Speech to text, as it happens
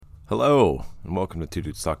Hello, and welcome to Two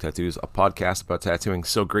Dudes Talk Tattoos, a podcast about tattooing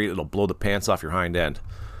so great it'll blow the pants off your hind end.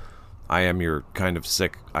 I am your kind of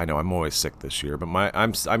sick, I know I'm always sick this year, but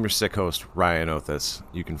I'm your sick host, Ryan Othis.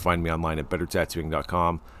 You can find me online at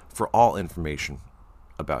bettertattooing.com for all information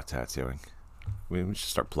about tattooing. We should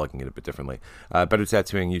start plugging it a bit differently. Better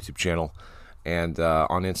Tattooing YouTube channel, and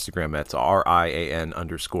on Instagram at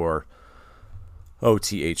RIAN_OTHUS.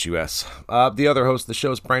 The other host of the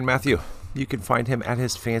show is Brian Matthew. You can find him at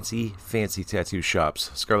his fancy tattoo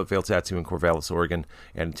shops, Scarlet Veil Tattoo in Corvallis, Oregon,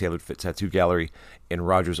 and Tailored Fit Tattoo Gallery in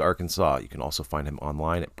Rogers, Arkansas. You can also find him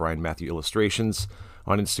online at Brian Matthew Illustrations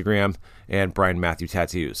on Instagram and Brian Matthew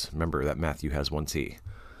Tattoos. Remember that Matthew has one T.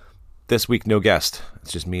 This week, no guest.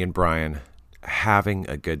 It's just me and Brian having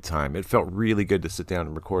a good time. It felt really good to sit down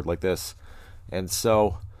and record like this. And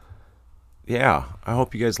so, yeah, I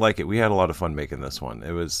hope you guys like it. We had a lot of fun making this one.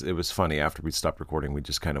 It was funny. After we stopped recording, we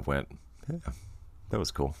just kind of went, yeah, that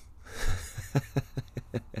was cool.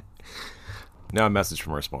 Now a message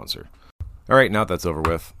from our sponsor. All right, now that's over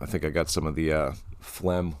with, I think I got some of the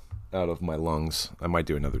phlegm out of my lungs. I might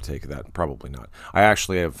do another take of that. Probably not. I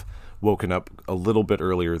actually have woken up a little bit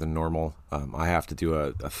earlier than normal. I have to do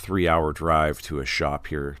a 3-hour drive to a shop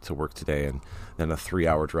here to work today, and then a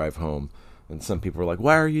 3-hour drive home. And some people are like,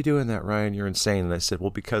 why are you doing that, Ryan? You're insane. And I said,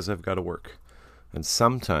 well, because I've got to work. And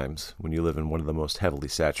sometimes when you live in one of the most heavily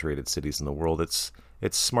saturated cities in the world, it's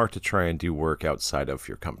smart to try and do work outside of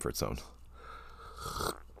your comfort zone.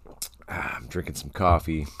 I'm drinking some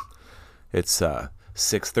coffee. It's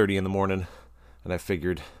 6:30 in the morning, and I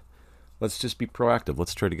figured, let's just be proactive.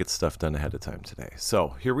 Let's try to get stuff done ahead of time today.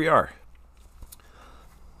 So here we are.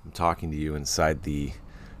 I'm talking to you inside the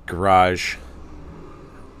garage.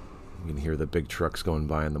 You can hear the big trucks going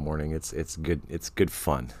by in the morning. It's good. It's good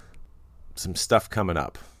fun. Some stuff coming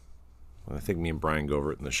up. I think me and Brian go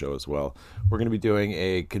over it in the show as well. We're going to be doing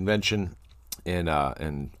a convention in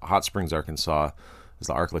Hot Springs, Arkansas. It's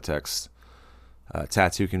the Arklatex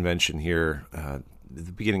tattoo convention here at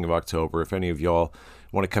the beginning of October. If any of y'all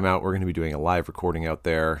want to come out, we're going to be doing a live recording out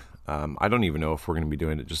there. I don't even know if we're going to be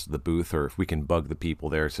doing it just at the booth or if we can bug the people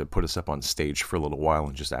there to put us up on stage for a little while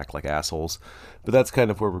and just act like assholes. But that's kind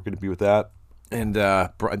of where we're going to be with that. And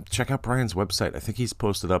check out Brian's website. I think he's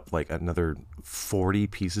posted up like another 40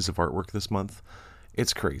 pieces of artwork this month.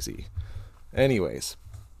 It's crazy. Anyways,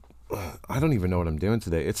 I don't even know what I'm doing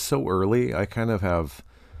today. It's so early. I kind of have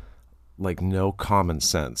like no common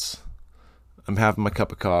sense. I'm having my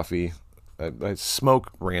cup of coffee. I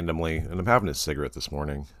smoke randomly, and I'm having a cigarette this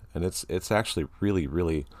morning. And it's actually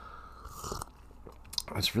really,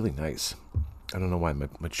 it's really nice. I don't know why.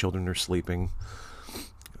 My children are sleeping.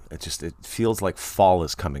 It feels like fall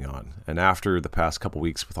is coming on. And after the past couple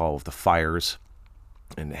weeks with all of the fires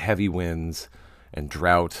and heavy winds and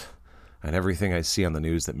drought and everything I see on the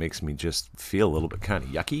news that makes me just feel a little bit kind of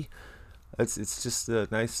yucky, it's just a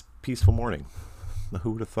nice, peaceful morning.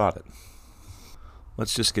 Who would have thought it?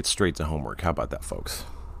 Let's just get straight to homework. How about that, folks?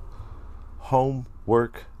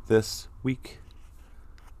 Homework this week.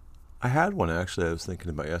 I had one actually I was thinking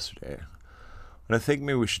about yesterday. And I think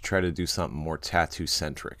maybe we should try to do something more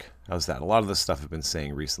tattoo-centric. How's that? A lot of the stuff I've been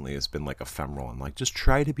saying recently has been like ephemeral. I'm like, just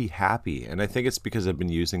try to be happy. And I think it's because I've been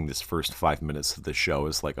using this first 5 minutes of the show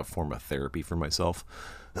as like a form of therapy for myself.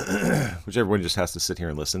 Which everyone just has to sit here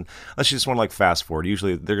and listen. Unless you just want to like fast forward.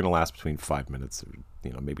 Usually they're going to last between 5 minutes or,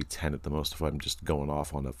 maybe 10 at the most if I'm just going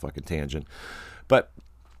off on a fucking tangent. But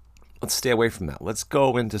let's stay away from that. Let's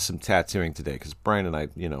go into some tattooing today because Brian and I,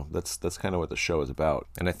 that's kind of what the show is about.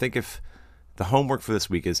 And I think if the homework for this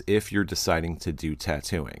week is if you're deciding to do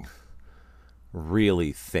tattooing,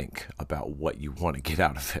 really think about what you want to get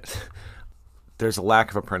out of it. There's a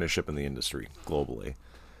lack of apprenticeship in the industry globally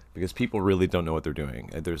because people really don't know what they're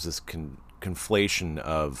doing. There's this conflation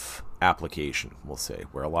of application, we'll say,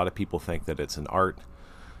 where a lot of people think that it's an art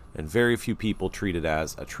and very few people treat it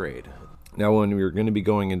as a trade. Now, when we're going to be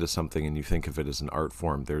going into something and you think of it as an art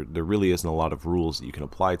form, there really isn't a lot of rules that you can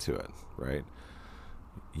apply to it, right?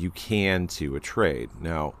 You can to a trade.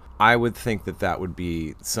 Now, I would think that would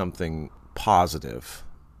be something positive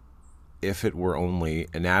if it were only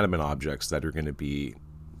inanimate objects that are going to be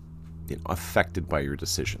affected by your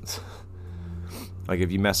decisions. Like if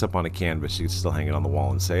you mess up on a canvas, you can still hang it on the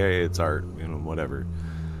wall and say, hey, it's art, whatever.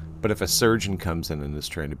 But if a surgeon comes in and is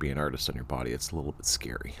trying to be an artist on your body, it's a little bit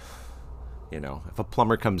scary. If a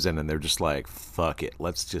plumber comes in and they're just like, fuck it,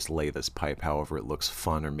 let's just lay this pipe however it looks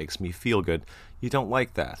fun or makes me feel good, you don't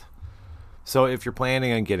like that. So if you're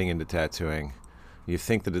planning on getting into tattooing, you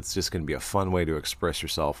think that it's just going to be a fun way to express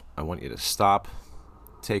yourself, I want you to stop,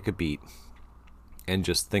 take a beat, and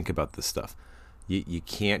just think about this stuff. You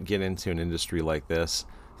can't get into an industry like this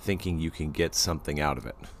thinking you can get something out of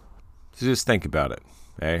it. So just think about it,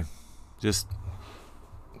 eh? Just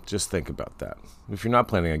think about that. If you're not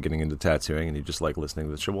planning on getting into tattooing and you just like listening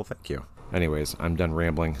to the show, well, thank you. Anyways, I'm done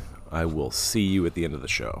rambling. I will see you at the end of the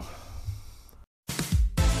show.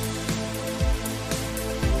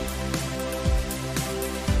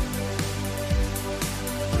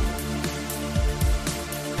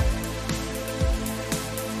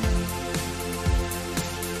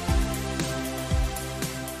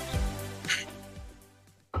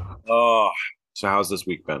 Oh, so how's this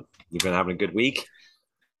week been? You've been having a good week?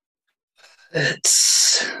 I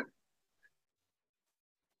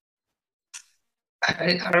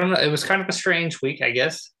don't know. It was kind of a strange week, I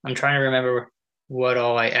guess. I'm trying to remember what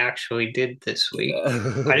all I actually did this week.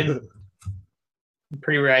 I did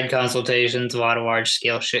pretty rad consultations, a lot of large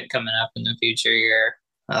scale shit coming up in the future here.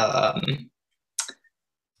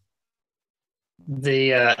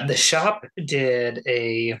 The shop did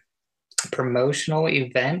a promotional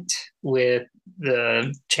event with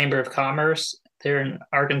the Chamber of Commerce there in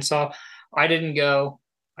Arkansas. I didn't go.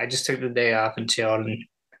 I just took the day off and chilled and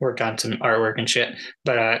worked on some artwork and shit.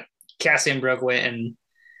 But Cassie and Brooke went and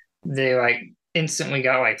they like instantly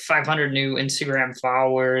got like 500 new Instagram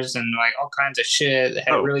followers and like all kinds of shit. They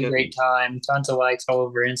had a really great time, tons of likes all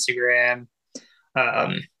over Instagram.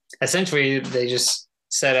 Essentially, they just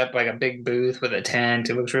set up like a big booth with a tent.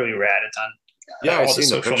 It looks really rad. It's on all the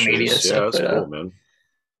social media stuff. That's cool, man.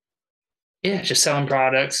 Yeah, just selling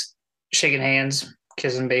products, shaking hands,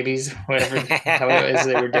 kissing babies, whatever how it is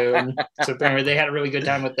they were doing. So apparently they had a really good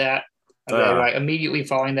time with that. And then, like immediately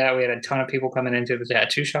following that, we had a ton of people coming into the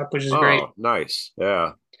tattoo shop, which is great. Nice.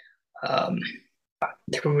 Yeah.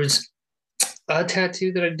 There was a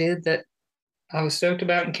tattoo that I did that I was stoked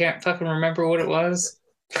about and can't fucking remember what it was.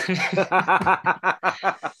 And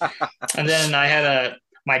then I had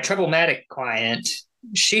my Troublematic client.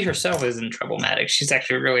 She herself isn't Troublematic. She's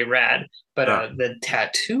actually really rad, but the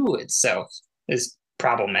tattoo itself is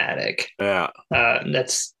problematic. Yeah.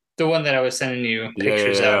 That's the one that I was sending you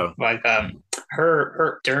pictures of. Like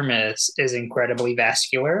her dermis is incredibly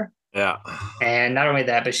vascular. Yeah. And not only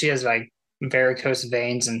that, but she has like varicose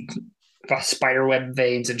veins and spiderweb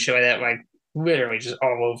veins and shit like that, like literally just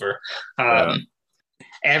all over.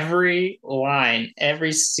 Every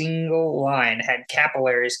single line had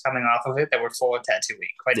capillaries coming off of it that were full of tattoo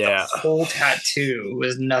ink. Like the whole tattoo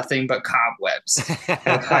was nothing but cobwebs.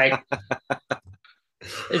 Like,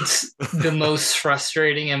 it's the most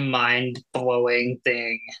frustrating and mind-blowing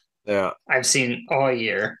thing I've seen all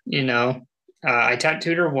year. You know, I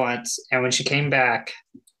tattooed her once, and when she came back,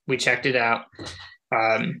 we checked it out.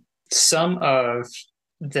 Some of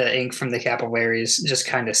the ink from the capillaries just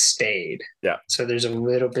kind of stayed. Yeah. So there's a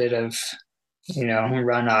little bit of,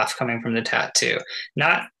 runoff coming from the tattoo.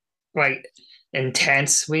 Not like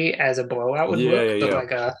intensely as a blowout would look, but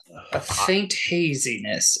like a faint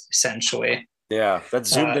haziness, essentially. Yeah, that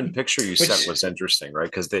zoomed in picture you sent was interesting, right?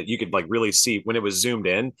 Because you could like really see when it was zoomed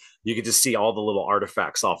in, you could just see all the little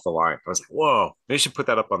artifacts off the line. I was like, whoa, they should put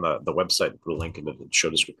that up on the website, put a link in the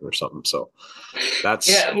show description or something. So that's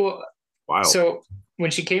wild. So when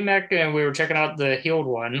she came back and we were checking out the healed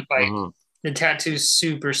one, like the tattoo's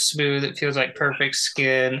super smooth. It feels like perfect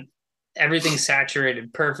skin. Everything's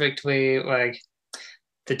saturated perfectly. Like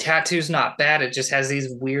the tattoo's not bad. It just has these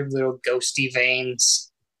weird little ghosty veins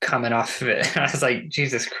coming off of it. I was like,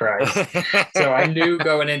 Jesus Christ. So I knew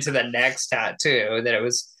going into the next tattoo that it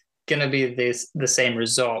was going to be the same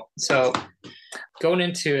result. So going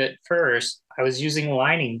into it first, I was using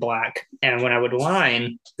lining black. And when I would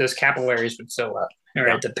line, those capillaries would fill up.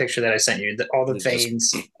 Right, the picture that I sent you, all the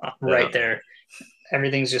veins right there.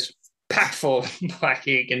 Everything's just packed full of black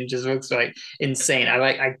ink and just looks like insane.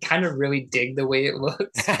 I kind of really dig the way it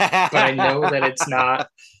looks, but I know that it's not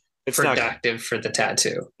productive for the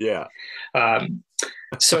tattoo. Yeah.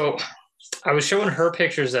 So I was showing her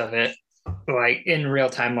pictures of it, like in real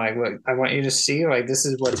time. Like, look, I want you to see, like, this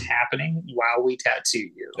is what's happening while we tattoo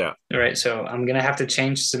you. Yeah. All right. So I'm gonna have to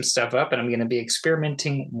change some stuff up, and I'm gonna be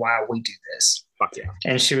experimenting while we do this. Fuck yeah.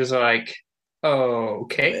 And she was like, oh,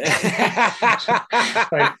 okay.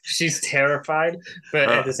 Like, she's terrified, but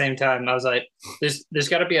at the same time, I was like, there's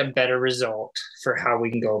got to be a better result for how we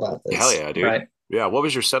can go about this. Hell yeah, dude. Right? Yeah. What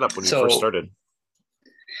was your setup when you first started?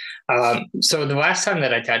 So the last time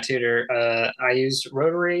that I tattooed her, I used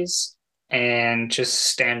rotaries and just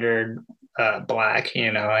standard black,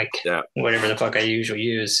 whatever the fuck I usually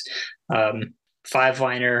use.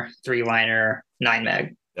 5-liner, 3-liner, 9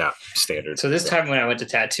 mag. Yeah, standard. So this time when I went to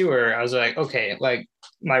tattoo her, I was like, okay, like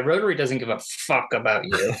my rotary doesn't give a fuck about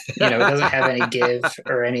you. It doesn't have any give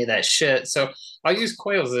or any of that shit. So I'll use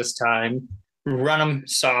coils this time. run them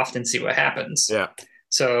soft and see what happens. Yeah.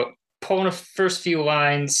 So pulling the first few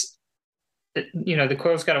lines, the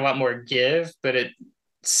coil's got a lot more give, but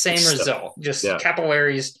same result, just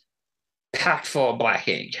capillaries packed full of black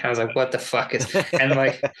ink. I was like, what the fuck is, and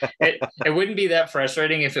like, it wouldn't be that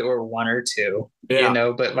frustrating if it were one or two,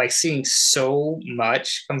 but like seeing so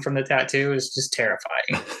much come from the tattoo is just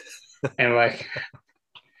terrifying. And like,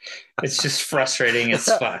 it's just frustrating as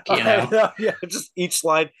fuck, Yeah, just each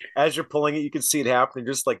line as you're pulling it, you can see it happening.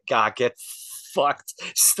 Just like, God, get fucked.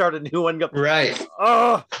 Start a new one. Go, right.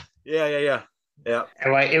 Oh, yeah.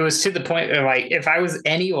 And like, it was to the point where like, if I was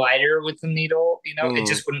any lighter with the needle, it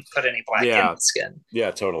just wouldn't put any black in the skin. Yeah,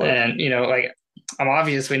 totally. And like, I'm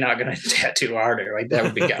obviously not going to tattoo harder. Like that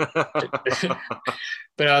would be good.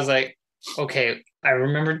 But I was like, okay, I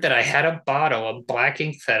remembered that I had a bottle of black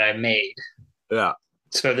ink that I made. Yeah.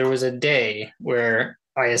 So there was a day where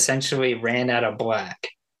I essentially ran out of black.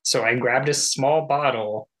 So I grabbed a small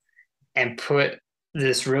bottle and put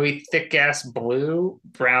this really thick ass blue,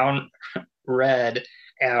 brown, red,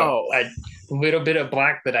 a little bit of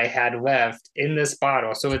black that I had left in this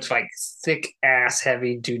bottle. So it's like thick ass,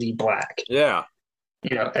 heavy duty black. Yeah.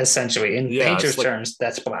 Essentially in painter's terms,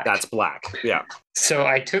 that's black. That's black. Yeah. So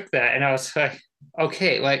I took that and I was like,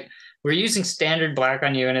 okay, like we're using standard black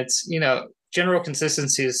on you and it's, general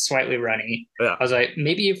consistency is slightly runny. Yeah. I was like,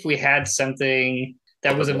 maybe if we had something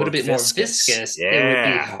that was a little bit more viscous, it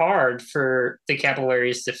would be hard for the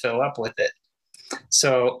capillaries to fill up with it.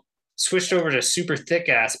 So switched over to super thick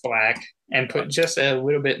ass black and put just a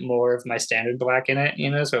little bit more of my standard black in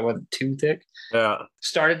it, so it wasn't too thick. Yeah.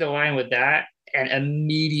 Started the line with that and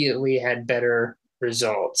immediately had better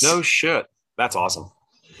results. No shit. That's awesome.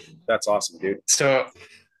 That's awesome, dude. So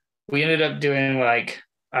we ended up doing like,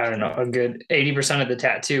 I don't know, a good 80% of the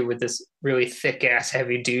tattoo with this really thick ass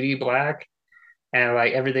heavy duty black. And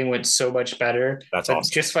like everything went so much better. That's awesome.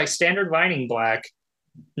 Just like standard lining black,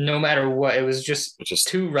 no matter what, it was just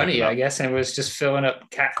too runny, I guess. And it was just filling up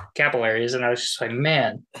capillaries. And I was just like,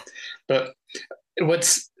 man. But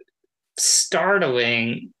what's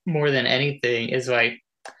startling more than anything is like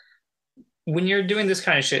when you're doing this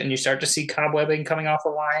kind of shit and you start to see cobwebbing coming off the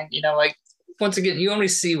line, like once again, you only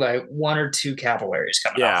see like one or two capillaries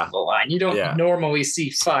coming off of the line. You don't normally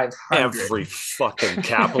see 500. Every fucking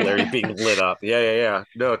capillary being lit up. Yeah.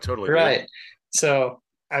 No, totally. Right. Good. So,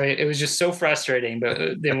 I mean, it was just so frustrating.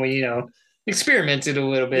 But then we, experimented a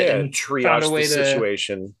little bit and triage the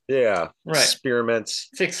situation. Yeah. Right. Experiments.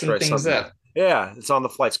 Fixing things up. Yeah. It's on the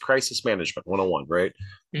fly. It's crisis management 101, right?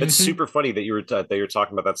 Mm-hmm. It's super funny that you were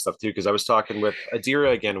talking about that stuff too, because I was talking with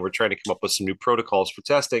Adira again. We're trying to come up with some new protocols for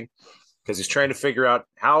testing, because he's trying to figure out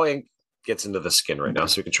how ink gets into the skin right now,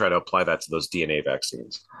 so we can try to apply that to those DNA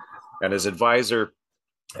vaccines. And his advisor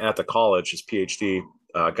at the college, his PhD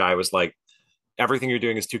guy, was like, everything you're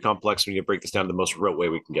doing is too complex. We need to break this down to the most rote way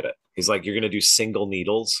we can get it. He's like, you're going to do single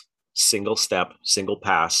needles, single step, single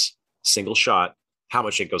pass, single shot. How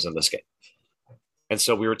much ink goes in the skin? And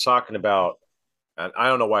so we were talking about, and I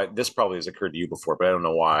don't know why this probably has occurred to you before, but I don't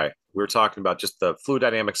know why. We were talking about just the fluid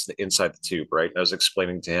dynamics inside the tube, right? And I was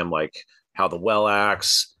explaining to him like how the well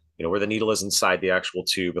acts, where the needle is inside the actual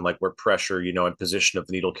tube, and like where pressure, and position of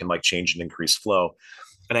the needle can like change and increase flow.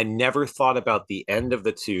 And I never thought about the end of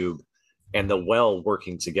the tube and the well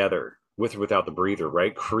working together with or without the breather,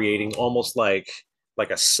 right? Creating almost like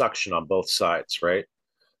a suction on both sides, right?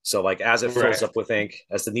 So like as it fills up with ink,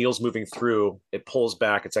 as the needle's moving through, it pulls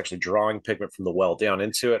back. It's actually drawing pigment from the well down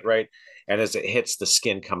into it, right? And as it hits the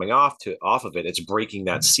skin coming off of it, it's breaking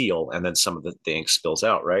that seal, and then some of the ink spills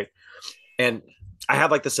out, right? And I had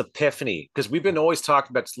like this epiphany, because we've been always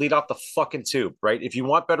talking about just lead off the fucking tube, right? If you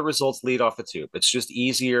want better results, lead off the tube. It's just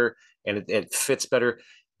easier and it fits better.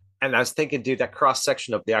 And I was thinking, dude, that cross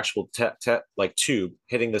section of the actual like tube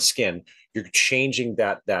hitting the skin, you're changing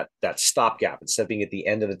that stopgap. Instead of being at the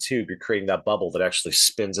end of the tube, you're creating that bubble that actually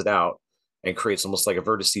spins it out and creates almost like a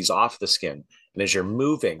vertices off the skin. And as you're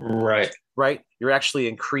moving, right, you're actually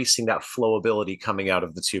increasing that flowability coming out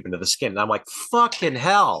of the tube into the skin. And I'm like, fucking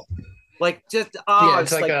hell. Like, just,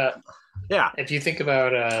 it's like if you think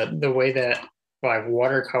about the way that like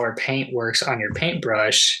watercolor paint works on your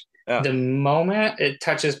paintbrush, the moment it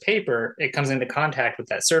touches paper, it comes into contact with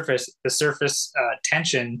that surface. The surface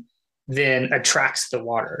tension then attracts the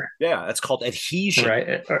water. Yeah, that's called adhesion.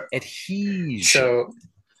 Right. Adhesion. So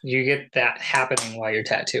you get that happening while you're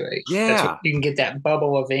tattooing. Yeah. You can get that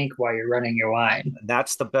bubble of ink while you're running your line.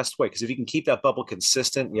 That's the best way, because if you can keep that bubble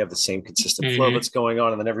consistent, you have the same consistent flow that's going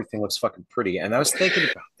on, and then everything looks fucking pretty. And I was thinking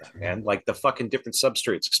about that, man, like the fucking different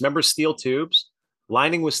substrates. Because remember steel tubes?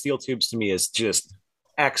 Lining with steel tubes to me is just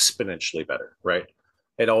exponentially better, right?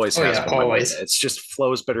 It always Oh has yeah, been my mind. always. It's just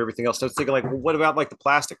flows better, everything else. I was thinking, like, well, what about like the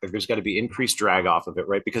plastic? Like, there's got to be increased drag off of it,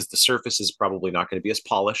 right? Because the surface is probably not going to be as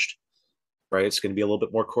polished, right? It's going to be a little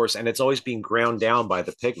bit more coarse, and it's always being ground down by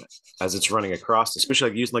the pigment as it's running across,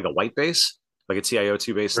 especially like using like a white base, like a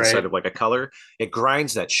TiO2 base inside Right. of like a color. It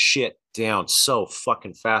grinds that shit down so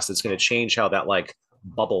fucking fast. It's going to change how that like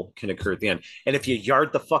bubble can occur at the end. And if you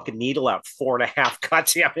yard the fucking needle out 4.5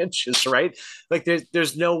 goddamn inches, right? Like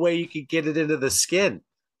there's no way you could get it into the skin.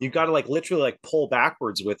 You got to like literally like pull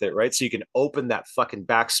backwards with it, right? So you can open that fucking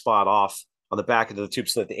back spot off on the back of the tube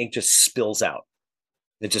so that the ink just spills out.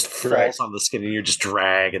 It just falls on the skin and you're just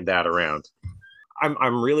dragging that around. I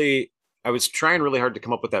was trying really hard to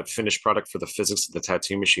come up with that finished product for the physics of the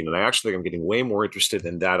tattoo machine. And I actually am getting way more interested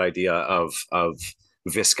in that idea of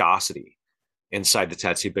viscosity inside the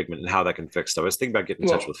tattoo pigment and how that can fix stuff. I was thinking about getting in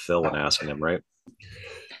touch with Phil and asking him, right?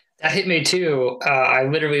 That hit me too. I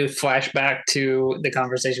literally flashed back to the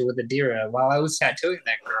conversation with Adira while I was tattooing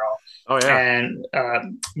that girl. Oh yeah. And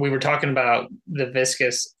we were talking about the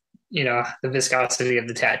viscosity of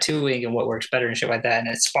the tattooing and what works better and shit like that. And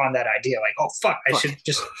it spawned that idea like, oh, fuck, I should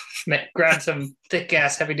just grab some thick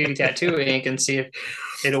ass heavy duty tattoo ink and see if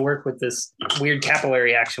it'll work with this weird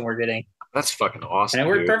capillary action we're getting. That's fucking awesome. And it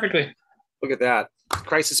worked perfectly. Look at that.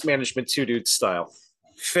 Crisis management 2 dude style.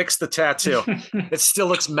 Fix the tattoo. It still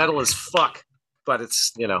looks metal as fuck, but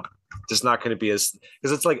it's, just not going to be as,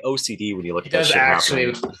 because it's like OCD when you look at that shit actually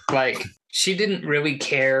happening. Like, she didn't really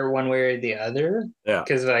care one way or the other. Yeah.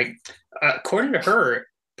 Because, like, according to her,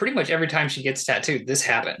 pretty much every time she gets tattooed, this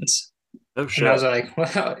happens. Oh, shit. And I was like,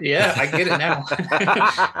 well, yeah, I get it now.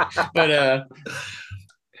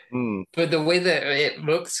 But the way that it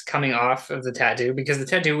looks coming off of the tattoo, because the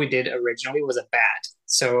tattoo we did originally was a bat.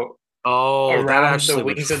 So around the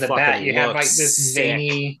wings of the bat, you have like this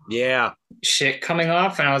veiny shit coming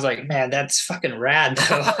off. And I was like, man, that's fucking rad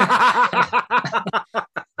though.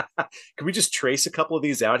 Can we just trace a couple of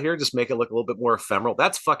these out here? Just make it look a little bit more ephemeral.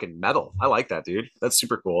 That's fucking metal. I like that, dude. That's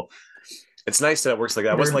super cool. It's nice that it works like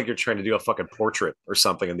that. It wasn't like you're trying to do a fucking portrait or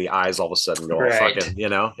something and the eyes all of a sudden go all fucking,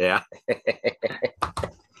 yeah.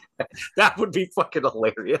 That would be fucking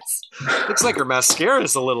hilarious. Looks like her mascara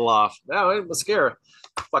is a little off. No, mascara.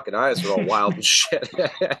 Fucking eyes are all wild and shit.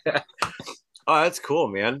 Oh, that's cool,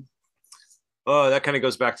 man. Oh, that kind of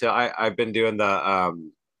goes back to I've been doing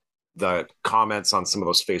the comments on some of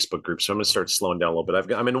those Facebook groups, so I'm gonna start slowing down a little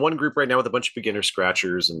bit. I'm in one group right now with a bunch of beginner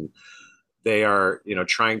scratchers, and they are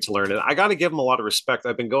trying to learn. And I got to give them a lot of respect.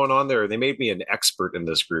 I've been going on there. They made me an expert in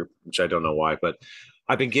this group, which I don't know why, but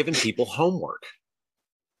I've been giving people homework.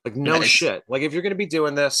 Like, no shit. Like, if you're going to be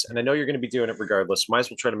doing this, and I know you're going to be doing it regardless, might as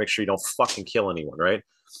well try to make sure you don't fucking kill anyone, right?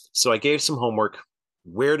 So I gave some homework.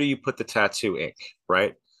 Where do you put the tattoo ink,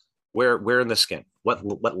 right? Where in the skin? What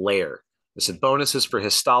layer? I said bonuses for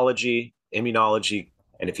histology, immunology,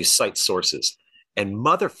 and if you cite sources. And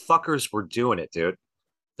motherfuckers were doing it, dude.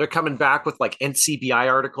 They're coming back with like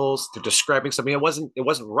NCBI articles. They're describing something. It wasn't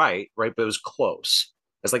right? But it was close.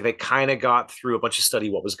 It's like they kind of got through a bunch of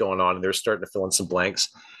study what was going on, and they're starting to fill in some blanks.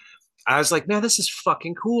 I was like, man, this is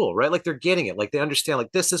fucking cool, right? Like, they're getting it. Like, they understand,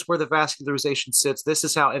 like, this is where the vascularization sits. This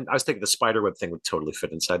is how, and I was thinking the spider web thing would totally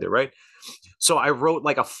fit inside there, right? So I wrote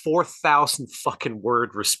like a 4,000 fucking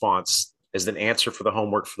word response as an answer for the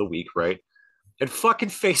homework for the week, right? And fucking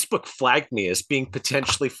Facebook flagged me as being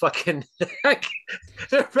potentially fucking,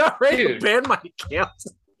 they're about ready to ban my account.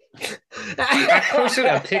 I posted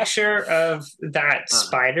a picture of that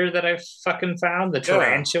spider that I fucking found, the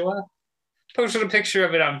tarantula. Posted a picture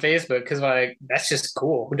of it on Facebook because, like, that's just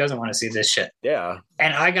cool. Who doesn't want to see this shit? Yeah.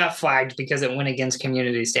 And I got flagged because it went against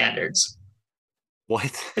community standards.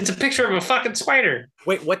 What? It's a picture of a fucking spider.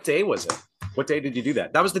 Wait, what day was it? What day did you do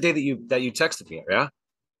that? That was the day that you texted me, yeah?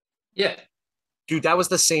 Yeah. Dude, that was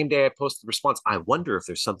the same day I posted the response. I wonder if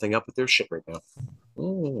there's something up with their shit right now.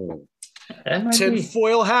 Ooh.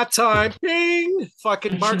 Tinfoil hat time. Bing!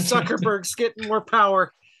 Fucking Mark Zuckerberg's getting more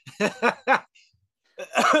power.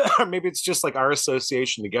 Or maybe it's just like our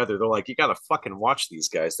association together. They're like, you got to fucking watch these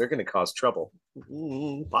guys. They're going to cause trouble.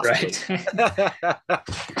 Right.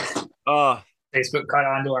 Facebook caught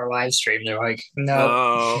on to our live stream. They're like,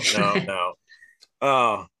 no.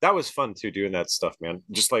 Oh, that was fun too, doing that stuff, man.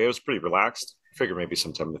 Just like, it was pretty relaxed. I figure maybe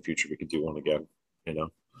sometime in the future we could do one again,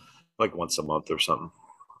 like once a month or something.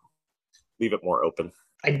 Leave it more open.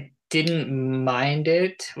 I didn't mind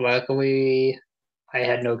it. Luckily, I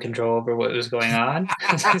had no control over what was going on.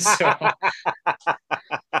 So,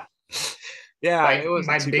 yeah, like,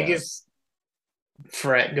 my biggest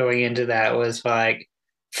fret going into that was like,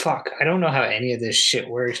 fuck, I don't know how any of this shit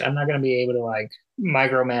works. I'm not going to be able to like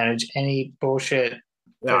micromanage any bullshit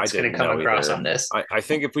No, I that's going to didn't come know across either. on this. I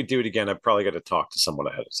think if we do it again, I probably got to talk to someone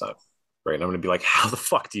ahead of time. Right. And I'm going to be like, how the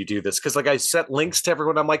fuck do you do this? Because like I set links to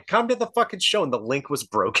everyone. I'm like, come to the fucking show. And the link was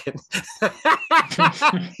broken.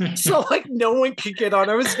 So like no one could get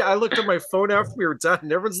on. I looked at my phone after we were done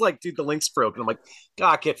and everyone's like, dude, the link's broken. I'm like,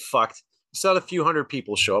 God, get fucked. So a few hundred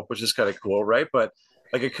people show up, which is kind of cool, right? But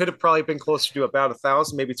like it could have probably been closer to about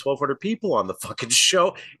 1,000, maybe 1,200 people on the fucking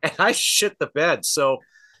show. And I shit the bed. So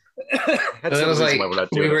that's it was like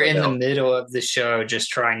we were in the middle of the show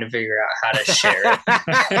just trying to figure out how to share it.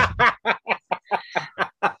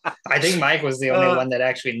 I think Mike was the only one that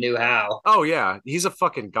actually knew how. Oh yeah, he's a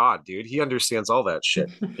fucking god, dude. He understands all that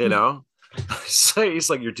shit, you know. So he's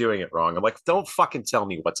like, you're doing it wrong. I'm like, don't fucking tell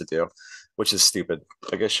me what to do, which is stupid.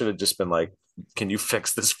 Like I should have just been like, can you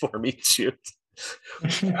fix this for me, dude?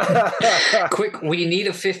 Quick, we need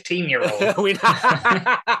a 15-year-old.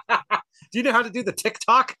 Do you know how to do the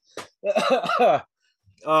TikTok?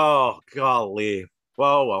 Oh, golly.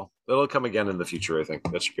 Well, it'll come again in the future, I think.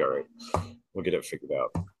 That should be all right. We'll get it figured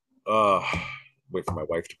out. Wait for my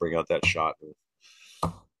wife to bring out that shot and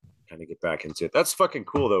kind of get back into it. That's fucking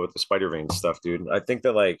cool, though, with the Spider-Vein stuff, dude. I think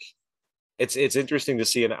that, like, it's interesting to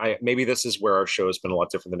see, and maybe this is where our show has been a lot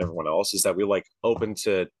different than everyone else, is that we, like, open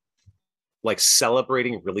to like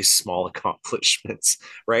celebrating really small accomplishments,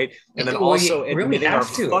 right? And then also admitting our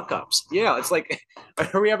fuck ups. Yeah, it's like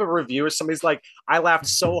we have a review where somebody's like, I laughed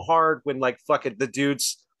so hard when like fucking the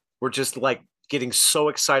dudes were just like getting so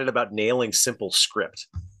excited about nailing simple script.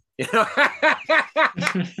 You know,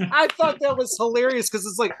 I thought that was hilarious because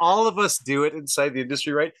it's like all of us do it inside the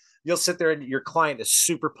industry, right? You'll sit there and your client is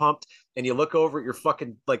super pumped, and you look over at your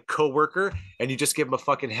fucking like coworker and you just give them a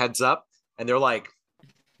fucking heads up, and they're like,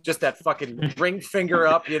 just that fucking ring finger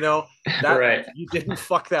up, you know, that right. You didn't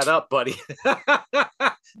fuck that up, buddy.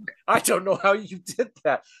 I don't know how you did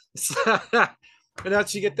that. And now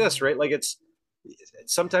you get this, right? Like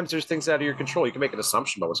sometimes there's things out of your control. You can make an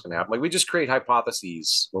assumption about what's going to happen. Like we just create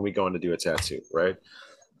hypotheses when we go in to do a tattoo, right?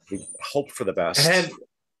 We hope for the best. I had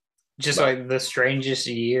like the strangest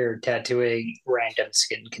year tattooing random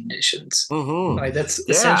skin conditions. Mm-hmm. Like that's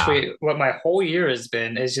essentially what my whole year has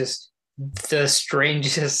been, is just the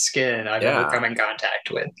strangest skin I've ever come in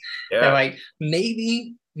contact with. Yeah. And like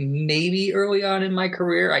maybe early on in my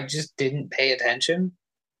career, I just didn't pay attention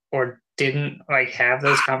or didn't like have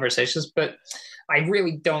those conversations, but I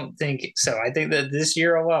really don't think so. I think that this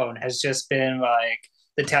year alone has just been like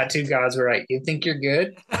the tattoo gods were like, you think you're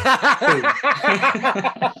good?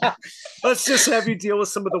 Let's just have you deal with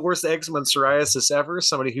some of the worst eczema and psoriasis ever.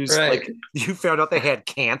 Somebody who's like, you found out they had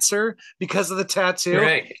cancer because of the tattoo.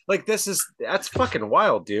 Right. Like that's fucking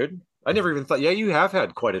wild, dude. I never even thought, you have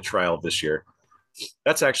had quite a trial this year.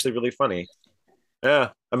 That's actually really funny. Yeah.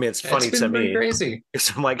 I mean, it's funny to me. Crazy.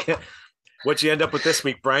 Because I'm like, what'd you end up with this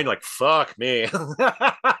week, Brian? You're like, fuck me.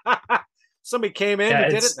 Somebody came in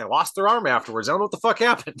and did it and they lost their arm afterwards. I don't know what the fuck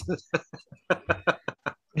happened.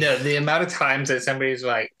 No, the amount of times that somebody's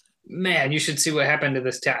like, man, you should see what happened to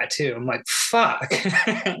this tattoo. I'm like, fuck.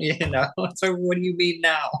 You know, it's like, what do you mean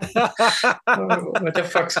now? What the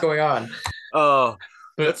fuck's going on? Oh,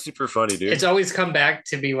 that's super funny, dude. It's always come back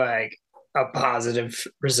to be like a positive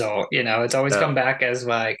result. You know, it's always come back as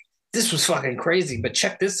like, this was fucking crazy, but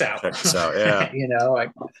check this out. Check this out, yeah. You know, like,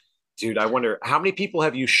 dude, I wonder how many people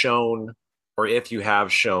have you shown, or if you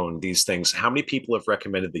have shown these things, how many people have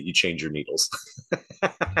recommended that you change your needles?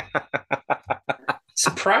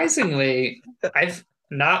 Surprisingly, I've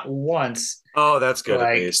not once. Oh, that's good,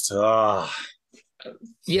 at least. Oh.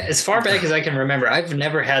 Yeah, as far back as I can remember, I've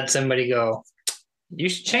never had somebody go, you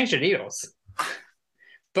should change your needles.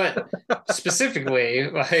 But specifically,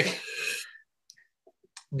 like,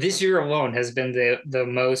 this year alone has been the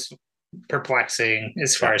most perplexing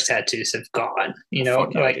as far as tattoos have gone. You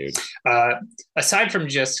know, aside from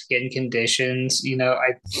just skin conditions, you know,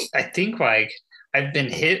 I think like I've been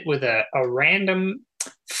hit with a random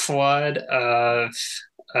flood of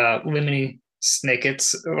lemony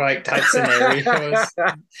snickets like type scenarios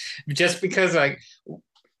just because like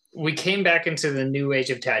we came back into the new age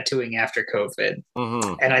of tattooing after COVID.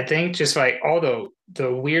 Mm-hmm. And I think just like all the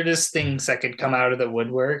weirdest things that could come out of the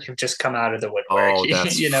woodwork have just come out of the woodwork. Oh,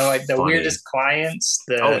 that's you know, like the funny. weirdest clients,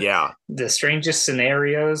 the strangest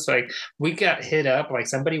scenarios. Like we got hit up, like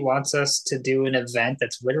somebody wants us to do an event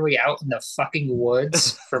that's literally out in the fucking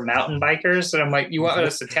woods for mountain bikers. And I'm like, you want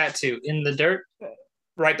us to tattoo in the dirt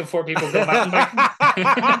right before people go mountain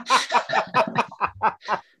biking?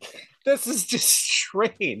 This is just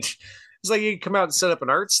strange. It's like you can come out and set up an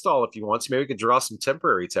art stall if you want to. Maybe we could draw some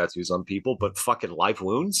temporary tattoos on people, but fucking live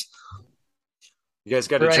wounds. You guys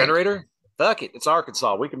got a generator? fuck it, it's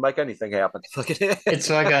Arkansas. We can make anything happen. It's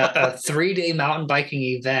like a 3-day mountain biking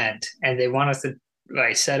event, and they want us to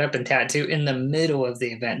like set up and tattoo in the middle of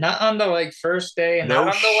the event, not on the like first day and No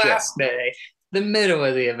not on the shit. last day, the middle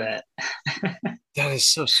of the event. That is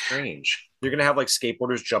so strange. You're gonna have like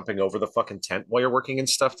skateboarders jumping over the fucking tent while you're working and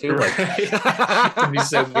stuff too. Like, It'd be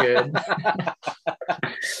so good.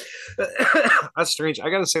 That's strange. I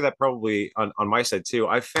gotta say that probably on my side too.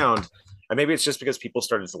 I found, and maybe it's just because people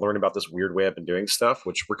started to learn about this weird way I've been doing stuff,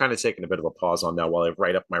 which we're kind of taking a bit of a pause on now while I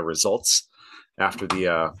write up my results after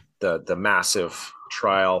the massive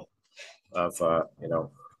trial of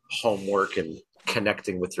homework and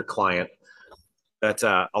connecting with your client. That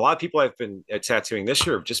a lot of people I've been tattooing this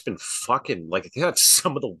year have just been fucking like, they had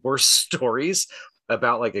some of the worst stories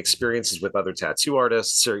about like experiences with other tattoo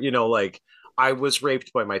artists, or like I was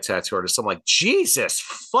raped by my tattoo artist. I'm like, Jesus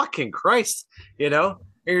fucking Christ, and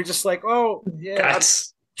you're just like, oh yeah, I'm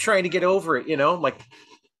trying to get over it, I'm like,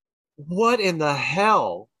 what in the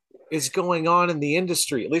hell is going on in the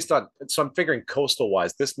industry? At least so I'm figuring coastal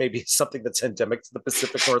wise, this may be something that's endemic to the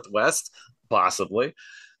Pacific Northwest, possibly.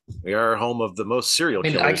 We are home of the most serial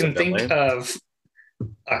killers. I can think of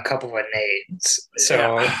a couple of names.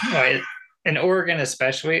 So in Oregon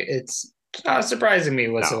especially, it's not surprising me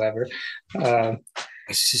whatsoever. No.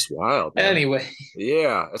 It's just wild, man. Anyway.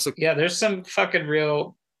 Yeah. There's some fucking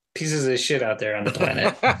real pieces of shit out there on the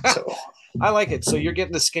planet. So I like it. So you're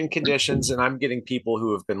getting the skin conditions, and I'm getting people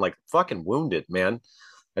who have been like fucking wounded, man,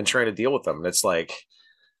 and trying to deal with them. And it's like,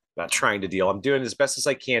 not trying to deal. I'm doing as best as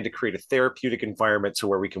I can to create a therapeutic environment to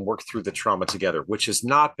where we can work through the trauma together, which has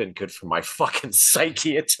not been good for my fucking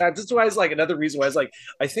psyche at times. That's why I was like, another reason why I was like,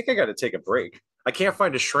 I think I got to take a break. I can't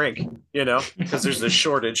find a shrink, because there's this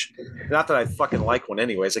shortage. Not that I fucking like one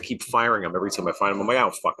anyways. I keep firing them every time I find them. I'm like, I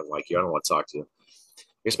don't fucking like you. I don't want to talk to you. I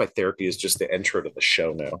guess my therapy is just the intro to the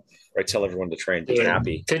show now. I tell everyone to try and be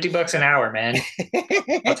happy. $50 an hour, man.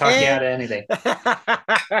 I'll talk you out of anything.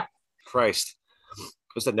 Christ.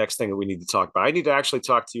 What's the next thing that we need to talk about? I need to actually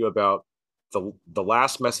talk to you about the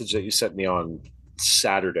last message that you sent me on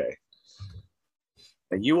Saturday.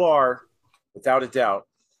 And you are, without a doubt,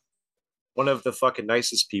 one of the fucking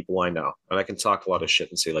nicest people I know. And I can talk a lot of shit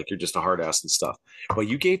and say, like, you're just a hard ass and stuff. But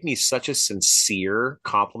you gave me such a sincere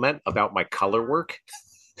compliment about my color work.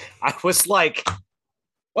 I was like,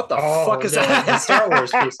 what the fuck is that? The Star Wars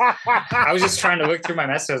piece. I was just trying to look through my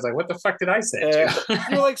message. I was like, what the fuck did I say?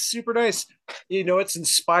 You're like super nice. It's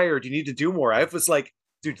inspired. You need to do more. I was like,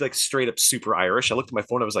 dude, like straight up super Irish. I looked at my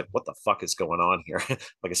phone. I was like, what the fuck is going on here?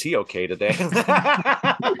 Like, is he okay today?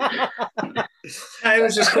 It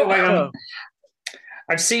was just cool. Like,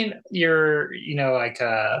 I've seen your,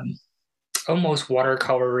 almost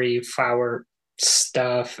watercolory flower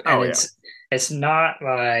stuff. And it's not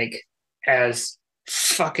like as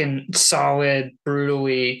fucking solid,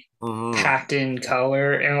 brutally packed in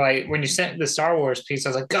color. And like when you sent the Star Wars piece, I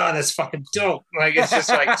was like, God, that's fucking dope. Like it's just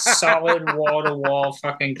like solid wall to wall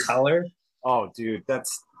fucking color. Oh, dude,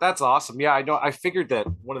 that's awesome. Yeah, I know. I figured that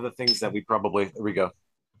one of the things that we probably, there we go.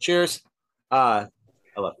 Cheers. I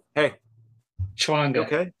love it. Hey. Schwanga.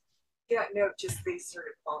 Okay. Yeah, no, just they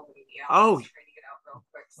started following me out. Oh. Trying to get out real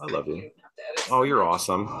quick. So I love you. Oh, you're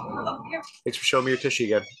awesome. I love you. Thanks for showing me your tissue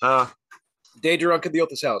again. Day drunk at the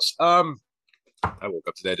Otis house. I woke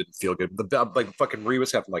up today. I didn't feel good. Like fucking Rhea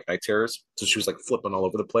was having like night terrors, so she was like flipping all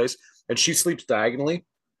over the place. And she sleeps diagonally.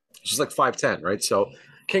 She's like 5'10", right? So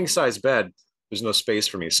king size bed. There's no space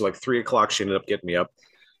for me. So like 3 o'clock, she ended up getting me up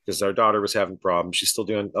because our daughter was having problems. She's still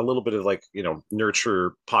doing a little bit of like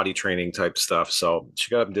nurture potty training type stuff. So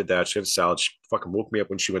she got up and did that. She had a salad. She fucking woke me up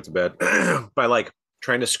when she went to bed by like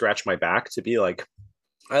trying to scratch my back to be like,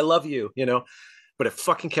 I love you, But it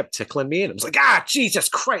fucking kept tickling me, and it was like, Jesus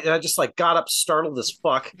Christ. And I just like got up, startled as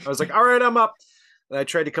fuck. I was like, all right, I'm up. And I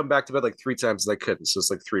tried to come back to bed like 3 times and I couldn't. So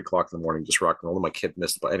it's like 3 o'clock in the morning, just rocking and roll. My kid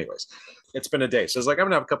missed it. But anyways, it's been a day. So I was like, I'm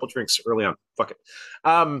gonna have a couple drinks early on. Fuck it.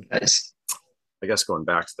 Nice. I guess going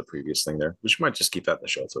back to the previous thing there, which might just keep that in the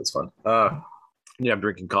show, so it's fun. Yeah, I'm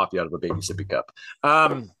drinking coffee out of a baby sippy cup.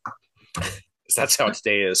 That's how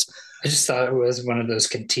today is. I just thought it was one of those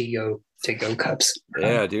Contigo to-go cups.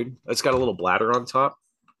 Yeah, dude. It's got a little bladder on top.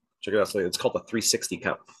 Check it out. It's called the 360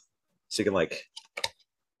 cup. So you can like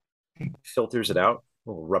filters it out. A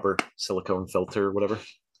little rubber silicone filter, whatever.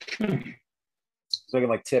 So I can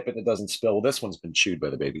like tip it and it doesn't spill. This one's been chewed by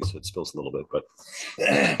the baby, so it spills a little bit, but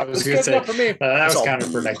I was going to say for me. That was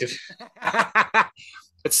counterproductive.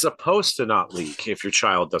 It's supposed to not leak if your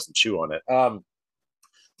child doesn't chew on it.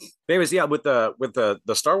 Anyways, yeah, with the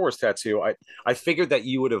Star Wars tattoo, I figured that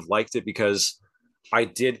you would have liked it because I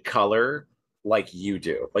did color like you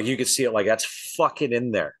do. Like you could see it, like that's fucking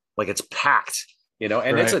in there. like it's packed, you know.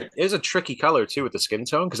 And it's a tricky color too with the skin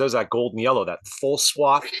tone because there's that golden yellow, that full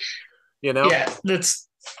swath, you know. Yeah, that's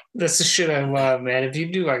the shit I love, man. If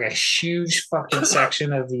you do like a huge fucking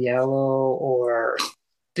section of yellow or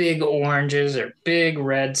big oranges or big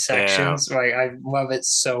red sections, like I love it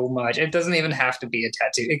so much. It doesn't even have to be a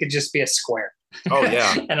tattoo. It could just be a square. Oh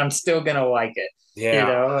yeah. And I'm still gonna like it. Yeah.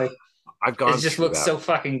 You know, like I've gone. It just looks so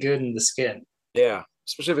fucking good in the skin. Yeah.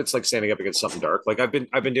 Especially if it's like standing up against something dark. Like I've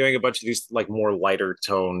been doing a bunch of these like more lighter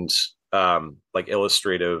toned, like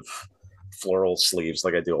illustrative floral sleeves.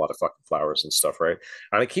 Like I do a lot of fucking flowers and stuff, right?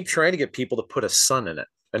 And I keep trying to get people to put a sun in it.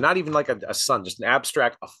 And not even like a sun, just an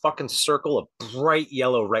abstract, a fucking circle of bright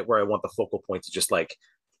yellow right where I want the focal point to just like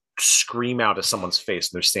scream out of someone's face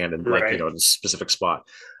and they're standing like, you know, in a specific spot.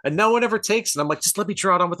 And no one ever takes it. I'm like, just let me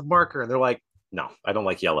draw it on with a marker. And they're like, no, I don't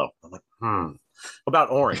like yellow. I'm like, What about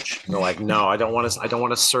orange? And they're like, no, I don't want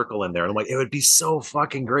to circle in there. And I'm like, it would be so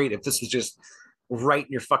fucking great if this was just right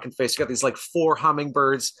in your fucking face. You got these like 4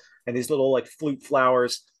 hummingbirds and these little like flute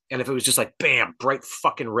flowers. And if it was just like, bam, bright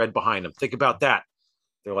fucking red behind them. Think about that.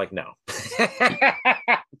 They're like, no.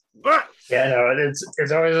 Yeah, no,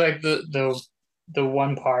 it's always like the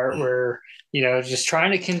one part where, you know, just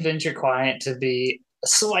trying to convince your client to be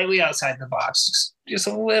slightly outside the box, just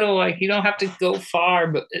a little. Like you don't have to go far,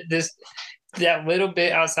 but that little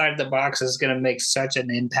bit outside the box is going to make such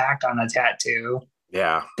an impact on a tattoo.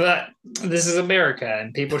 Yeah, but this is America,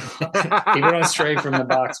 and people don't stray from the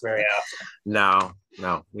box very often.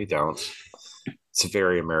 No, we don't. It's a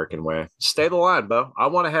very American way. Stay the line, Bo. I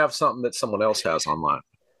want to have something that someone else has online.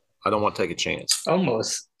 I don't want to take a chance.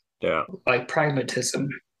 Almost. Yeah. Like pragmatism.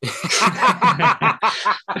 We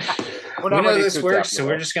know this works, so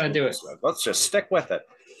we're just going to do it. Let's just stick with it.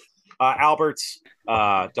 Albert,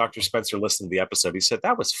 Dr. Spencer listened to the episode. He said,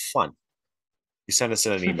 that was fun. He sent us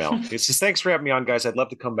in an email. He says, thanks for having me on, guys. I'd love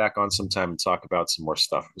to come back on sometime and talk about some more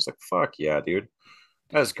stuff. I was like, fuck yeah, dude.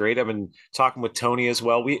 That was great. I've been talking with Tony as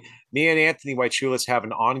well. Me and Anthony Waichulis have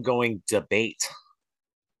an ongoing debate.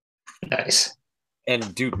 Nice.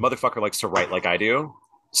 And dude, motherfucker likes to write like I do.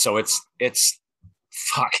 So it's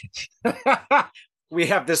fuck. We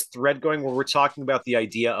have this thread going where we're talking about the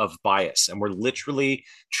idea of bias, and we're literally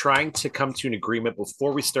trying to come to an agreement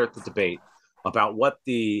before we start the debate about what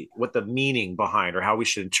the meaning behind or how we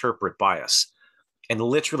should interpret bias. And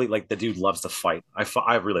literally, like, the dude loves to fight.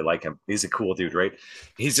 I really like him. He's a cool dude, right?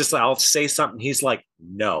 He's just like, I'll say something. He's like,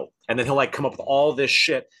 no. And then he'll like come up with all this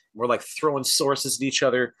shit. We're like throwing sources at each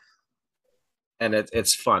other. And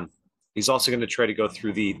it's fun. He's also going to try to go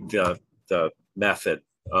through the method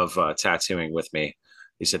of tattooing with me.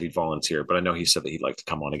 He said he'd volunteer, but I know he said that he'd like to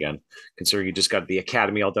come on again, considering you just got the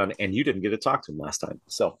academy all done and you didn't get to talk to him last time.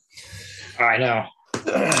 So I know.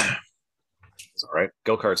 It's all right.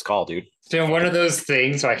 Go Cards call, dude. It's been one of those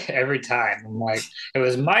things like every time. I'm like, it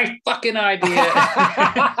was my fucking idea.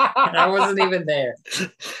 And I wasn't even there.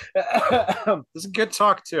 It was a good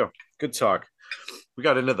talk, too. Good talk. We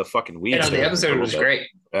got into the fucking weeds. You know, the episode was great.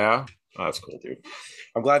 Yeah? Oh, that's cool, dude.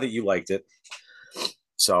 I'm glad that you liked it.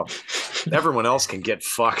 So everyone else can get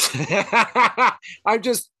fucked. I'm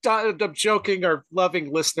joking, our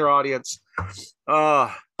loving listener audience.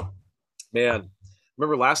 Man.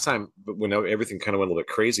 Remember last time when everything kind of went a little bit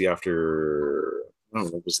crazy after, I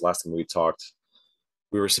don't know, it was the last time we talked.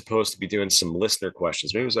 We were supposed to be doing some listener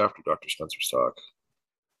questions. Maybe it was after Dr. Spencer's talk.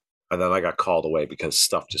 And then I got called away because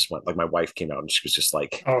stuff just went, like my wife came out and she was just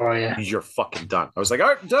like, oh, yeah, you're fucking done. I was like, all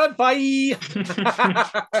right, done. Bye.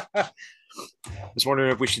 I was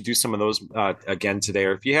wondering if we should do some of those again today,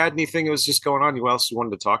 or if you had anything that was just going on, what else you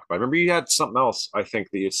wanted to talk about. Remember you had something else, I think,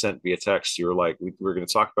 that you sent via text. You were like, we were going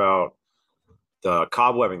to talk about the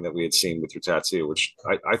cobwebbing that we had seen with your tattoo, which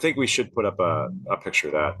I think we should put up a picture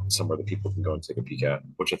of that somewhere that people can go and take a peek at,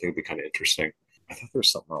 which I think would be kind of interesting. I thought there was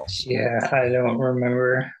something else. Yeah, I don't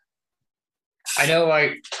remember. I know,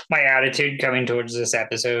 like, my attitude coming towards this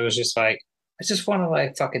episode was just like, I just want to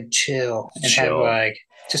like fucking chill and have like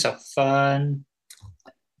just a fun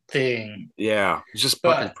thing. Yeah, just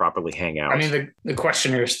fucking properly hang out. I mean, the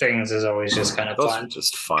questioners things is always just kind of those fun. Are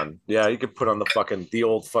just fun. Yeah, you could put on the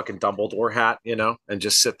old fucking Dumbledore hat, you know, and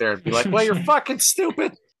just sit there and be like, "Well, you're fucking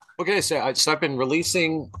stupid." Okay, so I've been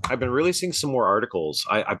releasing some more articles.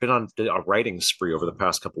 I've been on a writing spree over the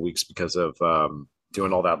past couple of weeks because of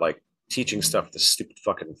doing all that like teaching stuff at this stupid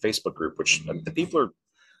fucking Facebook group, which the people are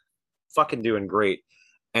fucking doing great.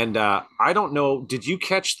 And I don't know, did you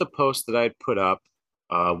catch the post that I had put up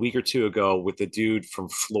a week or two ago with the dude from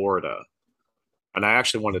Florida? And I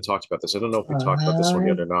actually wanted to talk about this. I don't know if we talked about this one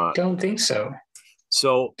yet or not. Don't think so.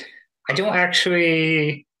 So I don't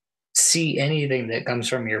actually see anything that comes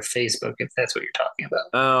from your Facebook if that's what you're talking about.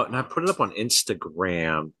 Oh, and I put it up on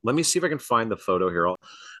Instagram. Let me see if I can find the photo here.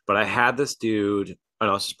 But I had this dude. Oh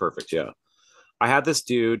no, this is perfect. Yeah, I had this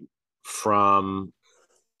dude from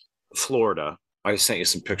Florida. I sent you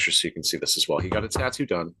some pictures so you can see this as well. He got a tattoo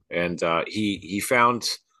done, and he found,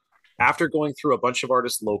 after going through a bunch of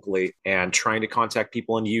artists locally and trying to contact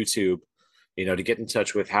people on YouTube, to get in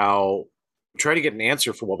touch with try to get an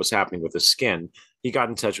answer for what was happening with his skin. He got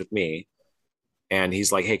in touch with me, and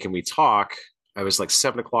he's like, "Hey, can we talk?" I was like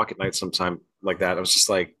 7 o'clock at night, sometime like that. I was just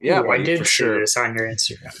like, "Yeah, I did for see sure." this on your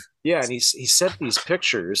Instagram. Yeah, and he sent these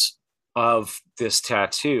pictures of this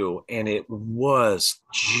tattoo, and it was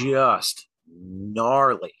just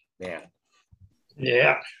gnarly, man.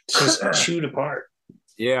 Yeah, it's just chewed apart.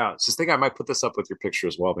 Yeah, so I think I might put this up with your picture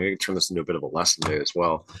as well. Maybe I can turn this into a bit of a lesson day as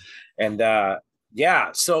well. And yeah,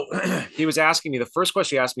 so he was asking me, the first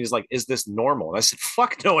question he asked me is like, is this normal? And I said,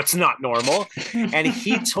 fuck no, it's not normal. And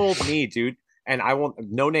he told me, dude, and I won't,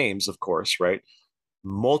 no names, of course, right?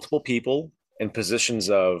 Multiple people in positions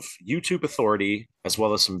of YouTube authority, as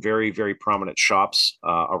well as some very, very prominent shops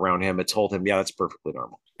around him, had told him, yeah, that's perfectly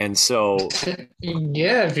normal. And so,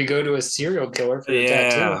 yeah, if you go to a serial killer for a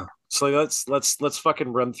tattoo. So let's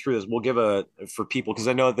fucking run through this. We'll give for people, because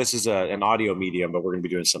I know this is an audio medium, but we're going to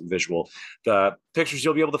be doing something visual. The pictures,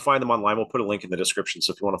 you'll be able to find them online. We'll put a link in the description,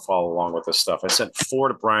 so if you want to follow along with this stuff. I sent 4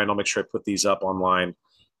 to Brian. I'll make sure I put these up online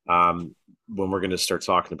when we're going to start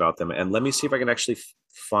talking about them. And let me see if I can actually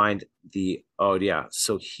find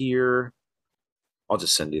so here, I'll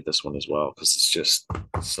just send you this one as well, because it's just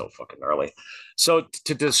so fucking gnarly. So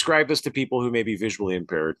to describe this to people who may be visually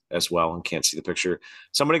impaired as well and can't see the picture,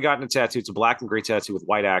 somebody got a tattoo. It's a black and gray tattoo with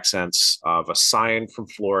white accents of a sign from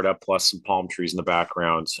Florida, plus some palm trees in the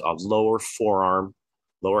background, a lower forearm,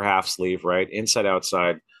 lower half sleeve, right? Inside,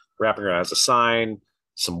 outside, wrapping around as a sign,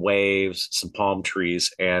 some waves, some palm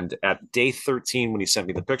trees. And at day 13, when he sent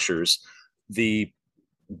me the pictures, the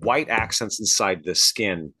white accents inside the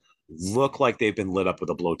skin look like they've been lit up with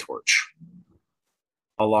a blowtorch,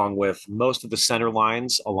 along with most of the center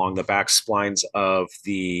lines along the back splines of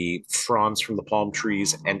the fronds from the palm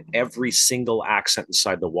trees, and every single accent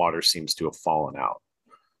inside the water seems to have fallen out.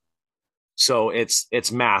 So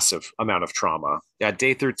it's massive amount of trauma. At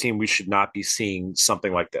day 13, we should not be seeing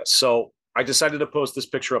something like this. So I decided to post this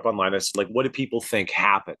picture up online. I said, like, what do people think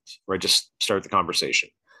happened? Right, just start the conversation.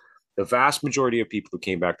 The vast majority of people who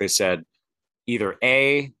came back, they said either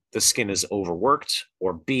A, the skin is overworked,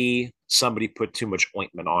 or B, somebody put too much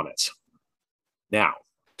ointment on it. Now,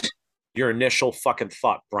 your initial fucking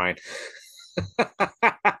thought, Brian.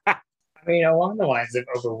 I mean, along the lines of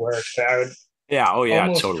overworked, but I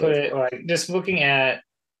would totally. put it like, just looking at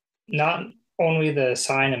not only the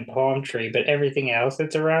sign and palm tree, but everything else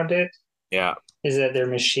that's around it. Yeah. Is that their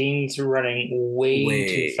machines running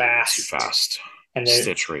way too fast. And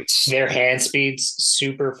stitch rates, their hand speed's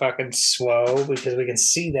super fucking slow, because we can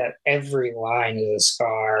see that every line is a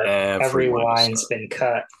scar. Every line's been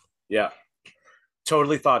cut. Yeah,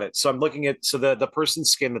 totally thought it. So I'm looking at, the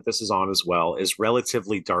person's skin that this is on as well is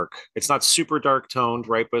relatively dark. It's not super dark toned,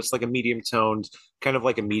 right? But it's like a medium toned, kind of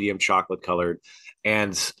like a medium chocolate colored.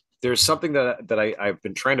 And there's something that I've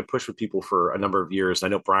been trying to push with people for a number of years. I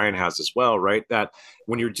know Brian has as well, right? That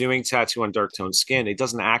when you're doing tattoo on dark toned skin, it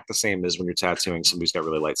doesn't act the same as when you're tattooing somebody who's got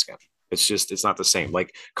really light skin. It's not the same.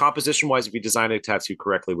 Like, composition wise, if you design a tattoo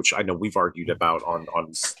correctly, which I know we've argued about on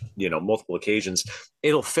multiple occasions,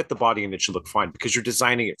 it'll fit the body and it should look fine, because you're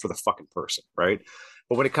designing it for the fucking person, right?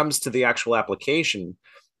 But when it comes to the actual application,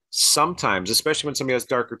 sometimes, especially when somebody has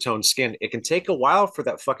darker toned skin, it can take a while for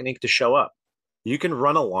that fucking ink to show up. You can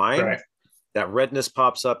run a line, right, that redness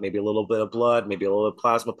pops up, maybe a little bit of blood, maybe a little bit of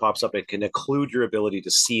plasma pops up. It can occlude your ability to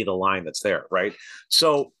see the line that's there, right?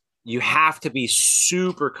 So you have to be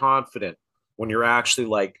super confident when you're actually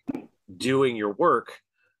like doing your work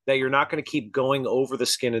that you're not going to keep going over the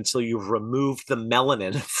skin until you've removed the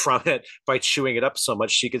melanin from it by chewing it up so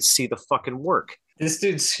much so you can see the fucking work. This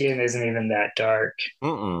dude's skin isn't even that dark.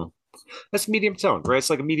 That's medium tone, right? It's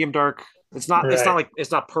like a medium dark. It's not. Right.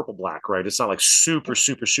 It's not purple black, right? It's not like super,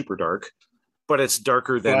 super, super dark, but it's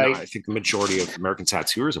darker than I think the majority of American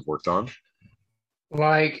tattooers have worked on.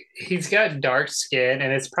 Like, he's got dark skin,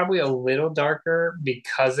 and it's probably a little darker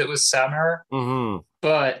because it was summer. Mm-hmm.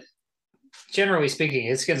 But generally speaking,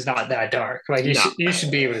 his skin's not that dark. Like, you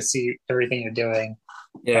should be able to see everything you're doing.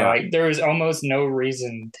 Yeah, like, there was almost no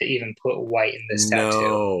reason to even put white in this tattoo.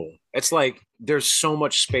 No, it's like there's so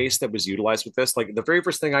much space that was utilized with this. Like, the very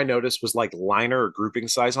first thing I noticed was like liner or grouping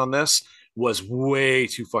size on this was way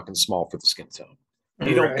too fucking small for the skin tone.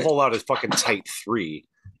 You don't pull out a fucking tight 3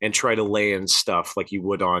 and try to lay in stuff like you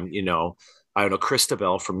would on, I don't know,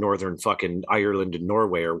 Christabel from Northern fucking Ireland and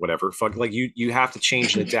Norway or whatever. Fuck, like you have to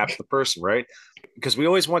change and adapt to the person, right? Because we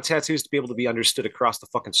always want tattoos to be able to be understood across the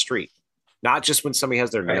fucking street, not just when somebody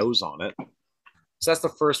has their nose on it. So that's the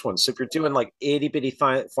first one. So if you're doing like itty bitty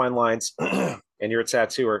fine lines and you're a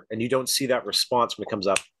tattooer and you don't see that response when it comes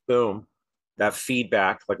up, boom, that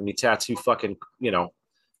feedback, like when you tattoo fucking,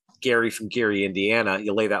 Gary from Gary, Indiana,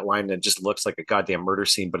 you lay that line and it just looks like a goddamn murder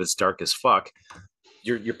scene, but it's dark as fuck.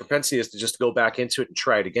 Your propensity is to just go back into it and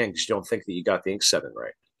try it again because you don't think that you got the ink setting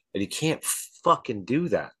right. And you can't fucking do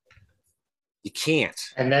that. You can't.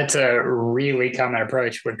 And that's a really common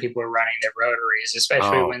approach when people are running their rotaries,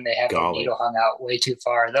 especially when they have the needle hung out way too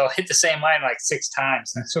far. They'll hit the same line like 6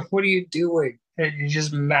 times. So what are you doing? You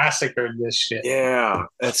just massacred this shit. Yeah,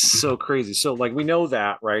 that's so crazy. So like we know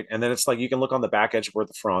that, right? And then it's like you can look on the back edge where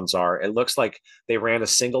the fronds are. It looks like they ran a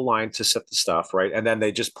single line to set the stuff, right? And then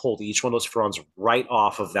they just pulled each one of those fronds right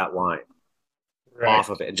off of that line.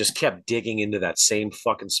 Off of it and just kept digging into that same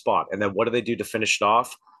fucking spot. And then what do they do to finish it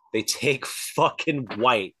off? They take fucking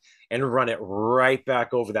white and run it right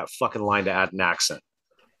back over that fucking line to add an accent.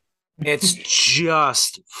 It's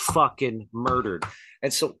just fucking murdered.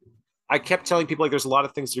 And so I kept telling people, like, there's a lot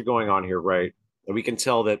of things that are going on here, right? And we can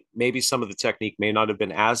tell that maybe some of the technique may not have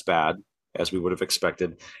been as bad as we would have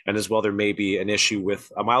expected. And as well, there may be an issue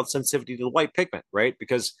with a mild sensitivity to the white pigment, right?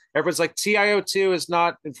 Because everyone's like, TiO2 is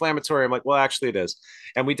not inflammatory. I'm like, well, actually it is.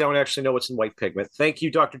 And we don't actually know what's in white pigment. Thank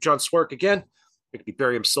you, Dr. John Swerk, again. It could be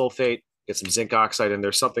barium sulfate, get some zinc oxide in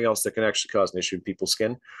there, something else that can actually cause an issue in people's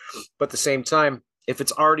skin. But at the same time, if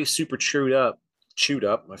it's already super chewed up,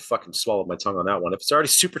 I fucking swallowed my tongue on that one. If it's already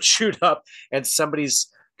super chewed up and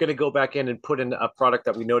somebody's going to go back in and put in a product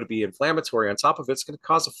that we know to be inflammatory on top of it, it's going to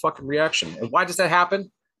cause a fucking reaction. And why does that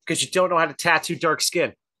happen? Because you don't know how to tattoo dark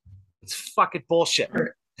skin. It's fucking bullshit.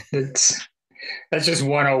 That's just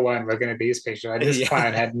 101 looking at these pictures. This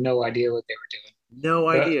client had no idea what they were doing. No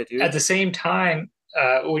idea, dude. At the same time,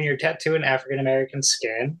 when you're tattooing African-American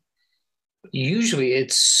skin, usually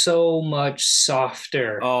it's so much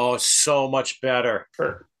softer. Oh, so much better.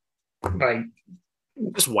 For like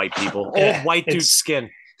just white people. Old white dude skin.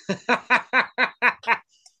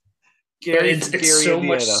 It's so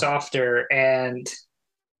much softer, and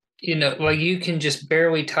like you can just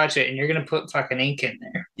barely touch it and you're gonna put fucking ink in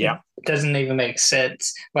there. Yeah. It doesn't even make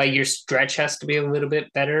sense. Like your stretch has to be a little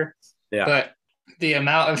bit better. Yeah. But the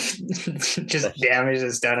amount of just damage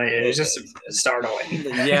that's done is just startling.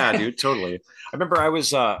 Yeah, dude, totally. I remember I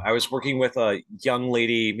was working with a young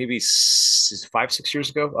lady maybe 5-6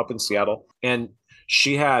 years ago up in Seattle, and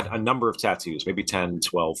she had a number of tattoos, maybe 10,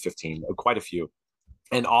 12, 15, quite a few.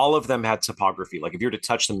 And all of them had topography. Like if you were to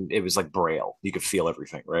touch them, it was like Braille. You could feel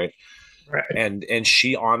everything, right? Right. And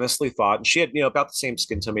she honestly thought, and she had about the same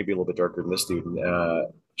skin tone, maybe a little bit darker than this dude.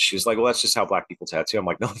 She's like, well, that's just how black people tattoo. I'm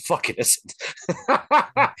like, no, the fuck it isn't.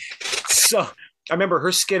 So I remember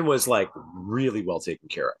her skin was like really well taken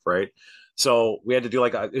care of, right? So we had to do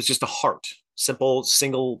it was just a heart, simple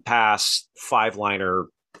single pass 5-liner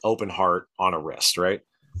open heart on a wrist, right?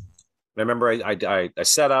 And I remember I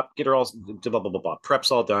set up, get her all blah, blah, blah, blah, prep's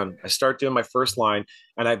all done. I start doing my first line,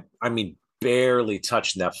 and I mean, barely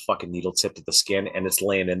touching that fucking needle tip to the skin, and it's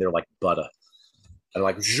laying in there like butter. And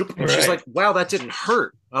like, zoop, and she's like, wow, that didn't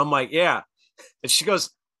hurt. I'm like, yeah. And she goes,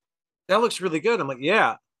 that looks really good. I'm like,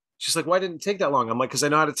 yeah. She's like, why didn't it take that long? I'm like, because I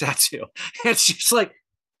know how to tattoo. And she's like,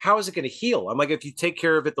 how is it going to heal? I'm like, if you take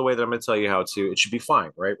care of it the way that I'm going to tell you how to, it should be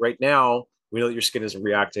fine, right? Right now, we know that your skin isn't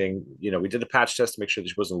reacting. We did a patch test to make sure that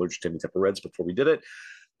she wasn't allergic to any type of reds before we did it.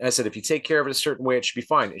 And I said, if you take care of it a certain way, it should be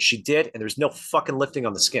fine. And she did, and there's no fucking lifting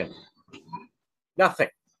on the skin. Nothing.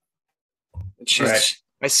 And she's,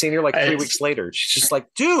 I seen her like 3 weeks later. She's just like,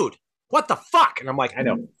 dude, what the fuck? And I'm like, I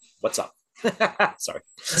know. What's up? Sorry.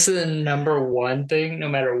 This is the number one thing, no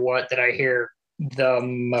matter what, that I hear the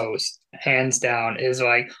most, hands down, is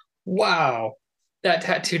like, wow, that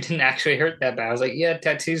tattoo didn't actually hurt that bad. I was like, yeah,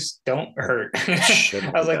 tattoos don't hurt.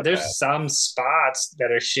 I was like, there's some spots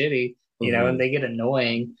that are shitty, and they get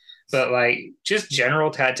annoying. But like just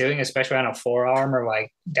general tattooing, especially on a forearm or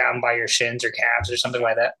like down by your shins or calves or something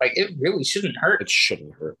like that, like it really shouldn't hurt. It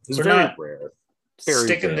shouldn't hurt. It's very rare. Very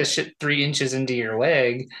sticking rare. this shit 3 inches into your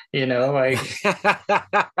leg, like.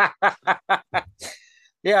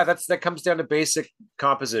 Yeah, that comes down to basic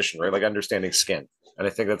composition, right? Like understanding skin. And I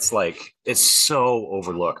think that's it's so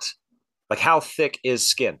overlooked. Like how thick is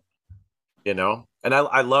skin, And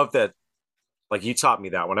I love that. Like you taught me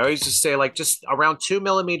that one. I always just say just around 2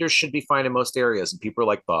 millimeters should be fine in most areas. And people are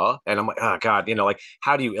like, bah. And I'm like, oh God,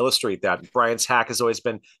 how do you illustrate that? Brian's hack has always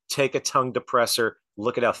been take a tongue depressor,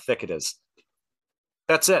 look at how thick it is.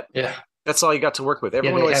 That's it. Yeah. That's all you got to work with.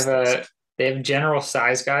 Everyone They have general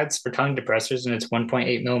size guides for tongue depressors, and it's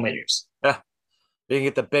 1.8 millimeters. Yeah. You can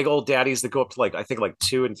get the big old daddies that go up to like, I think like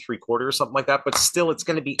 2 3/4 or something like that, but still it's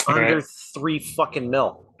going to be under 3 fucking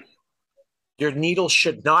mil. Your needle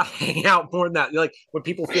should not hang out more than that. Like when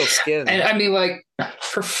people feel skin. And I mean, like,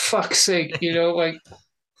 for fuck's sake, like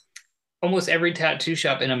almost every tattoo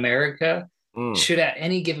shop in America should at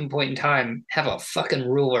any given point in time have a fucking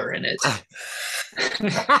ruler in it.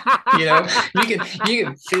 You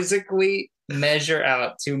can physically measure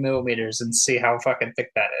out 2 millimeters and see how fucking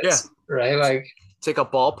thick that is. Yeah. Right? Like, take a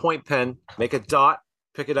ballpoint pen, make a dot,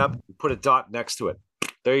 pick it up, put a dot next to it.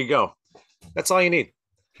 There you go. That's all you need.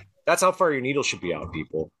 That's how far your needle should be out,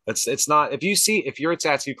 people. It's not, if you're a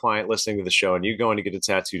tattoo client listening to the show and you're going to get a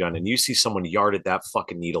tattoo done and you see someone yarded that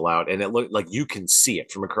fucking needle out and it looked like you can see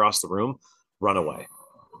it from across the room, run away.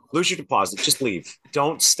 Lose your deposit. Just leave.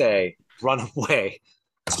 Don't stay. Run away.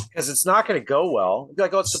 Because it's not going to go well. You'll be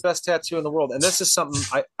like, oh, it's the best tattoo in the world. And this is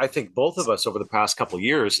something I think both of us over the past couple of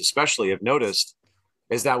years especially have noticed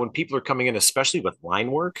is that when people are coming in, especially with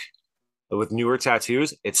line work, with newer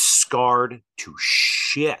tattoos, it's scarred to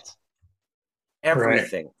shit.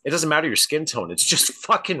 Everything. Right. It doesn't matter your skin tone. It's just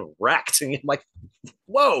fucking wrecked. And you're like,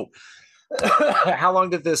 whoa. How long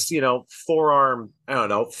did this, forearm, I don't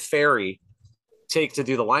know, fairy take to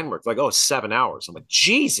do the line work? Like, 7 hours. I'm like,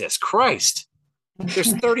 Jesus Christ.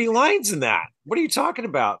 There's 30 lines in that. What are you talking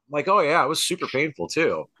about? Like, oh yeah, it was super painful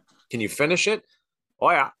too. Can you finish it?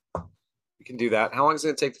 Oh yeah. You can do that. How long is it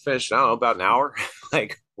going to take to finish? I don't know, about an hour.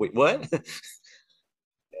 Like, wait, what?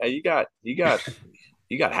 Yeah, you got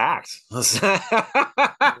hacked.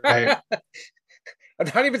 Right.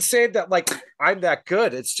 I'm not even saying that like I'm that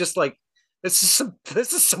good. It's just like this is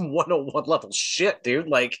some 101 level shit, dude.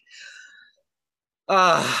 Like,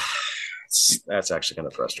 that's actually kind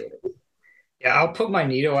of frustrating. Yeah, I'll put my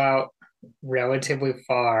needle out relatively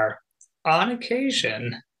far on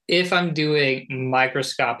occasion if I'm doing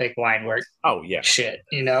microscopic line work. Oh yeah, shit.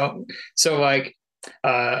 So like,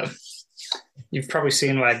 you've probably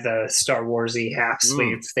seen like the Star Warsy half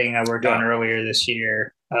sleeve thing I worked on earlier this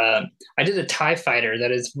year. I did a TIE fighter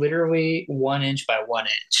that is literally 1 inch by 1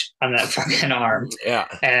 inch on that fucking arm. Yeah,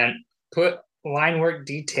 and put line work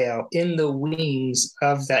detail in the wings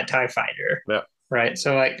of that TIE fighter. Yeah. Right.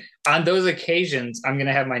 So like on those occasions, I'm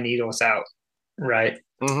gonna have my needles out, right?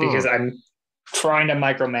 Because I'm trying to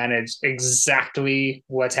micromanage exactly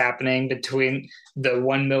what's happening between the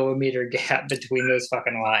 1 millimeter gap between those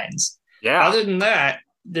fucking lines. Yeah. Other than that,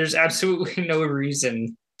 there's absolutely no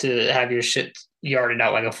reason to have your shit yarded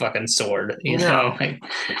out like a fucking sword. You know?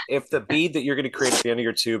 If the bead that you're going to create at the end of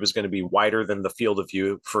your tube is going to be wider than the field of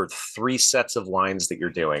view for 3 sets of lines that you're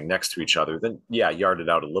doing next to each other, then yeah, yard it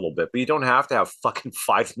out a little bit. But you don't have to have fucking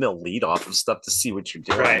 5 mil lead off of stuff to see what you're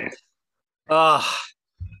doing. Right.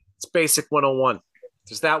 It's basic 101.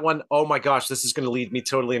 There's that one. Oh my gosh, this is going to lead me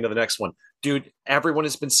totally into the next one. Dude, everyone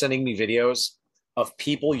has been sending me videos of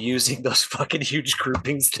people using those fucking huge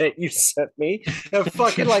groupings that you sent me. And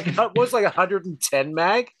fucking like, what was like 110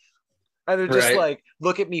 mag? And they're just like,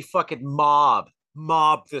 look at me fucking mob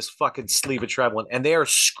this fucking sleeve of Trevelyan. And they are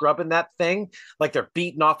scrubbing that thing like they're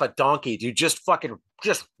beating off a donkey, dude. Just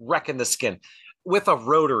wrecking the skin with a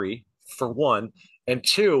rotary for one. And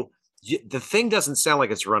two, the thing doesn't sound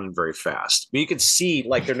like it's running very fast, but you can see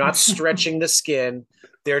like they're not stretching the skin.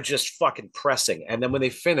 They're just fucking pressing. And then when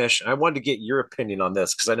they finish, I wanted to get your opinion on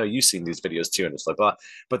this because I know you've seen these videos too. And it's like,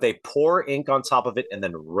 but they pour ink on top of it and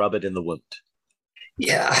then rub it in the wound.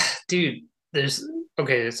 Yeah, dude,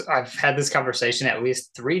 I've had this conversation at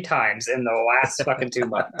least 3 times in the last fucking 2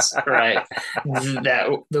 months, right?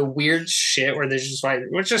 The weird shit where there's just like,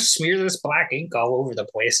 let's just smear this black ink all over the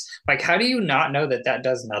place. Like, how do you not know that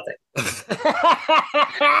does nothing?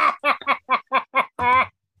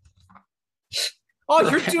 All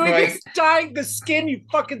you're doing is dyeing the skin, you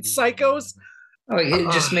fucking psychos. Like, it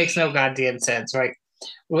just makes no goddamn sense. Like,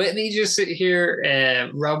 let me just sit here and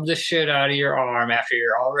rub the shit out of your arm after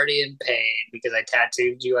you're already in pain because I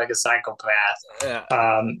tattooed you like a psychopath.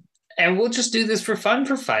 Yeah. And we'll just do this for fun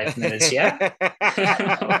for 5 minutes, yeah?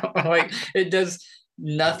 Like, it does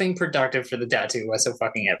nothing productive for the tattoo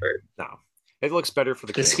whatsoever. No. It looks better for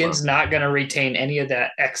the skin's not going to retain any of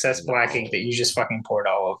that excess black ink that you just fucking poured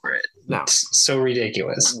all over it. No. It's so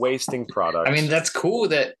ridiculous. Wasting product. I mean, that's cool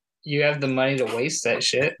that you have the money to waste that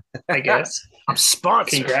shit, I guess. I'm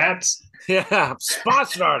sponsored. Congrats. Yeah, I'm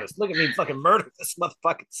sponsored artist. Look at me fucking murder this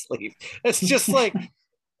motherfucking sleeve. It's just like,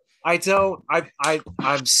 I'm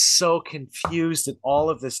so confused at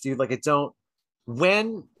all of this, dude. Like,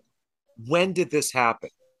 when did this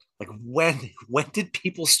happen? Like, when did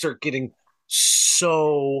people start getting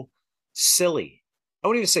so silly. I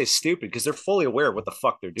wouldn't even say stupid because they're fully aware of what the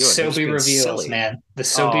fuck they're doing. Soapy reveals, silly. Man. The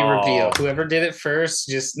Soapy reveal. Whoever did it first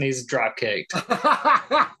just needs drop kicked.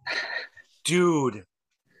 Dude,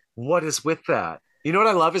 what is with that? You know what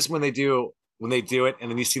I love is when they do it and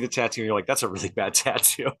then you see the tattoo and you're like, that's a really bad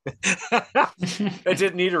tattoo. I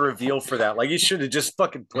didn't need a reveal for that. Like, you should have just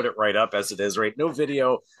fucking put it right up as it is, right? No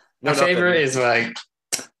video. My favorite is like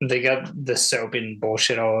they got the soap and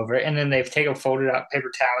bullshit all over it, and then they've taken a folded out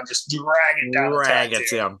paper towel and just drag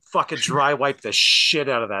it down. Fucking dry wipe the shit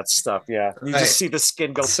out of that stuff. Yeah. You just see the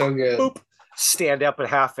skin go so good. Boop, stand up a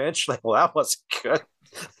half inch. Like, well, that wasn't good.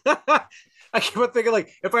 I keep on thinking,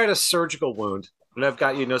 like, if I had a surgical wound and I've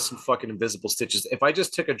got, some fucking invisible stitches, if I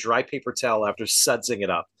just took a dry paper towel after sudsing it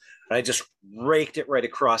up and I just raked it right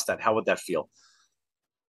across that, how would that feel?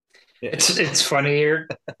 It's funnier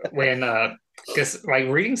when because like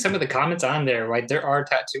reading some of the comments on there, like there are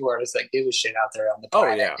tattoo artists that give a shit out there on the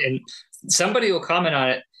planet. Oh, yeah. And somebody will comment on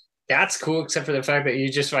it. That's cool, except for the fact that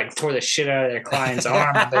you just like tore the shit out of their client's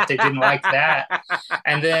arm, but they didn't like that.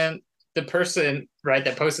 And then the person, right,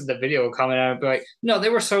 that posted the video will comment on it, be like, no, they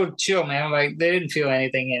were so chill, man. Like they didn't feel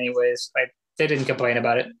anything anyways. Like they didn't complain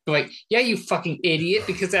about it. But like, yeah, you fucking idiot,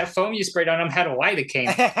 because that foam you sprayed on them had a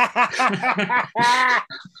lidocaine.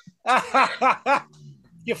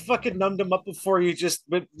 You fucking numbed them up before you just,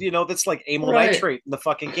 that's like amyl nitrate in the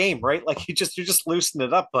fucking game, right? Like you're just loosening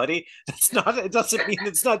it up, buddy. It doesn't mean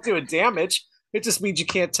it's not doing damage. It just means you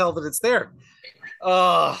can't tell that it's there.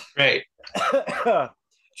 Right.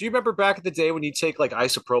 Do you remember back in the day when you take like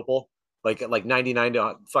isopropyl, like 99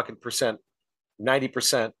 to fucking percent,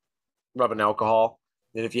 90% rubbing alcohol?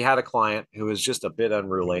 And if you had a client who was just a bit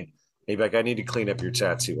unruly, he'd be like, I need to clean up your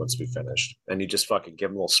tattoo once we finished. And you just fucking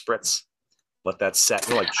give him a little spritz. Let that set.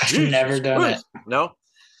 You're like, I've never done it. No?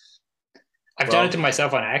 I've done it to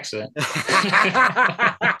myself on accident.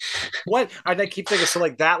 What? And I keep thinking, so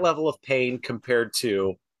like that level of pain compared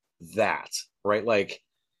to that, right? Like,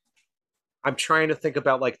 I'm trying to think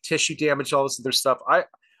about like tissue damage, all this other stuff. I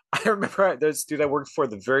remember this dude I worked for,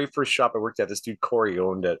 the very first shop I worked at, this dude Corey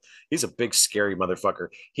owned it. He's a big, scary motherfucker.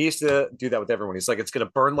 He used to do that with everyone. He's like, it's going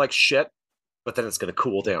to burn like shit, but then it's going to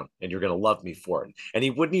cool down and you're going to love me for it. And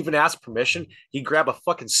he wouldn't even ask permission. He'd grab a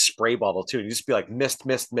fucking spray bottle too. And he'd just be like, mist,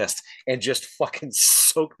 and just fucking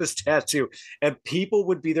soak this tattoo. And people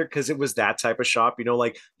would be there because it was that type of shop,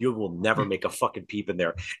 like you will never make a fucking peep in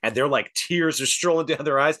there. And they're like, tears are strolling down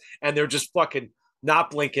their eyes and they're just fucking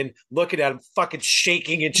not blinking, looking at him, fucking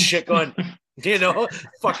shaking and shit going,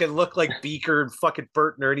 fucking look like Beaker and fucking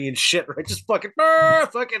Bert and Ernie and shit, right? Just fucking,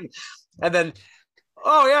 and then,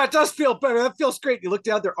 oh yeah, it does feel better. That feels great. You look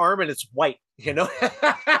down their arm and it's white,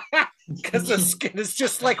 because the skin is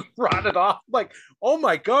just like rotted off. Like, oh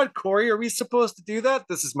my God, Corey, are we supposed to do that?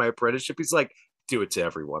 This is my apprenticeship. He's like, do it to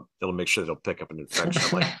everyone. It'll make sure they'll pick up an infection.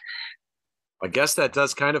 I'm like, I guess that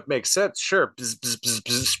does kind of make sense. Sure. Bzz, bzz, bzz,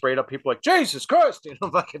 bzz, sprayed up people like, Jesus Christ,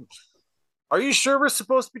 fucking, are you sure we're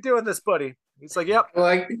supposed to be doing this, buddy? He's like, yep.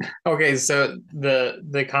 Like, okay, so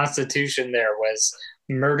the Constitution there was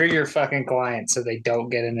murder your fucking client so they don't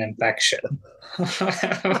get an infection.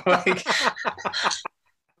 Like,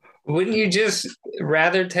 wouldn't you just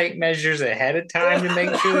rather take measures ahead of time to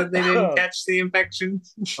make sure that they didn't catch the infection?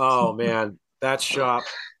 Oh man, that shop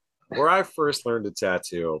where I first learned to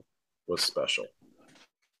tattoo was special.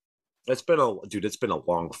 It's been a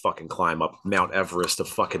long fucking climb up Mount Everest of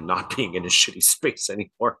fucking not being in a shitty space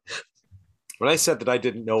anymore. When I said that I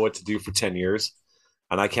didn't know what to do for 10 years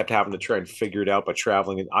and I kept having to try and figure it out by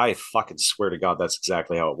traveling, and I fucking swear to God, that's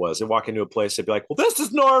exactly how it was. I'd walk into a place, I'd be like, well, this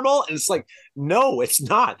is normal. And it's like, no, it's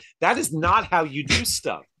not. That is not how you do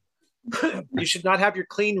stuff. You should not have your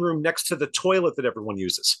clean room next to the toilet that everyone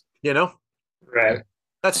uses, Right.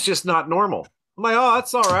 That's just not normal. I'm like, oh,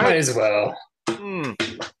 that's all right. Might as well.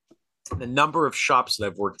 The number of shops that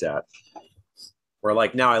I've worked at where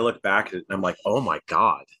like now I look back at it and I'm like, oh my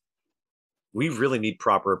God, we really need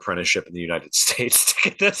proper apprenticeship in the United States to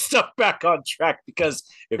get this stuff back on track, because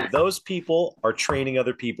if those people are training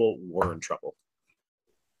other people, we're in trouble.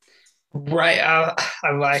 Right.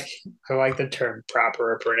 I like the term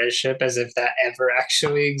proper apprenticeship, as if that ever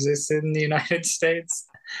actually existed in the United States.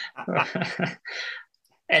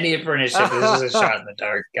 Any apprenticeship is a shot in the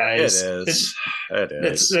dark, guys. It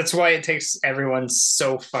is. That's why it takes everyone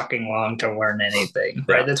so fucking long to learn anything,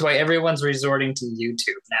 right? Yeah. That's why everyone's resorting to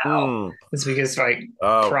YouTube now. It's because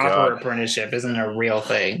proper apprenticeship isn't a real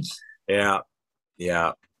thing. Yeah.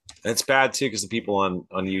 And it's bad too, because the people on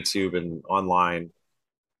YouTube and online,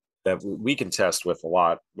 that we can test with a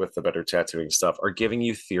lot with the better tattooing stuff are giving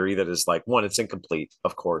you theory that is like, one, it's incomplete,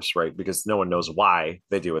 of course, right? Because no one knows why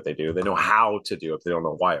they do what they do. They know how to do it. They don't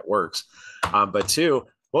know why it works. But two,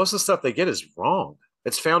 most of the stuff they get is wrong.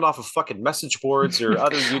 It's found off of fucking message boards or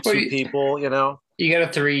other YouTube people, you know? You got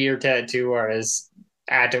a 3-year tattoo artist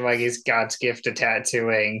acting like he's God's gift to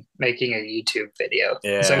tattooing, making a YouTube video.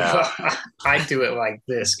 Yeah. So I do it like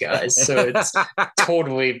this, guys. So it's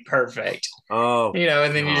totally perfect. Oh, you know,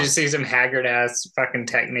 and then you just see some haggard ass fucking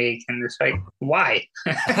technique, and it's like, why?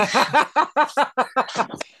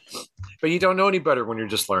 But you don't know any better when you're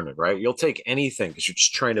just learning, right? You'll take anything because you're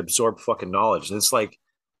just trying to absorb fucking knowledge. And it's like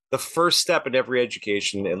the first step in every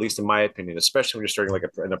education, at least in my opinion, especially when you're starting like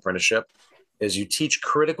an apprenticeship, is you teach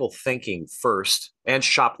critical thinking first and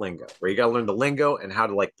shop lingo, where you got to learn the lingo and how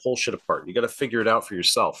to like pull shit apart. You got to figure it out for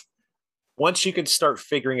yourself. Once you can start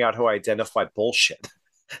figuring out how to identify bullshit,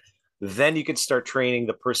 then you can start training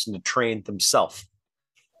the person to train themselves.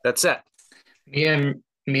 That's it. Me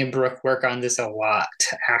and Brooke work on this a lot,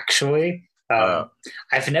 actually.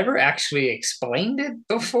 I've never actually explained it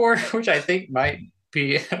before, which I think might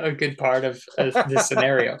be a good part of this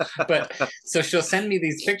scenario. But so she'll send me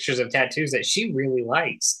these pictures of tattoos that she really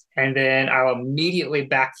likes, and then I'll immediately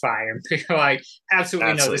backfire and be like,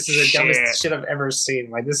 absolutely no, this is the dumbest shit I've ever seen.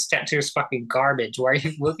 Like, this tattoo is fucking garbage. Why are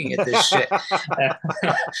you looking at this shit?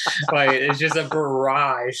 Like, it's just a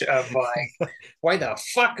barrage of like, why the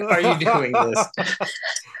fuck are you doing this?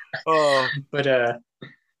 But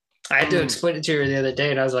I had to explain it to her the other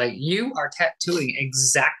day, and I was like, you are tattooing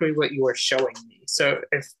exactly what you are showing me. So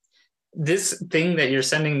if this thing that you're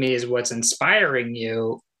sending me is what's inspiring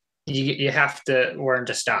you, you have to learn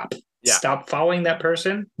to stop. Yeah. Stop following that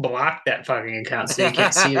person, block that fucking account so you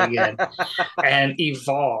can't see it again, and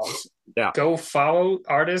evolve. Yeah. Go follow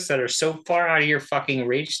artists that are so far out of your fucking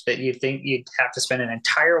reach that you think you'd have to spend an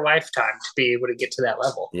entire lifetime to be able to get to that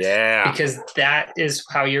level. Yeah. Because that is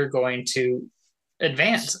how you're going to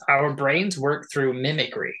advance. Our brains work through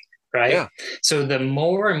mimicry, right? Yeah. So the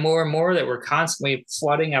more and more and more that we're constantly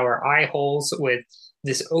flooding our eye holes with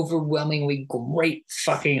this overwhelmingly great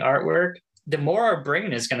fucking artwork, the more our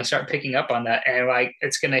brain is going to start picking up on that, and like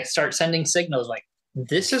it's going to start sending signals like,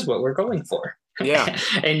 this is what we're going for. Yeah.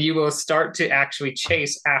 And you will start to actually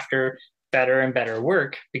chase after better and better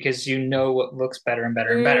work because you know what looks better and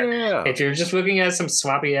better and better. If you're just looking at some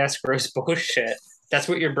sloppy ass gross bullshit, that's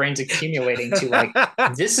what your brain's accumulating to, like,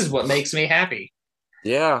 this is what makes me happy.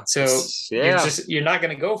 Yeah. So you're not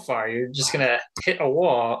going to go far. You're just going to hit a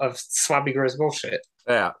wall of sloppy gross bullshit.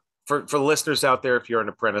 Yeah. For the listeners out there, if you're an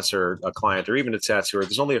apprentice or a client or even a tattooer,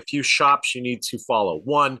 there's only a few shops you need to follow.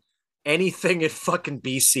 One, anything in fucking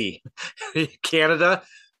BC, Canada,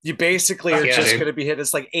 you basically are just going to be hit.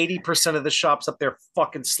 It's like 80% of the shops up there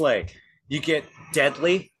fucking slay. You get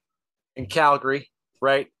Deadly in Calgary,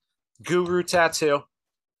 right? Guru Tattoo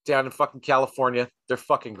down in fucking California. They're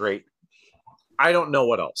fucking great. I don't know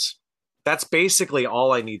what else. That's basically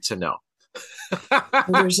all I need to know.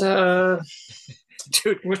 There's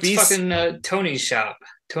dude, what's fucking Tony's shop?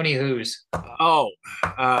 Tony who's? Chronic.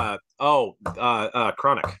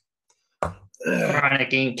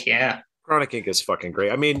 Chronic Ink, yeah. Chronic Ink is fucking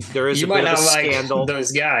great. I mean, there is you a might bit not of a like scandal.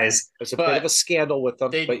 Those guys. There's a bit of a scandal with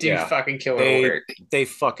them. They but do fucking kill work. They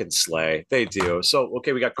fucking slay. They do. So,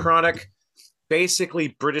 okay, we got Chronic,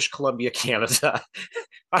 basically British Columbia, Canada.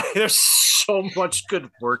 There's so much good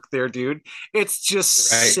work there, dude. It's just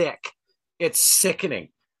sick. It's sickening.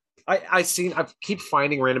 I keep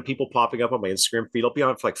finding random people popping up on my Instagram feed. I'll be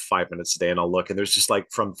on it for like 5 minutes a day and I'll look and there's just like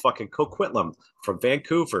from fucking Coquitlam, from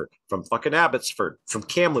Vancouver, from fucking Abbotsford, from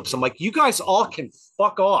Kamloops. I'm like, you guys all can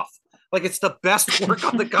fuck off. Like it's the best work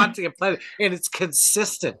on the goddamn planet and it's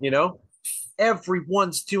consistent, you know?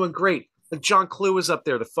 Everyone's doing great. Like John Clue was up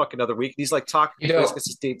there the fucking other week. He's like talking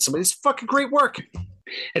to somebody's fucking great work.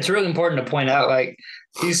 It's really important to point out, like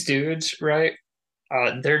these dudes, right?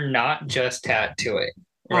 They're not just tattooing.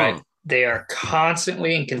 Right. They are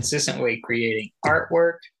constantly and consistently creating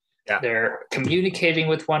artwork. Yeah. They're communicating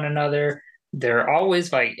with one another. They're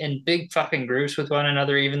always like in big fucking groups with one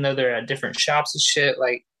another, even though they're at different shops and shit.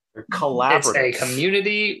 Like they're collaborative. It's a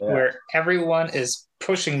community where everyone is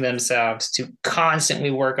pushing themselves to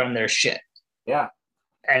constantly work on their shit. Yeah.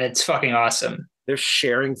 And it's fucking awesome. They're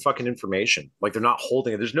sharing fucking information. Like they're not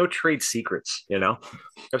holding it. There's no trade secrets, you know?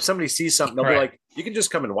 If somebody sees something, they'll be like, you can just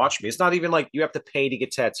come and watch me. It's not even like you have to pay to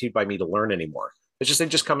get tattooed by me to learn anymore. It's just, they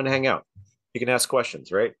just come and hang out. You can ask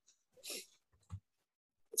questions, right?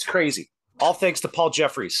 It's crazy. All thanks to Paul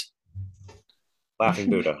Jeffries. Laughing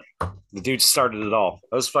Buddha. The dude started it all.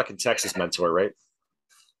 That was fucking Texas mentor, right?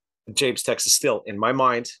 James, Texas, still in my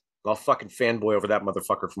mind, I'll fucking fanboy over that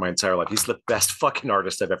motherfucker for my entire life. He's the best fucking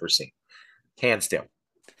artist I've ever seen, hands down.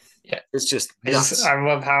 Yeah, it's just nuts. I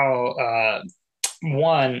love how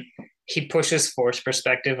one, he pushes force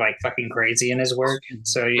perspective like fucking crazy in his work.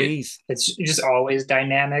 So it's just always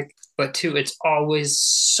dynamic. But two, it's always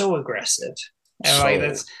so aggressive. And like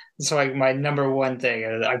that's like my number one thing.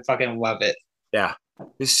 I fucking love it. Yeah,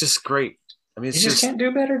 it's just great. I mean, you just can't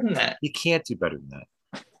do better than that. You can't do better than that.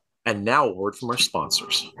 And now a word from our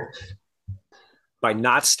sponsors. By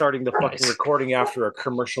not starting the fucking recording after a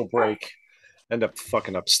commercial break, end up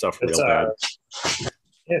fucking up stuff real bad.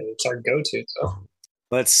 Yeah, it's our go-to though.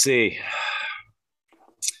 Let's see.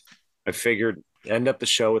 I figured end up the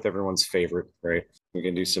show with everyone's favorite, right? We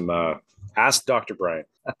can do some Ask Dr. Brian.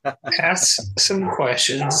 Ask some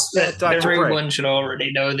questions that Dr. everyone Brian should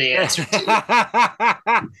already know the answer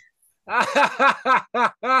to.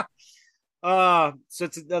 So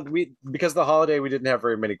it's, because of the holiday, we didn't have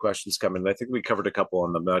very many questions coming. I think we covered a couple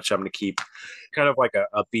on the match. I'm going to keep kind of like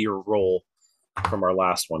a beer roll from our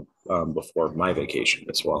last one before my vacation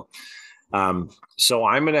as well. So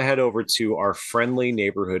I'm going to head over to our friendly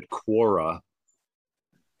neighborhood Quora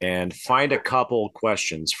and find a couple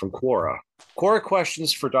questions from Quora. Quora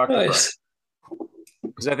questions for Dr. Nice.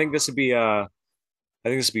 Because I think this would be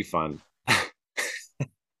fun.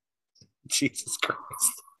 Jesus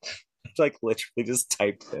Christ. Like literally just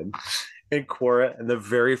typed in Quora, and the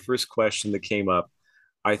very first question that came up,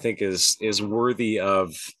 I think is worthy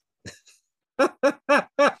of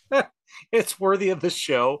it's worthy of the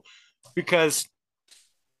show, because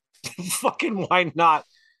fucking why not?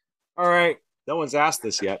 All right, no one's asked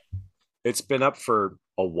this yet. It's been up for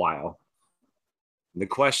a while. And the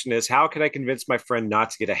question is, how can I convince my friend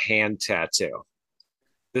not to get a hand tattoo?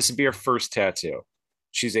 This would be her first tattoo.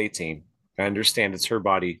 She's 18. I understand it's her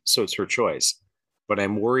body, so it's her choice. But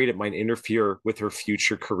I'm worried it might interfere with her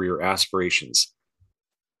future career aspirations.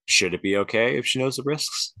 Should it be okay if she knows the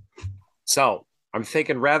risks? So I'm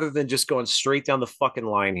thinking, rather than just going straight down the fucking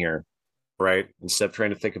line here, right? Instead of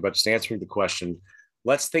trying to think about just answering the question,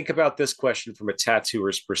 let's think about this question from a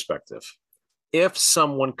tattooer's perspective. If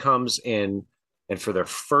someone comes in and for their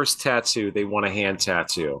first tattoo, they want a hand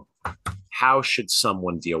tattoo, how should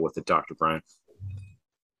someone deal with it, Dr. Brian?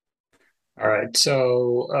 All right.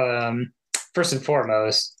 So first and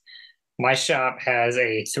foremost, my shop has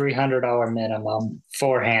a $300 minimum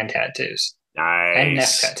for hand tattoos. Nice. And neck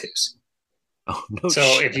tattoos. Oh, no so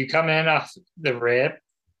shit. If you come in off the rip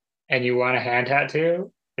and you want a hand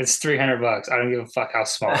tattoo, it's $300. I don't give a fuck how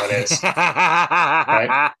small it is.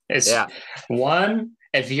 Right? It's one,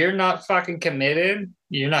 if you're not fucking committed,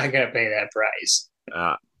 you're not gonna pay that price.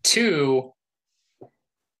 Two,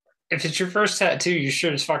 if it's your first tattoo, you're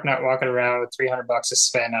sure as fuck not walking around with $300 to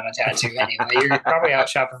spend on a tattoo anyway. You're probably out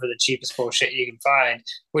shopping for the cheapest bullshit you can find,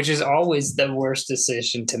 which is always the worst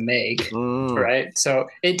decision to make, right? So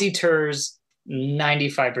it deters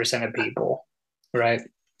 95% of people, right?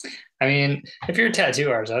 I mean, if you're a tattoo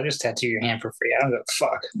artist, I'll just tattoo your hand for free. I don't give a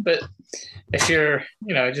fuck. But if you're,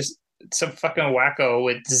 just some fucking wacko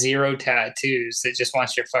with zero tattoos that just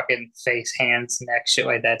wants your fucking face, hands, neck, shit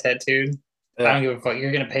like that tattooed, I don't give a fuck.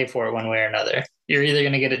 You're going to pay for it one way or another. You're either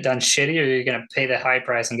going to get it done shitty or you're going to pay the high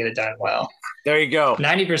price and get it done well. There you go.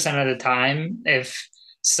 90% of the time, if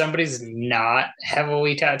somebody's not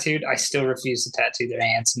heavily tattooed, I still refuse to tattoo their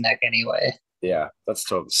hands and neck anyway. Yeah, that's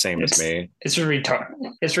totally the same as me. It's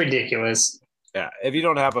It's ridiculous. Yeah, if you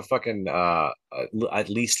don't have a fucking at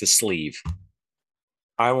least a sleeve,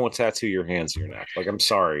 I won't tattoo your hands or your neck. Like, I'm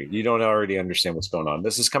sorry, you don't already understand what's going on.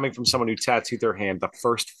 This is coming from someone who tattooed their hand the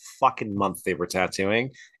first fucking month they were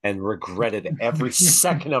tattooing and regretted every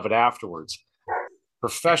second of it afterwards.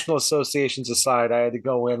 Professional associations aside, I had to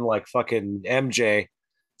go in like fucking MJ,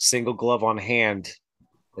 single glove on hand,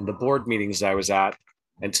 in the board meetings I was at,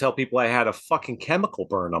 and tell people I had a fucking chemical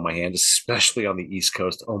burn on my hand, especially on the East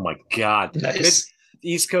Coast. Oh my God. Nice.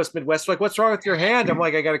 East Coast, Midwest, like, what's wrong with your hand? I'm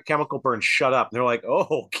like, I got a chemical burn. Shut up. And they're like,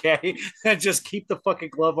 oh, okay. And just keep the fucking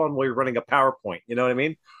glove on while you're running a PowerPoint. You know what I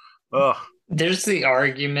mean? Ugh. There's the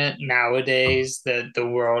argument nowadays that the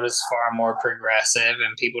world is far more progressive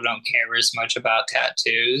and people don't care as much about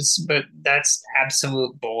tattoos, but that's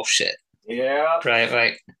absolute bullshit. Yeah. Right?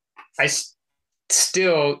 Like, I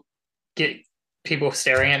still get people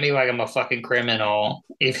staring at me like I'm a fucking criminal,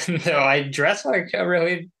 even though I dress like a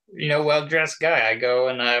really well-dressed guy. I go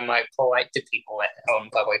and I'm like polite to people out in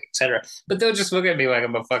public, etc. But they'll just look at me like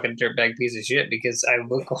I'm a fucking dirtbag piece of shit because I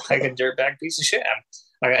look like a dirtbag piece of shit.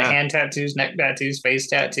 I got hand tattoos, neck tattoos, face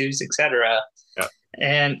tattoos, etc. Yeah.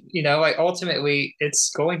 And like ultimately,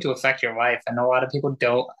 it's going to affect your life, and a lot of people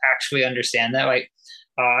don't actually understand that. Like,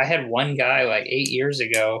 I had one guy like 8 years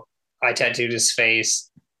ago I tattooed his face,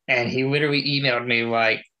 and he literally emailed me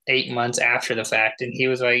like 8 months after the fact, and he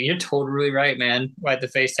was like, "You're totally right, man. Like the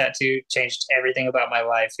face tattoo changed everything about my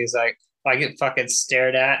life." He's like, "I get fucking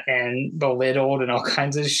stared at and belittled and all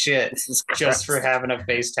kinds of shit just for having a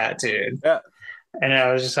face tattooed." Yeah. And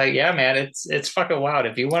I was just like, "Yeah, man, it's fucking wild.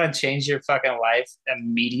 If you want to change your fucking life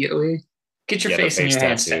immediately, get your face and your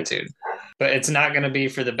hands tattooed. But it's not going to be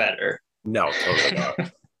for the better." No, totally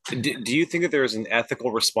not. Do you think that there is an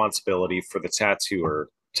ethical responsibility for the tattoo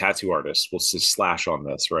artist? We'll just slash on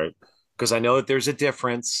this, right? Because I know that there's a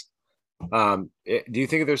difference. Do you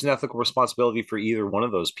think that there's an ethical responsibility for either one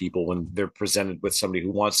of those people when they're presented with somebody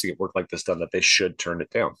who wants to get work like this done, that they should turn it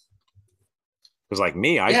down? Because like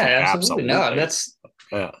me, I think absolutely. No, that's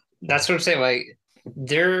what I'm saying. Like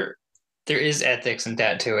there is ethics in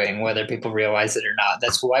tattooing, whether people realize it or not.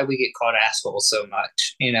 That's why we get called assholes so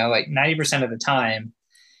much. Like 90% of the time,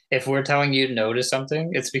 if we're telling you no to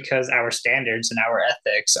something, it's because our standards and our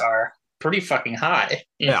ethics are pretty fucking high.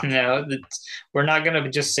 We're not going to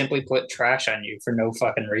just simply put trash on you for no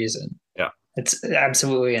fucking reason. Yeah. It's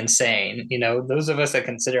absolutely insane. Those of us that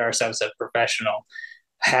consider ourselves a professional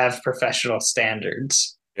have professional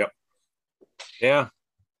standards. Yep.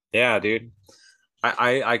 Yeah, dude.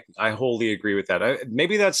 I wholly agree with that.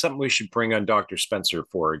 Maybe that's something we should bring on Dr. Spencer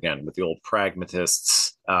for again, with the old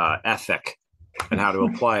pragmatist's ethic and how to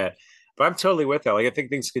apply it. But I'm totally with that. Like, I think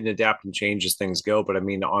things can adapt and change as things go. But I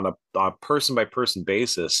mean, on a person by person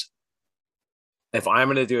basis, if I'm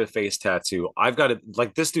going to do a face tattoo, I've got to,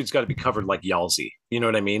 like, this dude's got to be covered like Yalzi. You know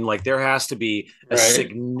what I mean? Like, there has to be a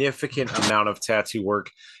significant amount of tattoo work.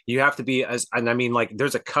 You have to be and I mean, like,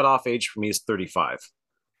 there's a cutoff age for me is 35.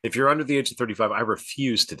 If you're under the age of 35, I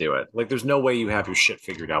refuse to do it. Like, there's no way you have your shit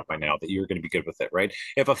figured out by now that you're going to be good with it, right?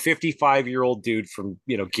 If a 55-year-old dude from,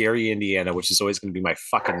 Gary, Indiana, which is always going to be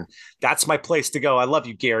that's my place to go. I love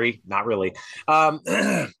you, Gary. Not really.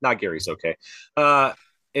 Not Gary's okay.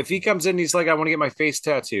 If he comes in, he's like, I want to get my face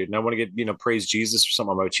tattooed and I want to get, praise Jesus or something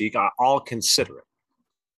on my cheek, I'll consider it.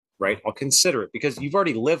 Right? I'll consider it because you've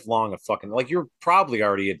already lived long like, you're probably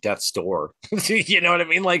already at death's door. You know what I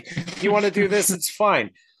mean? Like, you want to do this, it's fine.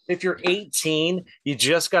 If you're 18, you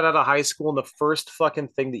just got out of high school, and the first fucking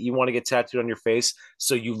thing that you want to get tattooed on your face,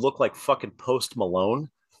 so you look like fucking Post Malone,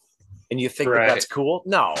 and you think that that's cool?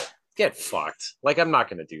 No, get fucked. Like, I'm not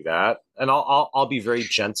going to do that, and I'll be very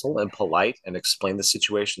gentle and polite and explain the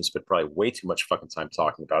situation. Spend probably way too much fucking time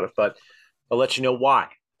talking about it, but I'll let you know why.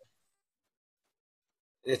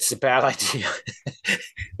 It's a bad idea.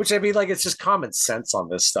 Which, I mean, like, it's just common sense on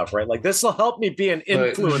this stuff, right? Like, this will help me be an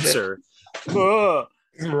influencer.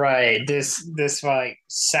 Right. This like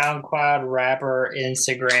SoundCloud rapper,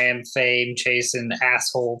 Instagram fame chasing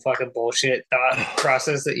asshole fucking bullshit thought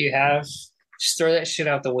process that you have. Just throw that shit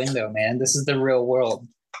out the window, man. This is the real world,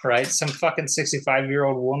 right? Some fucking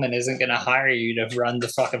 65-year-old woman isn't going to hire you to run the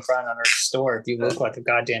fucking front on her store if you look like a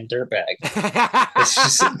goddamn dirtbag. It's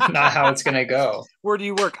just not how it's going to go. Where do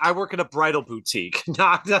you work? I work in a bridal boutique.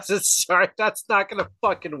 That's not going to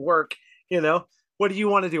fucking work, What do you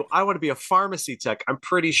want to do? I want to be a pharmacy tech. I'm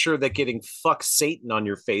pretty sure that getting fuck Satan on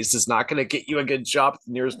your face is not going to get you a good job at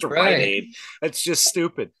the nearest Rite Aid. It's just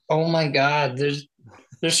stupid. Oh my God. There's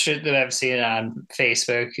shit that I've seen on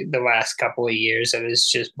Facebook the last couple of years that has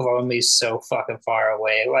just blown me so fucking far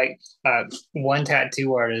away. Like one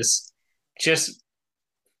tattoo artist just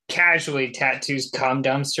casually tattoos cum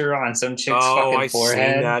dumpster on some chick's fucking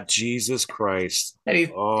forehead. Seen that. Jesus Christ. And he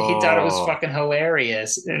thought it was fucking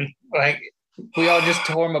hilarious. And like, we all just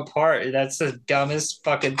tore him apart. That's the dumbest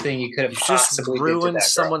fucking thing you could have possibly just ruined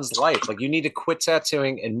someone's life. Like, you need to quit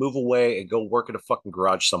tattooing and move away and go work at a fucking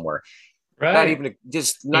garage somewhere. Right. Not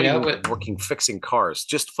even working, fixing cars,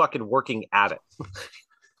 just fucking working at it.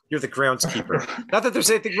 You're the groundskeeper. Not that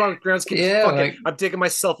there's anything wrong with groundskeepers. Yeah, I'm digging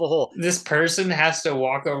myself a hole. This person has to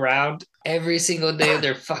walk around every single day of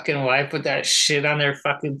their fucking life with that shit on their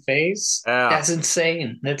fucking face. That's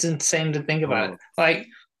insane. That's insane to think about. Like,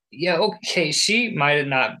 yeah, okay, she might have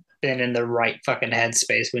not been in the right fucking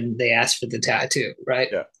headspace when they asked for the tattoo, right?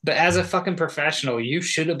 Yeah. But as a fucking professional, you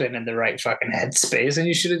should have been in the right fucking headspace, and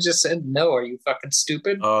you should have just said no. Are you fucking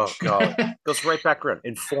stupid? Oh God, goes right back around.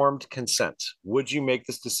 Informed consent. Would you make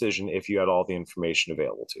this decision if you had all the information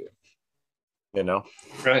available to you?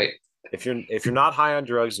 Right. If you're not high on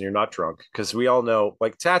drugs and you're not drunk, because we all know,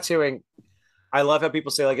 like, tattooing. I love how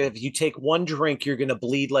people say, like, if you take one drink, you're going to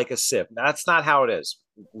bleed like a sip. That's not how it is.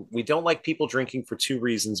 We don't like people drinking for two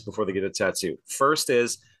reasons before they get a tattoo. First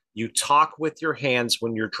is you talk with your hands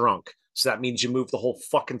when you're drunk. So that means you move the whole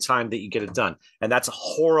fucking time that you get it done. And that's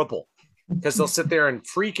horrible because they'll sit there and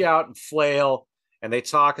freak out and flail and they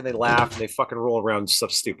talk and they laugh and they fucking roll around and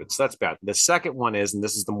stuff stupid. So that's bad. The second one is, and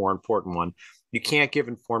this is the more important one, you can't give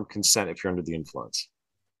informed consent if you're under the influence.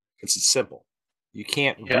 It's simple. You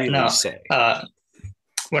can't say.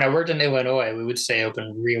 When I worked in Illinois, we would stay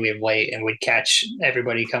open really late and we'd catch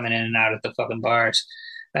everybody coming in and out of the fucking bars.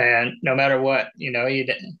 And no matter what,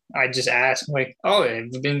 I just ask, like, oh, have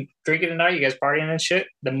you been drinking tonight? You guys partying and shit?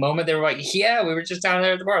 The moment they were like, yeah, we were just down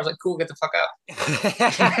there at the bar. I was like, cool, get the fuck out.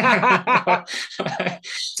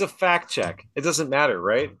 It's a fact check. It doesn't matter,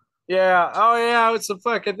 right? Yeah. Oh, yeah, it's a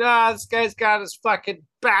fucking, this guy's got his fucking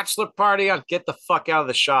bachelor party on. Get the fuck out of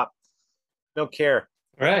the shop. Don't care.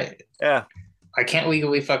 Right. Yeah. I can't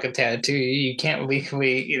legally fucking tattoo you. You can't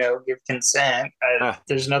legally, give consent.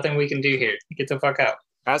 There's nothing we can do here. Get the fuck out.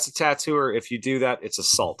 As a tattooer, if you do that, it's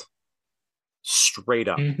assault. Straight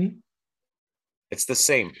up. Mm-hmm. It's the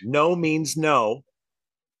same. No means no.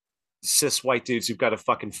 Cis white dudes who've got a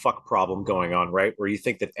fucking fuck problem going on, right? Where you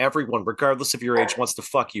think that everyone, regardless of your age, wants to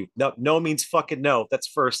fuck you. No means fucking no. That's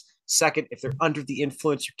first. Second, if they're under the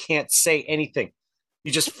influence, you can't say anything.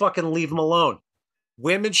 You just fucking leave them alone.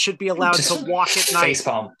 Women should be allowed to walk at night.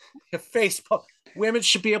 Facepalm. Facepalm. Women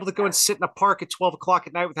should be able to go and sit in a park at 12 o'clock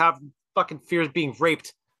at night without fucking fear of being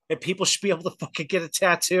raped. And people should be able to fucking get a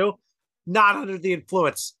tattoo, not under the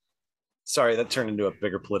influence. Sorry, that turned into a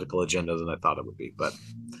bigger political agenda than I thought it would be. But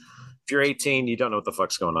if you're 18, you don't know what the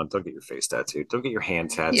fuck's going on. Don't get your face tattooed. Don't get your hand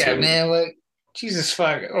tattooed. Yeah, man. Like, Jesus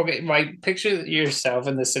fuck. Okay, like, picture yourself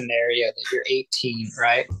in the scenario that you're 18,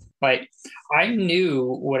 right? Like, I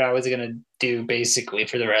knew what I was going to do basically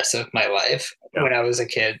for the rest of my life when I was a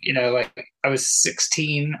kid. Like, I was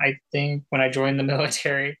 16, I think, when I joined the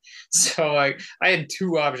military. So, like, I had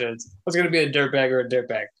two options. I was going to be a dirtbag or a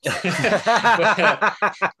dirtbag.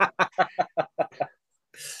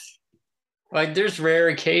 Like, there's rare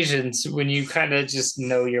occasions when you kind of just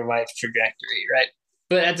know your life trajectory, right?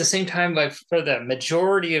 But at the same time, like, for the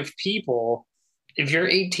majority of people, if you're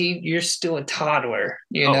 18, you're still a toddler,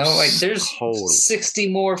 like there's 60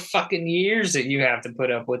 more fucking years that you have to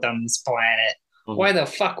put up with on this planet. Mm-hmm. Why the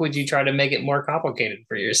fuck would you try to make it more complicated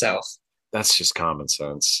for yourself? That's just common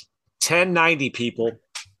sense. 1090 people.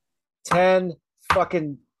 10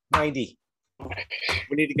 fucking 90.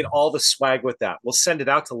 We need to get all the swag with that. We'll send it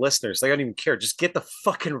out to listeners. They don't even care. Just get the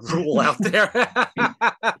fucking rule out there.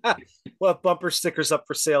 We'll have bumper stickers up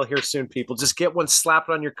for sale here soon, people. Just get one, slap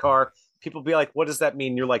it on your car. People be like, what does that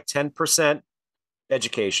mean? You're like 10%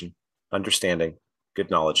 education, understanding,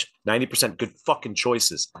 good knowledge, 90% good fucking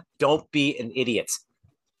choices. Don't be an idiot.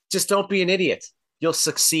 Just don't be an idiot. You'll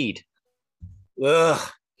succeed. Ugh.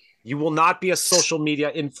 You will not be a social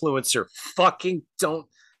media influencer. Fucking don't.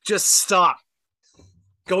 Just stop.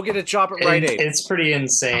 Go get a job at Rite Aid. It's pretty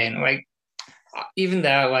insane. Like, even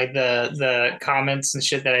that, like the comments and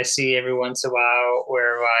shit that I see every once in a while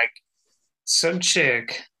where, like, some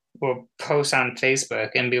chick will post on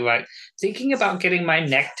Facebook and be like, thinking about getting my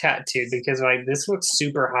neck tattooed because, like, this looks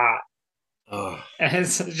super hot. Oh. And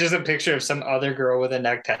it's just a picture of some other girl with a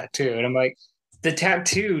neck tattoo. And I'm like, the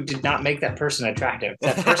tattoo did not make that person attractive.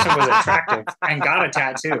 That person was attractive and got a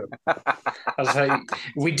tattoo. I was like,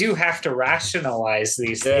 we do have to rationalize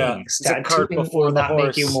these things. Tattooing will not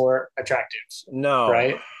make you more attractive. No.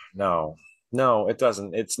 Right? No, it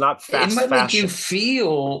doesn't. It's not fast fashion. It might make you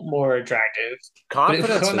feel more attractive. Confidence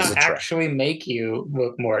but it will not actually make you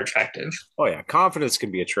look more attractive. Oh yeah, confidence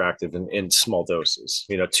can be attractive in small doses.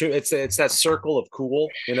 It's that circle of cool.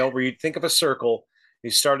 Where you think of a circle, you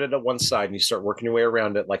start it at one side and you start working your way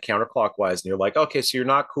around it like counterclockwise, and you're like, okay, so you're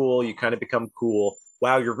not cool. You kind of become cool.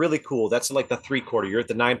 Wow, you're really cool. That's like the 3/4. You're at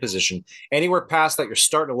the 9 position. Anywhere past that, you're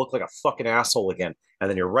starting to look like a fucking asshole again, and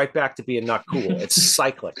then you're right back to being not cool. It's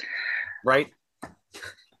cyclic. Right?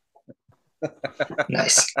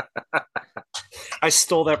 Nice. I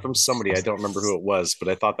stole that from somebody. I don't remember who it was, but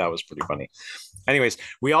I thought that was pretty funny. Anyways,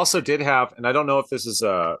 we also did have, and I don't know if this is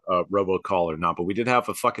a robocall or not, but we did have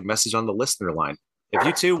a fucking message on the listener line. If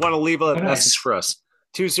you two want to leave a message for us,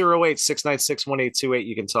 208-696-1828,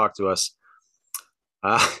 you can talk to us.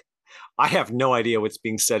 I have no idea what's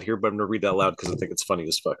being said here, but I'm going to read that loud because I think it's funny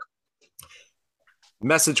as fuck. The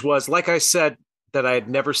message was, like I said, that I had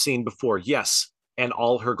never seen before. Yes, and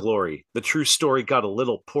all her glory. The true story got a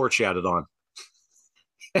little porch added on.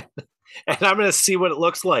 And I'm going to see what it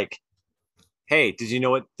looks like. Hey, did you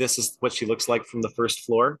know this is what she looks like from the first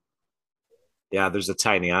floor? Yeah, there's a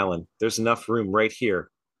tiny island. There's enough room right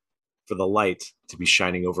here for the light to be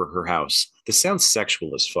shining over her house. This sounds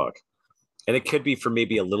sexual as fuck. And it could be for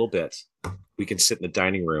maybe a little bit. We can sit in the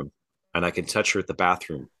dining room and I can touch her at the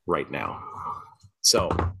bathroom right now. So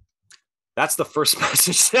That's the first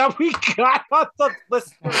message that we got on the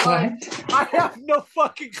listener line. I have no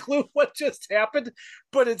fucking clue what just happened,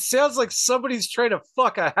 but it sounds like somebody's trying to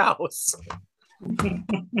fuck a house.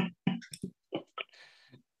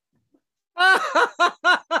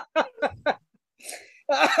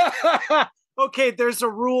 Okay, there's a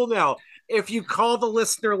rule now. If you call the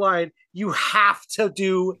listener line, you have to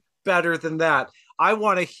do better than that. I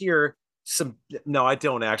want to hear some. No, I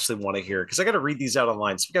don't actually want to hear because I got to read these out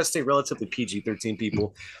online. So we got to stay relatively PG-13,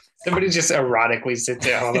 people. Somebody just erotically sits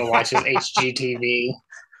at home and watches HGTV.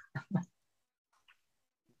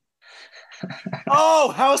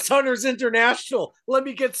 Oh, House Hunters International. Let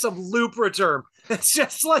me get some Lubriderm. It's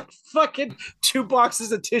just like fucking 2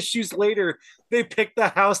 boxes of tissues later, they pick the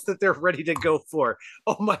house that they're ready to go for.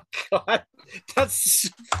 Oh my God. That's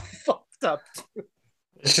fucked up.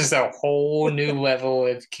 It's just a whole new level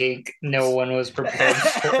of kink no one was prepared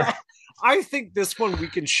for. I think this one we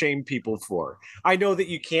can shame people for. I know that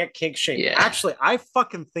you can't kink shame. Yeah. Actually, I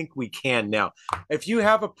fucking think we can now. If you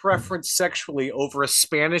have a preference sexually over a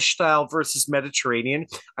Spanish style versus Mediterranean,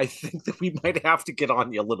 I think that we might have to get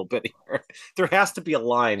on you a little bit here. There has to be a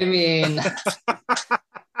line. I mean,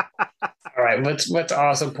 all right, let's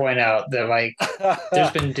also point out that like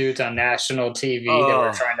there's been dudes on national TV that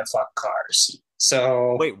were trying to fuck cars.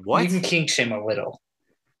 So wait, what? You can kink shame a little.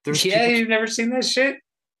 There's yeah, people... you've never seen that shit?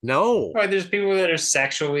 No. Like, there's people that are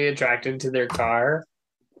sexually attracted to their car.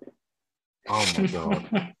 Oh my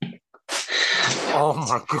God. Oh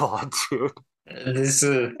my God, dude. This is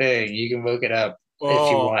a thing. You can look it up if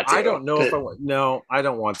you want to. I don't know if I want. No, I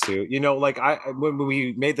don't want to. You know, like when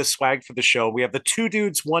we made the swag for the show, we have the 2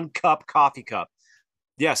 dudes, 1 cup coffee cup.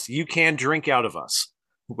 Yes, you can drink out of us.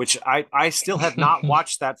 Which I still have not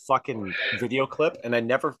watched that fucking video clip, and I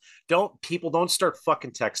never don't start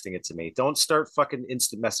fucking texting it to me. Don't start fucking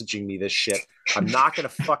instant messaging me this shit. I'm not gonna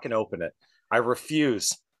fucking open it. I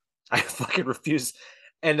refuse. I fucking refuse.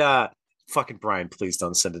 And fucking Brian, please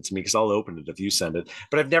don't send it to me because I'll open it if you send it.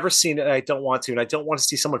 But I've never seen it. And I don't want to, and I don't want to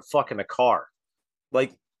see someone fucking a car.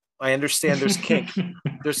 Like I understand there's kink.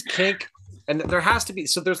 There's kink. And there has to be,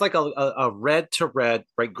 so there's like a red to red,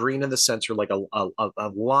 right? Green in the center, like a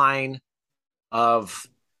line of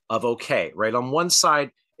okay, right? On one side,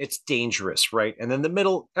 it's dangerous, right? And then the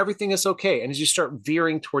middle, everything is okay. And as you start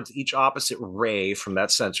veering towards each opposite ray from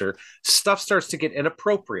that center, stuff starts to get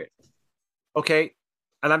inappropriate. Okay.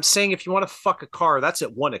 And I'm saying if you want to fuck a car, that's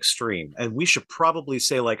at one extreme. And we should probably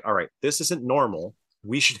say, like, all right, this isn't normal.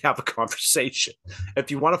 We should have a conversation.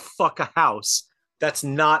 If you want to fuck a house, that's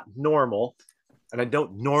not normal. And I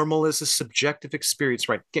don't, normal is a subjective experience,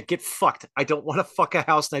 right? Get fucked. I don't want to fuck a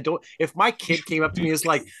house. And I don't, if my kid came up to me and is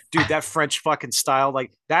like, dude, that French fucking style,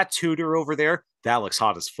 like that Tudor over there, that looks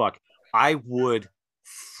hot as fuck. I would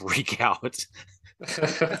freak out.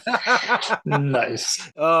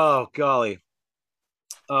 Nice. Oh, golly.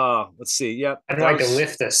 Let's see. Yep. I'd like to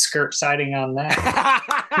lift the skirt siding on that.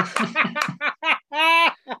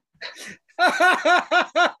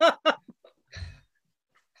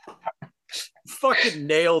 Fucking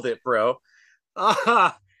nailed it, bro.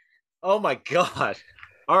 Oh my God.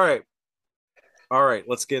 All right,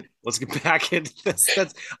 let's get back into this.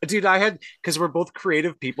 That's, dude, I had, because we're both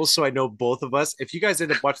creative people, so I know both of us. If you guys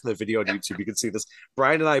end up watching the video on YouTube, you can see this.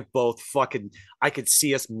 Brian and I both fucking, I could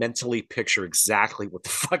see us mentally picture exactly what the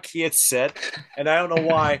fuck he had said, and I don't know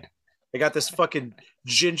why. I got this fucking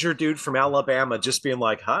ginger dude from Alabama just being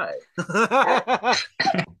like, hi.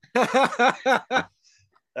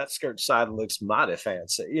 That skirt side looks mighty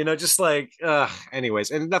fancy. You know, just like,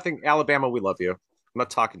 anyways. And nothing, Alabama, we love you. I'm not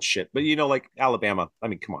talking shit. But, you know, like Alabama, I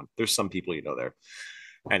mean, come on. There's some people you know there.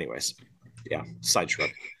 Anyways, yeah, side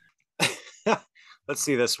shrug. Let's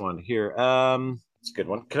see this one here. It's a good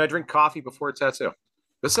one. Can I drink coffee before a tattoo?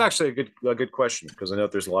 This is actually a good question because I know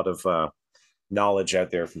there's a lot of knowledge out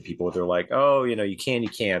there from people. They're like, oh, you know, you can, you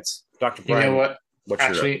can't. Dr. Brian, you know what? What's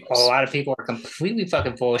actually, a lot of people are completely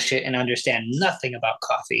fucking full of shit and understand nothing about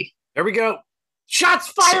coffee. There we go. Shots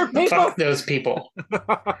fired, people. Fuck those people.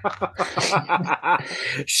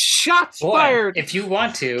 Shots fired. If you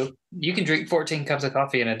want to, you can drink 14 cups of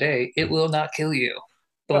coffee in a day. It will not kill you.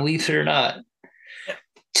 Believe it or not.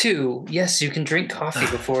 2, yes, you can drink coffee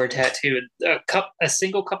before a tattoo. A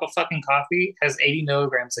single cup of fucking coffee has 80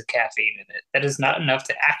 milligrams of caffeine in it. That is not enough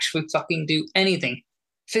to actually fucking do anything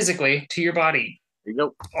physically to your body. There you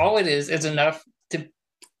go. All it is enough to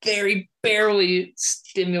very barely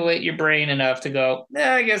stimulate your brain enough to go,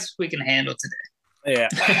 I guess we can handle today. Yeah.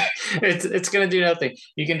 it's going to do nothing.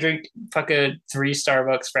 You can drink fucking 3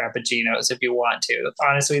 Starbucks Frappuccinos if you want to.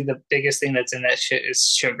 Honestly, the biggest thing that's in that shit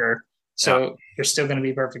is sugar. So you're still going to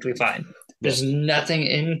be perfectly fine. There's nothing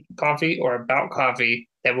in coffee or about coffee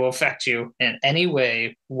that will affect you in any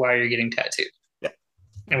way while you're getting tattooed. Yeah.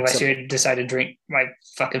 Unless you decide to drink like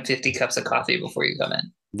fucking 50 cups of coffee before you come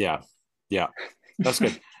in. Yeah. Yeah. That's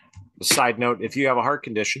good. A side note, if you have a heart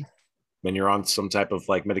condition, when you're on some type of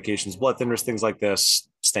like medications, blood thinners, things like this,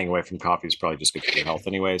 staying away from coffee is probably just good for your health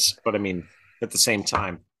anyways. But I mean, at the same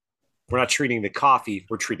time, we're not treating the coffee,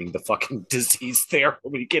 we're treating the fucking disease there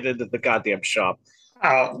when we get into the goddamn shop.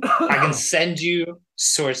 I can send you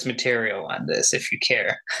source material on this if you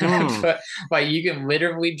care. But like you can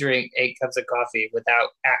literally drink 8 cups of coffee without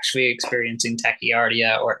actually experiencing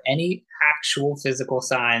tachycardia or any actual physical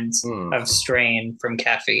signs of strain from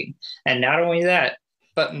caffeine. And not only that,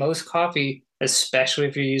 but most coffee, especially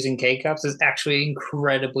if you're using K cups, is actually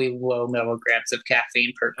incredibly low milligrams of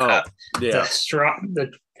caffeine per cup. Yeah. The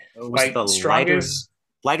strongest,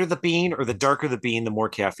 lighter the bean or the darker the bean, the more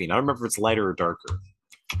caffeine. I don't remember if it's lighter or darker.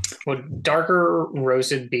 Well, darker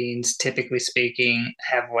roasted beans, typically speaking,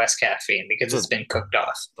 have less caffeine because it's been cooked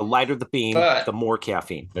off. The lighter the bean, the more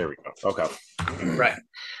caffeine. There we go. Okay. Right.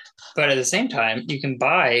 But at the same time, you can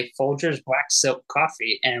buy Folgers Black Silk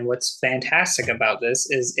coffee. And what's fantastic about this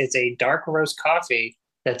is it's a dark roast coffee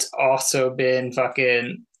that's also been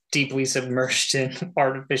fucking deeply submerged in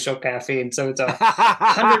artificial caffeine. So it's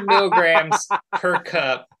 100 milligrams per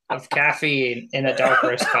cup of caffeine in a dark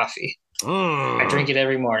roast coffee. I drink it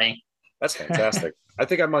every morning. That's fantastic. I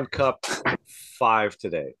think I'm on cup 5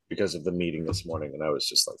 today because of the meeting this morning, and I was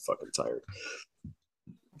just like fucking tired.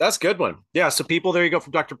 That's a good one. Yeah, so people, there you go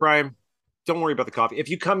from Dr. Brian. Don't worry about the coffee. If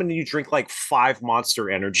you come in and you drink like 5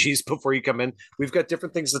 Monster Energies before you come in, we've got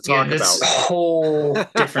different things to talk about. That's a whole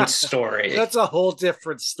different story. That's a whole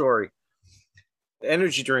different story.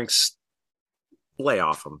 Energy drinks, lay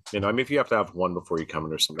off them. You know, I mean, if you have to have one before you come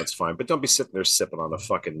in or something, that's fine. But don't be sitting there sipping on a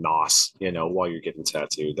fucking NOS, you know, while you're getting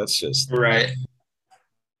tattooed. That's just right.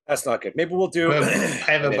 That's not good. Maybe we'll do. I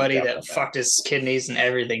have a buddy that fucked his kidneys and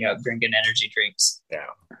everything up drinking energy drinks. Yeah,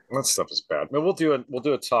 that stuff is bad. Maybe we'll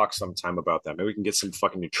do a talk sometime about that. Maybe we can get some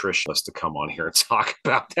fucking nutritionists to come on here and talk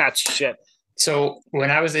about that shit. So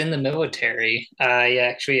when I was in the military,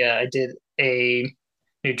 I did a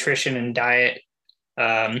nutrition and diet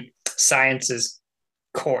sciences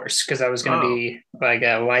course because I was going to be like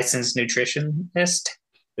a licensed nutritionist.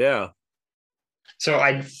 Yeah. So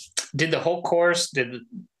I did the whole course, did the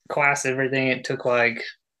class, everything. It took like,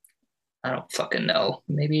 I don't fucking know,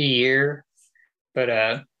 maybe a year. But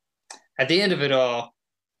at the end of it all,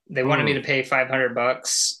 they wanted me to pay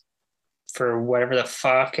 $500 for whatever the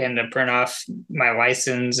fuck and to print off my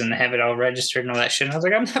license and have it all registered and all that shit. And I was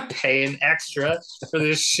like, I'm not paying extra for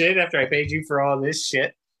this shit after I paid you for all this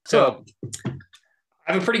shit. So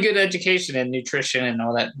I have a pretty good education in nutrition and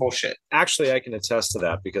all that bullshit. Actually, I can attest to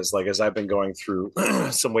that because, like, as I've been going through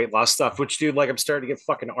some weight loss stuff, which, dude, like, I'm starting to get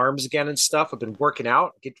fucking arms again and stuff. I've been working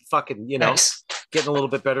out, get fucking, you know, getting a little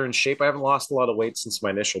bit better in shape. I haven't lost a lot of weight since my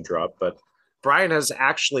initial drop, but Brian has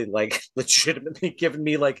actually, like, legitimately given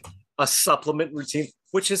me, like, a supplement routine,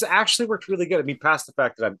 which has actually worked really good. I mean, past the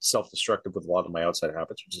fact that I'm self-destructive with a lot of my outside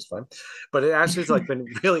habits, which is fine, but it actually like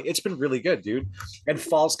it's been really good, dude. And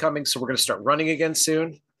fall's coming, so we're going to start running again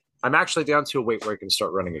soon. I'm actually down to a weight where I can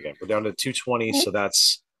start running again. We're down to 220, so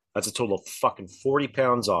that's a total of fucking 40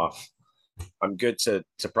 pounds off. I'm good to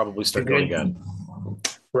probably start going again.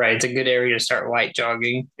 Right, it's a good area to start light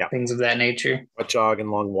jogging, things of that nature. Light jogging,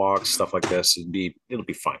 long walks, stuff like this. It'll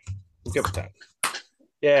be fine. We'll give it time.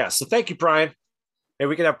 Yeah, so thank you, Brian. Maybe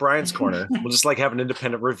we could have Brian's Corner. We'll just like have an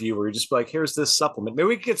independent review where you just be like, here's this supplement. Maybe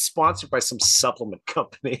we could get sponsored by some supplement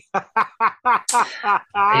company.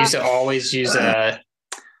 I used to always use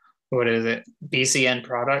what is it? BCN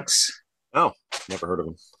products. Oh, never heard of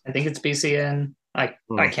them. I think it's BCN. I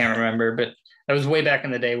can't remember, but that was way back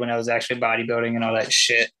in the day when I was actually bodybuilding and all that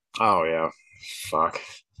shit. Oh yeah. Fuck.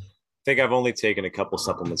 I think I've only taken a couple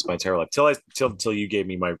supplements my entire life till you gave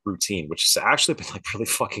me my routine, which has actually been like really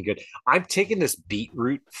fucking good. I'm taking this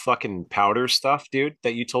beetroot fucking powder stuff, dude,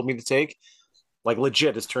 that you told me to take. Like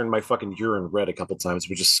legit, it's turned my fucking urine red a couple times,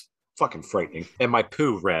 which is fucking frightening. And my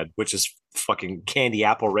poo red, which is fucking candy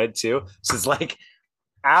apple red too. So it's like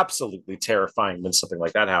absolutely terrifying when something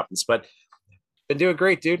like that happens. But been doing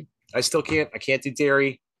great, dude. I can't do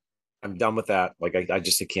dairy. I'm done with that. Like I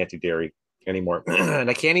can't do dairy anymore. And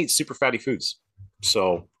I can't eat super fatty foods.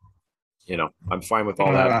 So, you know, I'm fine with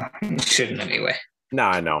all that. Shouldn't anyway. No,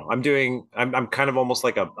 I know. I'm kind of almost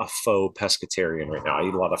like a faux pescatarian right now. I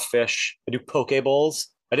eat a lot of fish. I do poke bowls.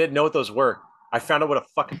 I didn't know what those were. I found out what a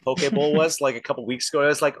fucking poke bowl was like a couple weeks ago. I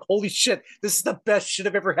was like, holy shit, this is the best shit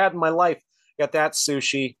I've ever had in my life. Got that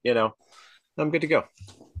sushi, you know. I'm good to go.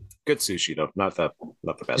 Good sushi though, not the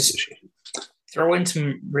best sushi. throw in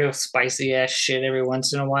some real spicy ass shit every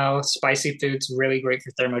once in a while. Spicy food's really great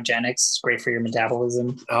for thermogenics. It's great for your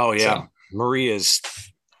metabolism. Oh yeah, So, Marie is.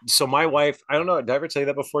 So my wife, I don't know, did I ever tell you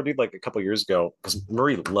that before, dude? Like a couple years ago, because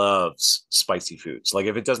Marie loves spicy foods. Like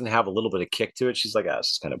if it doesn't have a little bit of kick to it, she's like, ah,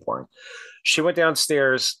 it's kind of boring. She went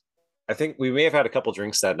downstairs. I think we may have had a couple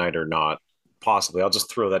drinks that night or not. Possibly. I'll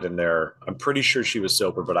just throw that in there. I'm pretty sure she was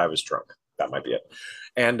sober, but I was drunk. That might be it.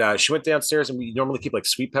 And she went downstairs, and we normally keep like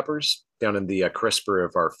sweet peppers down in the crisper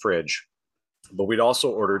of our fridge, but we'd also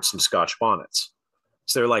ordered some Scotch bonnets.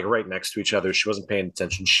 So they're like right next to each other. She wasn't paying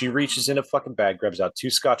attention. She reaches in a fucking bag, grabs out 2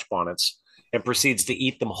 Scotch bonnets, and proceeds to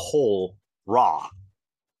eat them whole raw.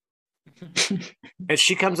 And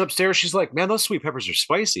she comes upstairs. She's like, man, those sweet peppers are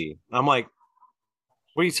spicy. I'm like,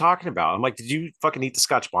 what are you talking about? I'm like, did you fucking eat the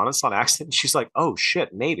Scotch bonnets on accident? She's like, oh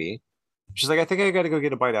shit, maybe. She's like, I think I got to go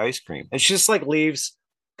get a bite of ice cream. And she just like leaves,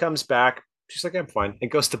 comes back. She's like, I'm fine.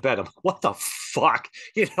 And goes to bed. I'm like, what the fuck?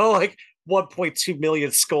 You know, like 1.2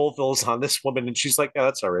 million Scovilles on this woman. And she's like, yeah,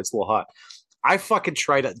 that's all right. It's a little hot. I fucking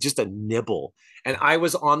tried just a nibble. And I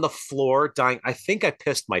was on the floor dying. I think I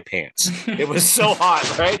pissed my pants. It was so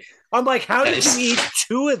hot, right? I'm like, how did you eat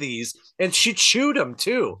 2 of these? And she chewed them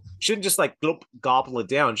too. She didn't just like gobble it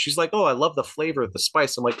down. She's like, oh, I love the flavor of the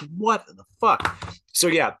spice. I'm like, what the fuck? So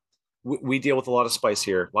yeah, we deal with a lot of spice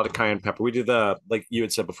here, a lot of cayenne pepper. We do the, like you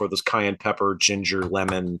had said before, those cayenne pepper, ginger,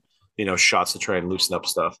 lemon, you know, shots to try and loosen up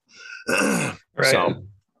stuff. Right. So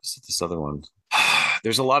what's this other one?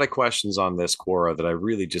 There's a lot of questions on this Quora that I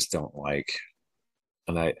really just don't like.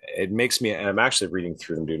 And it makes me, and I'm actually reading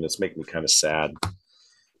through them, dude, and it's making me kind of sad.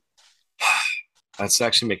 That's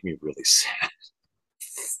actually making me really sad.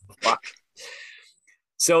 Fuck.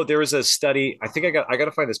 So there was a study. I think I got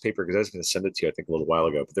to find this paper because I was going to send it to you, I think, a little while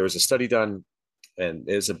ago. But there was a study done, and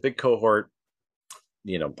it was a big cohort,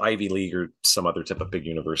 you know, Ivy League or some other type of big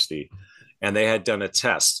university, and they had done a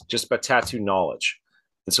test just about tattoo knowledge.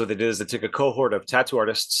 And so what they did is they took a cohort of tattoo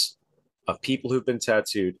artists, of people who've been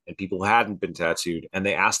tattooed and people who hadn't been tattooed, and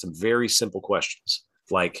they asked them very simple questions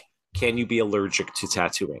like, can you be allergic to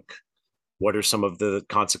tattoo ink? What are some of the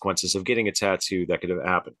consequences of getting a tattoo that could have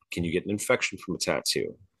happened? Can you get an infection from a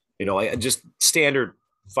tattoo? You know, like just standard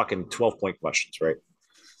fucking 12-point questions, right?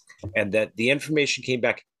 And that the information came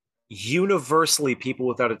back universally, people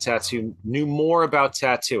without a tattoo knew more about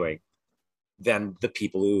tattooing than the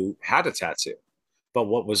people who had a tattoo. But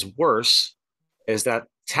what was worse is that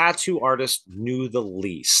tattoo artists knew the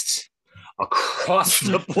least across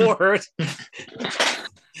the board.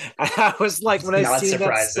 I was like, when I not see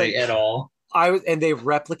surprising at all. And they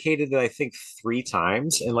replicated it, I think, 3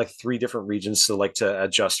 times in like 3 different regions, so like to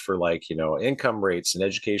adjust for like, you know, income rates and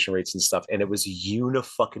education rates and stuff. And it was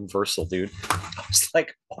unifucking-versal, dude. I was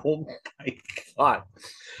like, oh my god,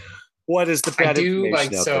 what is the bad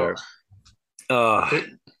information out there?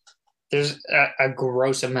 There's a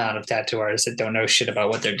gross amount of tattoo artists that don't know shit about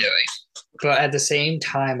what they're doing. But at the same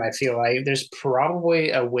time, I feel like there's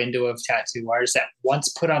probably a window of tattoo artists that once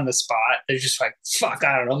put on the spot, they're just like, fuck,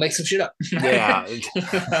 I don't know, make some shit up. Yeah.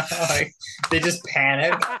 Like, they just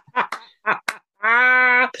panic.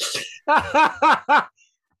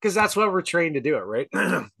 Because that's what we're trained to do it, right?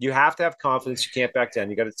 You have to have confidence. You can't back down.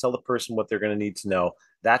 You got to tell the person what they're going to need to know.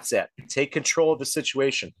 That's it. Take control of the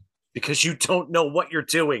situation because you don't know what you're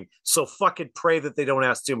doing. So fucking pray that they don't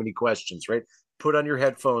ask too many questions, right? Put on your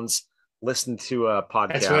headphones. Listen to a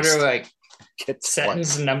podcast. That's literally like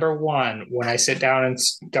sentence number 1 when I sit down and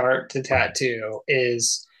start to tattoo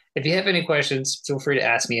is, if you have any questions, feel free to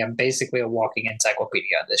ask me. I'm basically a walking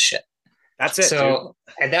encyclopedia on this shit. That's it. So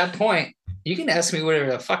dude, at that point, you can ask me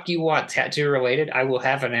whatever the fuck you want tattoo related. I will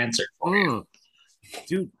have an answer for you.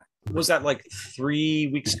 Dude, was that like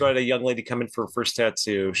 3 weeks ago? I had a young lady come in for her first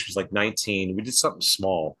tattoo. She was like 19. We did something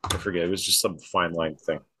small. I forget. It was just some fine line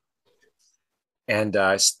thing. And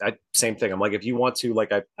same thing. I'm like, if you want to,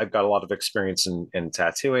 like, I've got a lot of experience in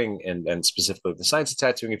tattooing and specifically the science of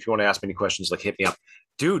tattooing. If you want to ask me any questions, like, hit me up.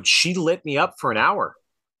 Dude, she lit me up for an hour.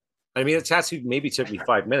 I mean, the tattoo maybe took me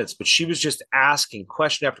 5 minutes, but she was just asking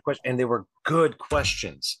question after question, and they were good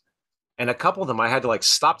questions. And a couple of them, I had to like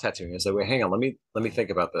stop tattooing. I was like, wait, hang on, let me think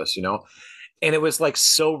about this, you know? And it was like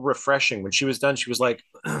so refreshing. When she was done, she was like,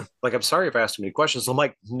 I'm sorry if I asked too many questions. I'm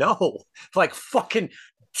like, no, like fucking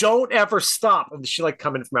don't ever stop. And she like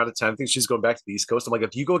coming from out of town. I think she's going back to the East Coast. I'm like,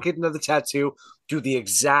 if you go get another tattoo, do the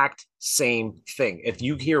exact same thing. If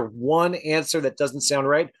you hear one answer that doesn't sound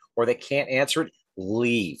right or they can't answer it,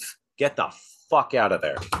 leave. Get the fuck out of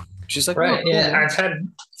there. She's like, right. Oh, cool, yeah, man.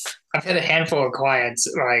 I've had a handful of clients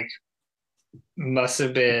like must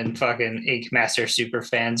have been fucking Ink Master super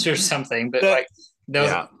fans or something, but like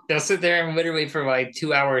They'll sit there and literally for like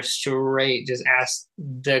 2 hours straight just ask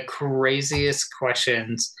the craziest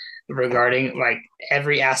questions regarding like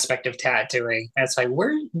every aspect of tattooing. And it's like,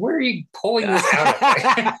 where are you pulling this out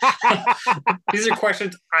of? These are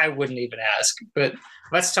questions I wouldn't even ask, but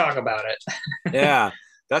let's talk about it. Yeah,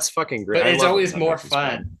 that's fucking great. But it's always more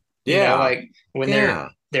fun. Yeah, you know, like when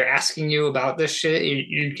they're asking you about this shit,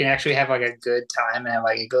 you can actually have like a good time, and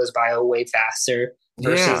like it goes by way faster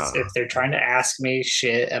versus if they're trying to ask me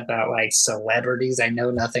shit about like celebrities I know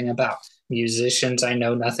nothing about, musicians I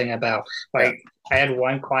know nothing about. Like I had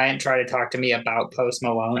one client try to talk to me about Post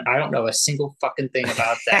Malone. I don't know a single fucking thing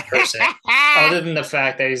about that person other than the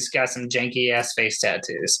fact that he's got some janky ass face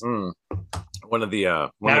tattoos. One of the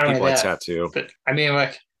people I tattoo. But I mean,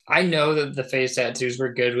 like, I know that the face tattoos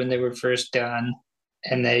were good when they were first done,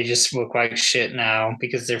 and they just look like shit now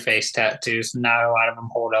because they're face tattoos. Not a lot of them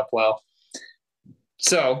hold up well.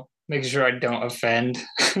 So making sure I don't offend,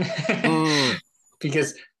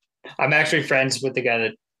 because I'm actually friends with the guy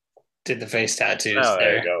that did the face tattoos. Oh,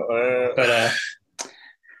 there you go. But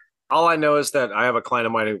all I know is that I have a client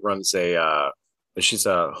of mine who runs she's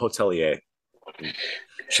a hotelier.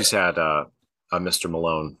 She's had Mr.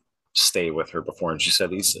 Malone stay with her before, and she said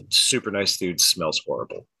he's a super nice dude, smells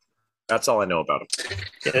horrible. That's all I know about him.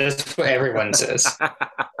 Yeah, that's what everyone says.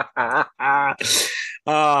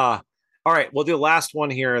 All right, we'll do the last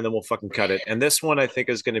one here and then we'll fucking cut it. And this one I think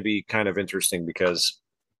is going to be kind of interesting because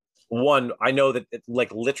one, I know that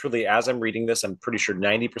like literally as I'm reading this, I'm pretty sure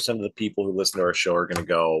 90% of the people who listen to our show are going to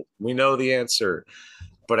go, we know the answer,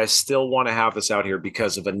 but I still want to have this out here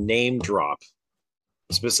because of a name drop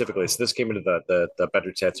specifically. So this came into the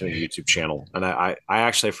Better Tattooing YouTube channel. And I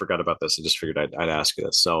actually forgot about this. I just figured I'd ask you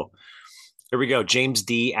this. So here we go. James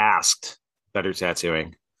D asked Better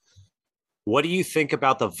Tattooing, what do you think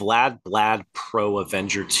about the Vlad Blad Pro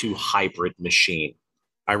Avenger 2 hybrid machine?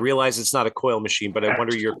 I realize it's not a coil machine, but I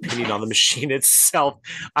wonder your opinion on the machine itself.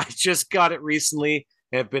 I just got it recently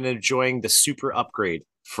and have been enjoying the super upgrade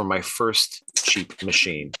for my first cheap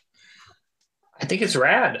machine. I think it's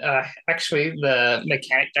rad. Actually, the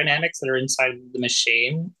mechanic dynamics that are inside the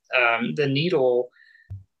machine, the needle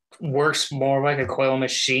works more like a coil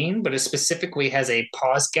machine, but it specifically has a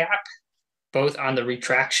pause gap both on the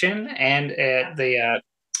retraction and at the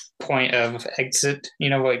point of exit, you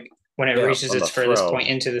know, like when it reaches its furthest point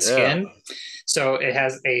into the skin. So it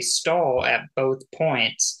has a stall at both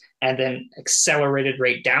points and then accelerated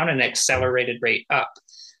rate down and accelerated rate up.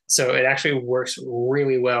 So it actually works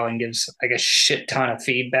really well and gives like a shit ton of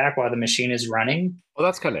feedback while the machine is running. Well,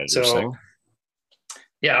 that's kind of interesting. So,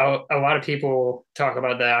 yeah, a lot of people talk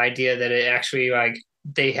about the idea that it actually like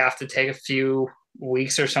they have to take a few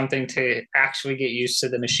weeks or something to actually get used to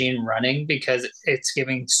the machine running because it's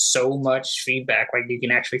giving so much feedback. Like you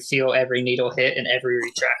can actually feel every needle hit and every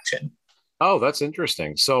retraction. Oh, that's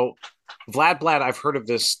interesting. So Vlad Blad, I've heard of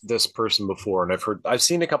this person before, and I've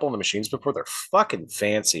seen a couple of the machines before. They're fucking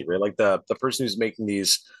fancy, right? Like the person who's making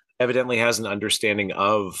these evidently has an understanding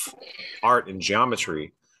of art and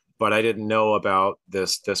geometry, but I didn't know about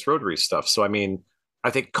this rotary stuff. So I mean, I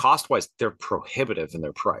think cost wise, they're prohibitive in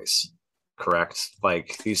their price. Correct?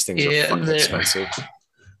 Like these things are fucking expensive.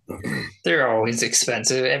 They're always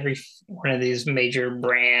expensive. Every one of these major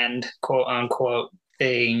brand quote unquote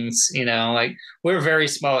things, you know, like we're a very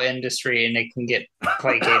small industry and it can get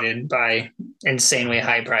placated by insanely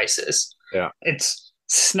high prices. Yeah. It's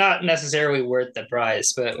not necessarily worth the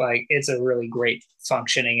price, but like it's a really great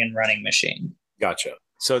functioning and running machine. Gotcha.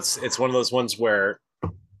 So it's one of those ones where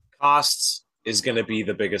costs is going to be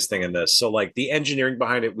the biggest thing in this. So like the engineering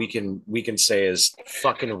behind it, we can say is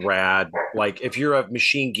fucking rad. Like if you're a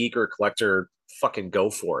machine geek or collector, fucking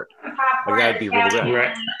go for it. Like that'd be really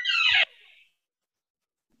rad.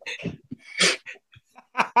 Right.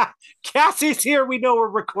 Cassie's here. We know we're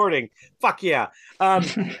recording. Fuck yeah.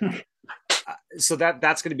 So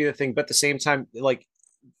that's going to be the thing. But at the same time, like,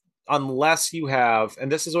 unless you have,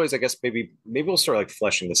 and this is always, I guess, maybe we'll start like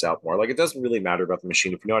fleshing this out more. Like, it doesn't really matter about the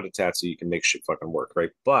machine. If you know how to tattoo, you can make shit fucking work,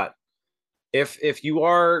 right? But if you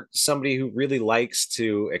are somebody who really likes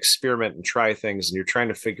to experiment and try things, and you're trying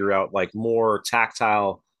to figure out like more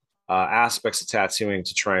tactile aspects of tattooing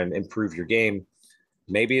to try and improve your game,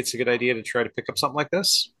 maybe it's a good idea to try to pick up something like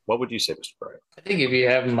this. What would you say, Mr. Brian? I think if you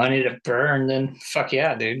have money to burn, then fuck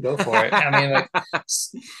yeah, dude, go for it. I mean, like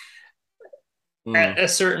at a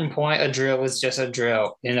certain point, a drill is just a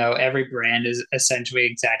drill. You know, every brand is essentially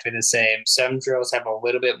exactly the same. Some drills have a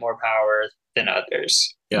little bit more power than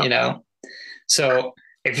others, you know? So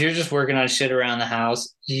if you're just working on shit around the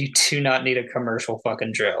house, you do not need a commercial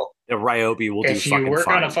fucking drill. A Ryobi will do fucking fine. If you work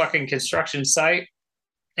on a fucking construction site,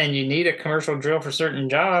 and you need a commercial drill for certain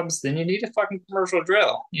jobs, then you need a fucking commercial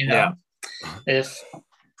drill. If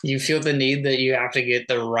you feel the need that you have to get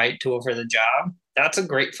the right tool for the job, that's a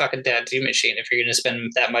great fucking tattoo machine if you're going to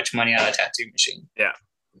spend that much money on a tattoo machine. Yeah.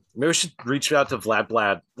 Maybe we should reach out to Vlad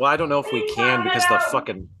Blad. Well, I don't know if we can because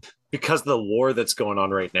of the war that's going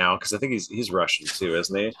on right now, because I think he's Russian too,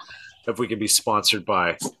 isn't he? If we could be sponsored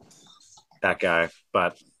by that guy,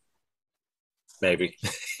 but maybe.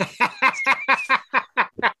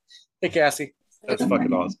 Hey, Cassie. That's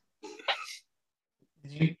fucking awesome.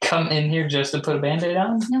 Did you come in here just to put a Band-Aid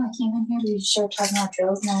on? No, I came in here to start talking about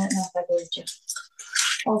drills, and I don't know if I believed you.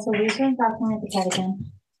 Also, we're going to document the cat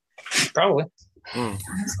again. Probably. And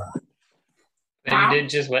you did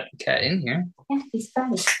just let the cat in here. Yeah, he's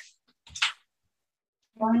funny.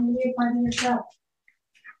 Wanting to be a part of your show.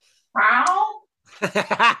 Wow.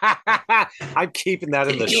 I'm keeping that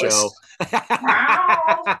in the show.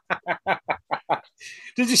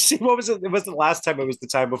 Did you see what was it? It wasn't last time. It was the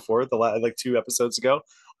time before, like 2 episodes ago.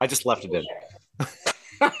 I just left it in.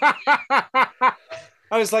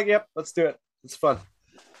 I was like, "Yep, let's do it. It's fun."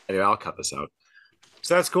 Anyway, I'll cut this out.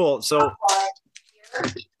 So that's cool. So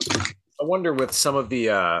I wonder with some of the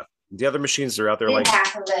other machines that are out there, like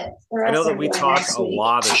I know that we talk a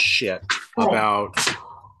lot of shit about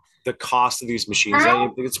the cost of these machines. I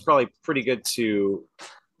think it's probably pretty good to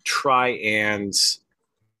try and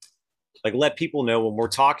like let people know when we're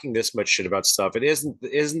talking this much shit about stuff. It isn't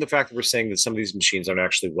the fact that we're saying that some of these machines aren't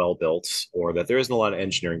actually well built, or that there isn't a lot of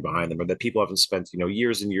engineering behind them, or that people haven't spent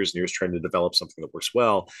years and years and years trying to develop something that works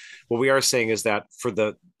well. What we are saying is that for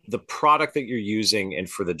the product that you're using and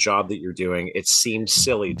for the job that you're doing, it seems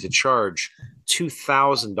silly to charge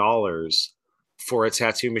 $2,000 for a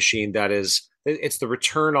tattoo machine that is. It's the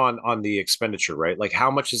return on the expenditure, right? Like,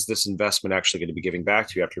 how much is this investment actually going to be giving back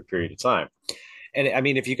to you after a period of time? And I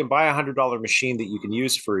mean, if you can buy a $100 machine that you can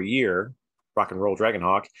use for a year, rock and roll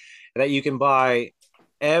Dragonhawk, and that you can buy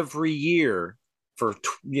every year for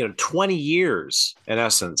 20 years in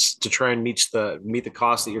essence to try and meet the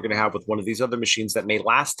cost that you're going to have with one of these other machines that may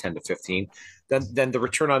last 10 to 15, then the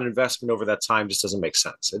return on investment over that time just doesn't make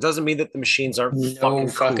sense. It doesn't mean that the machines aren't fucking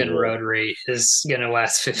cool. Rotary is going to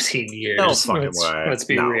last 15 years. No fucking way. Let's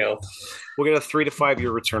be real. We'll get a 3 to 5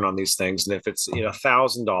 year return on these things. And if it's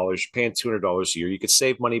 $1,000, you're paying $200 a year, you could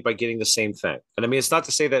save money by getting the same thing. And I mean, it's not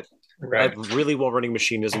to say that a really well running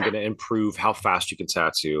machine isn't going to improve how fast you can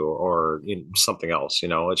tattoo or something else.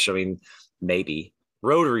 It's, I mean, maybe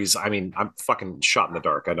rotaries. I mean, I'm fucking shot in the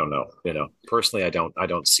dark. I don't know. Personally, I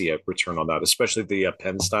don't see a return on that, especially the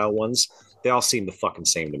pen style ones. They all seem the fucking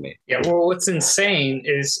same to me. Yeah. Well, what's insane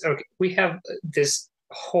is, okay, we have this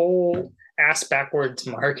whole ass backwards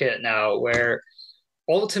market now where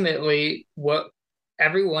ultimately what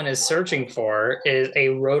everyone is searching for is a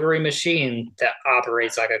rotary machine that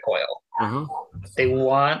operates like a coil. Uh-huh. They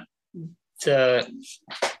want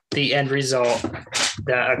the end result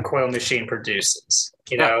that a coil machine produces,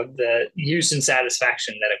 the use and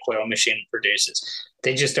satisfaction that a coil machine produces.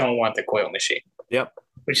 They just don't want the coil machine. Yep.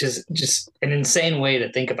 Which is just an insane way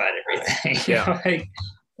to think about everything. Yeah.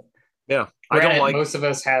 Yeah. I don't like. Most of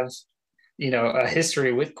us have, a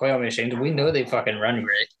history with coil machines. We know they fucking run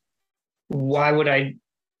great. Why would I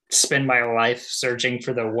spend my life searching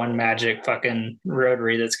for the one magic fucking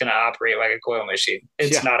rotary that's going to operate like a coil machine?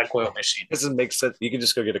 It's not a coil machine. It doesn't make sense. You can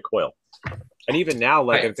just go get a coil. And even now,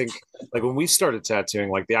 like, I think, like when we started tattooing,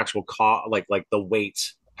 like the actual cost, like the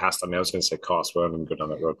weight passed on me. I was going to say cost, but I'm going to go down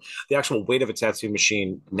that road. The actual weight of a tattoo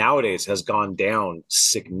machine nowadays has gone down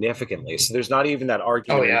significantly. So there's not even that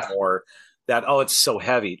argument anymore that, it's so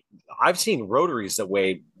heavy. I've seen rotaries that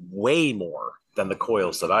weigh way more than the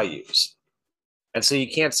coils that I use. And so you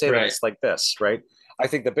can't say that it's like this, right? I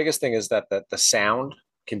think the biggest thing is that the sound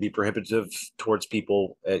can be prohibitive towards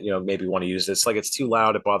people, maybe want to use this. Like, it's too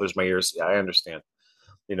loud. It bothers my ears. Yeah, I understand.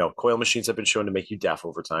 Coil machines have been shown to make you deaf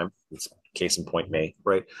over time. It's case in point, me,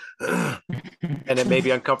 right? And it may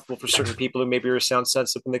be uncomfortable for certain people who maybe are sound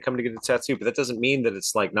sensitive when they come to get a tattoo, but that doesn't mean that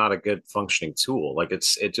it's like not a good functioning tool. Like it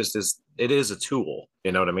is a tool.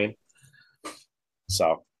 You know what I mean?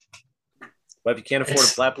 So, but if you can't afford a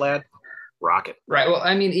flat blad, rock it. Right. Well,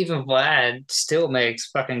 I mean, even Vlad still makes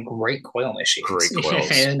fucking great coil machines. Great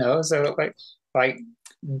coils. So like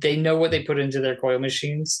they know what they put into their coil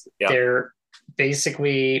machines. Yeah. They're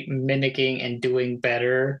basically mimicking and doing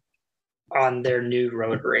better on their new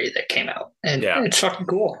rotary that came out. And it's fucking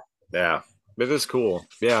cool. Yeah. It is cool.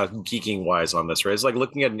 Yeah. Geeking wise on this, right? It's like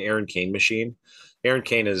looking at an Aaron Kane machine. Aaron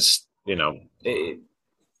Kane is, I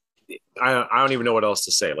don't even know what else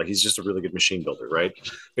to say. Like, he's just a really good machine builder, right?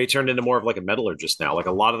 But he turned into more of like a metallurgist now. Like,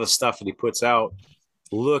 a lot of the stuff that he puts out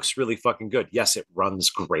looks really fucking good. Yes, it runs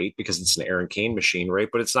great because it's an Aaron Kane machine, right?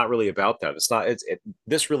 But it's not really about that. It's not.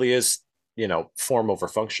 This really is, form over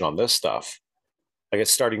function on this stuff. Like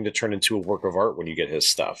it's starting to turn into a work of art when you get his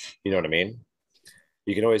stuff. You know what I mean?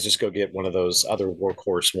 You can always just go get one of those other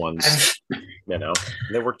workhorse ones, and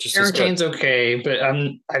they work just Aaron as good. Kane's okay, but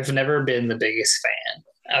I've never been the biggest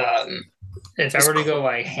fan. If I were to go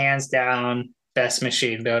like hands down best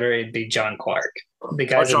machine builder, it'd be John Clark. The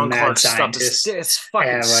guy's a mad scientist. It's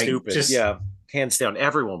fucking stupid. Just, hands down.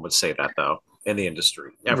 Everyone would say that though in the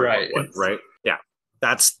industry. Everyone would, right? Yeah.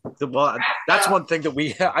 That's one thing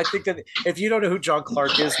that I think that if you don't know who John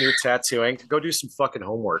Clark is and you're tattooing, go do some fucking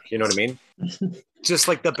homework. You know what I mean? Just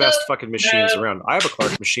like the best fucking machines around. I have a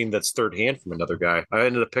Clark machine that's third hand from another guy. I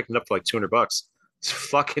ended up picking up for like $200. It's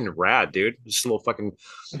fucking rad, dude. Just a little fucking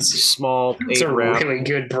small. It's a really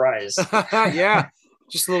good price. Yeah.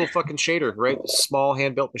 Just a little fucking shader, right? Small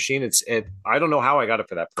hand built machine. I don't know how I got it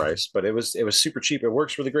for that price, but it was super cheap. It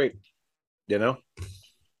works really great.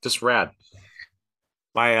 Just rad.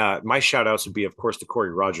 My shout outs would be, of course, to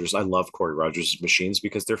Corey Rogers. I love Corey Rogers' machines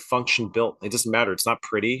because they're function built. It doesn't matter. It's not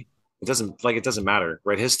pretty. It doesn't matter,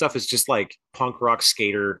 right? His stuff is just like punk rock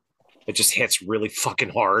skater. It just hits really fucking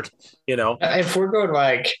hard, If we're going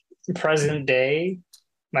like present day,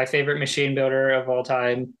 my favorite machine builder of all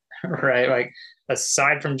time, right? Like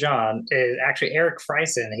aside from John, is actually Eric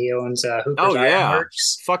Freisen. He owns Hooper's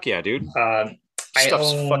Ironworks. Fuck yeah, dude.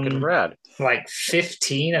 Stuff's fucking rad. Like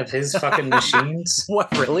 15 of his fucking machines.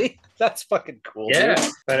 What, really? That's fucking cool. Yeah,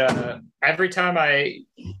 dude. But every time I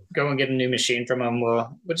go and get a new machine from him,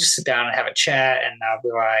 we'll just sit down and have a chat, and I'll be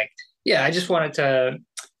like, "Yeah, I just wanted to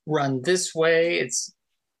run this way. It's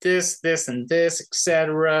this, and this,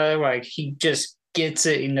 etc." Like he just gets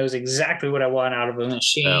it. He knows exactly what I want out of a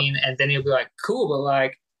machine, and then he'll be like, "Cool, but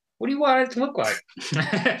like, what do you want it to look like?"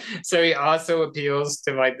 So he also appeals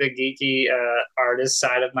to like the geeky artist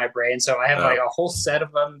side of my brain. So I have like a whole set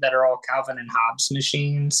of them that are all Calvin and Hobbes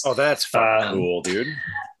machines. Oh, that's fucking cool, dude.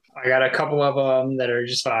 I got a couple of them that are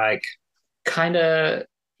just like kind of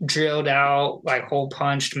drilled out, like hole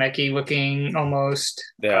punched, mechy looking almost.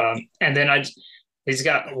 Yeah. And then he's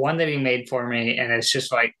got one that he made for me, and it's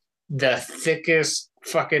just like the thickest,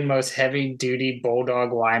 fucking most heavy duty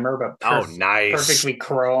bulldog limer, but nice, perfectly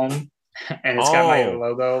chrome, and it's got my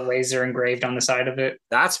logo laser engraved on the side of it.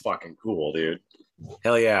 That's fucking cool, dude.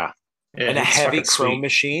 Hell yeah. And a heavy chrome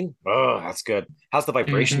machine. Oh, that's good. How's the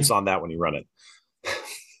vibrations on that when you run it?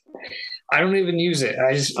 I don't even use it.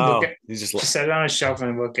 I just just set it on a shelf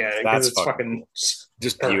and look at it because it's fucking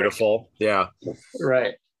just beautiful. Yeah.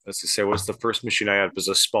 Right. Let's just say, what's the first machine I had? It was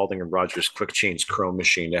a Spalding and Rogers quick change chrome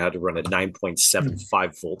machine. I had to run at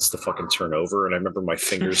 9.75 volts to fucking turn over. And I remember my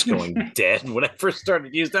fingers going dead when I first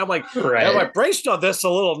started using it. I'm like, yeah, vibration on this a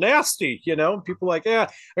little nasty, People like, yeah.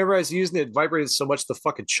 I remember I was using it vibrated so much the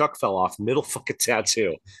fucking chuck fell off. Middle fucking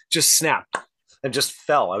tattoo. Just snapped and just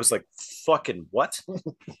fell. I was like, fucking what?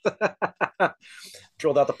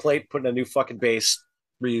 Drilled out the plate, put in a new fucking base,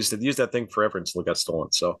 reused it. Used that thing forever until it got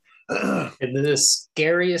stolen. So the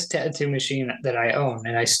scariest tattoo machine that I own,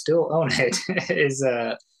 and I still own it, is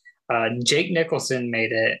Jake Nicholson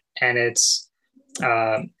made it, and it's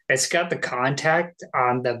got the contact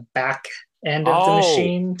on the back end of the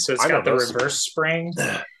machine, so it's got the reverse spring,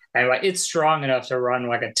 and like it's strong enough to run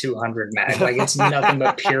like a 200 mag. Like it's nothing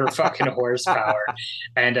but pure fucking horsepower,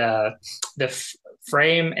 and the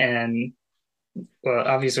frame and. Well,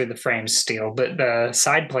 obviously the frame's steel, but the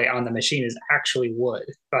side plate on the machine is actually wood.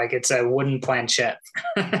 Like it's a wooden planchette.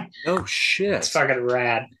 No shit. It's fucking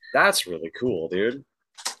rad. That's really cool, dude.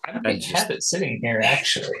 I might have it sitting here,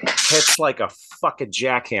 actually. It's like a fucking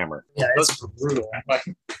jackhammer. Yeah, it's brutal. Like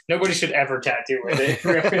nobody should ever tattoo with it,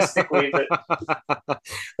 realistically. But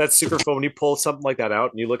that's super fun when you pull something like that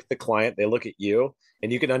out and you look at the client, they look at you,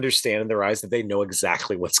 and you can understand in their eyes that they know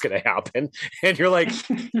exactly what's going to happen. And you're like,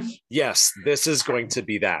 yes, this is going to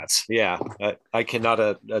be that. Yeah. I cannot try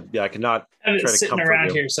to sitting comfort around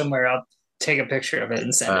you. here somewhere. I'll take a picture of it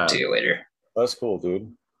and send it to you later. That's cool,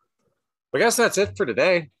 dude. I guess that's it for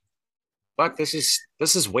today. Fuck, this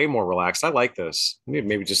is way more relaxed. I like this.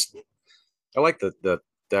 Maybe just I like the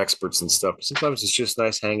experts and stuff. Sometimes it's just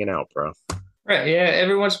nice hanging out, bro. Right. Yeah.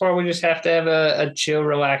 Every once in a while, we just have to have a chill,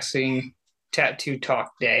 relaxing tattoo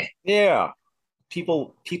talk day. Yeah.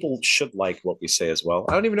 People should like what we say as well.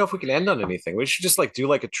 I don't even know if we can end on anything. We should just like do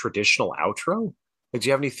like a traditional outro. Like, do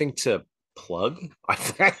you have anything to plug? I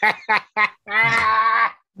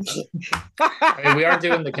mean, we are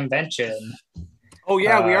doing the convention. Oh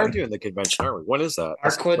yeah, we are doing the convention, aren't we? When is that?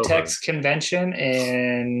 Arquitects Convention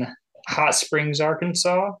in Hot Springs,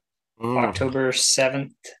 Arkansas, October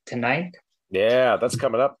 7th to 9th. Yeah, that's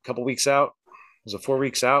coming up. A couple weeks out. Is it 4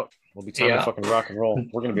 weeks out? We'll be time to fucking rock and roll.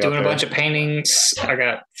 We're gonna be doing out a there. bunch of paintings. I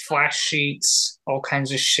got flash sheets, all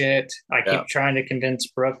kinds of shit. I keep trying to convince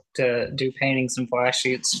Brooke to do paintings and flash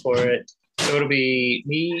sheets for it. So it'll be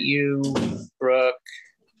me, you, Brooke,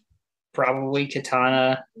 probably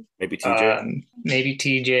Katana, maybe TJ, maybe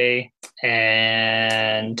TJ,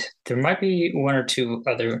 and there might be one or two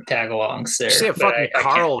other tag-alongs there. See if fucking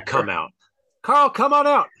Carl come out. Carl, come on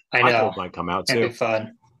out. I know. Might come out too. That'd be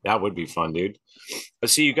fun. That would be fun, dude. I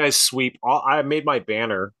see you guys sweep. I made my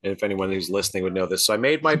banner, and if anyone who's listening would know this. So I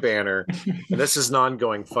made my banner, and this is an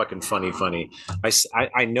ongoing fucking funny.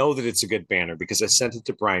 I know that it's a good banner because I sent it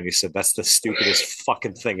to Brian. He said, that's the stupidest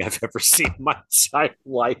fucking thing I've ever seen in my entire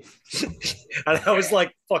life. And I was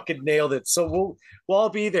like, fucking nailed it. So we'll all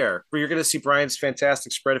be there. You're going to see Brian's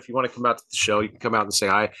fantastic spread. If you want to come out to the show, you can come out and say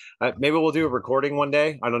hi. Maybe we'll do a recording one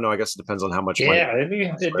day. I don't know. I guess it depends on how much money. Yeah,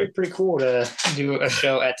 it'd be pretty cool to do a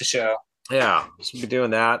show at the show. Yeah, so we'll be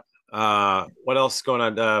doing that. What else is going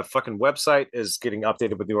on? Fucking website is getting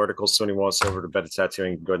updated with new articles. So anyone wants over to Better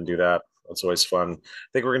Tattooing, go ahead and do that. That's always fun. I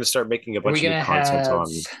think we're going to start making a bunch of new content on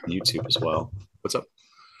YouTube as well. What's up?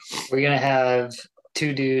 We're going to have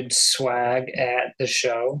two dudes swag at the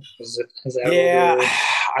show. Is that yeah,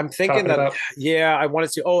 I'm thinking that. About? Yeah, I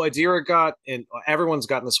wanted to. Oh, Adira got, and everyone's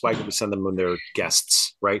gotten the swag that we send them when they're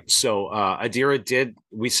guests, right? So Adira did.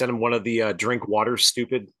 We sent him one of the drink water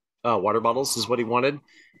stupid water bottles is what he wanted.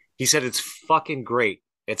 He said it's fucking great.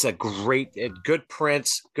 It's a good print,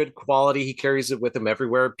 good quality. He carries it with him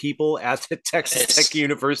everywhere. People at the Texas Tech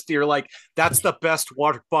University are like, that's the best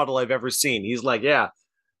water bottle I've ever seen. He's like, yeah,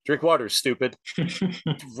 drink water, stupid.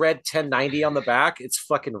 Red 1090 on the back. It's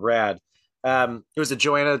fucking rad. It was a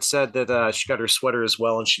Joanna that said that she got her sweater as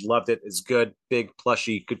well and she loved it. It's good, big,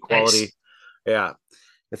 plushy, good quality. Nice. Yeah.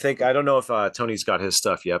 I don't know if Tony's got his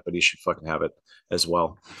stuff yet, but he should fucking have it as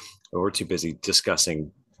well. We're too busy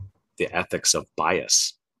discussing the ethics of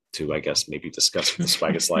bias to, I guess, maybe discuss what the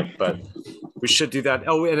swag is like, but we should do that.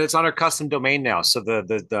 Oh, and it's on our custom domain now. So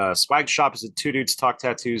the swag shop is at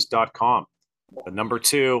 2dudestalktattoos.com. The number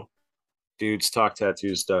 2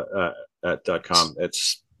 dudestalktattoos.com.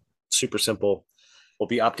 It's super simple. We'll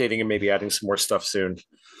be updating and maybe adding some more stuff soon.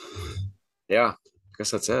 Yeah, I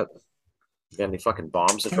guess that's it. You got any fucking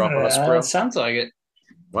bombs to drop on us, bro? Sounds like it.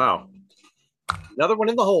 Wow. Another one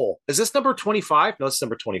in the hole. Is this number 25? No, it's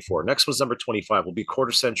number 24. Next one's number 25. We'll be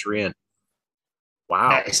quarter century in. Wow.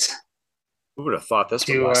 Nice. Who would have thought this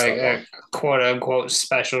would last a quote unquote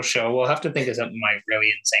special show? We'll have to think of something like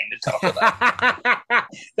really insane to talk about.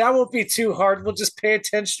 That won't be too hard. We'll just pay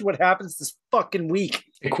attention to what happens this fucking week.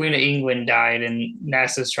 The Queen of England died and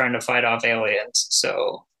NASA's trying to fight off aliens.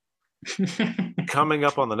 So coming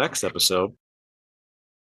up on the next episode.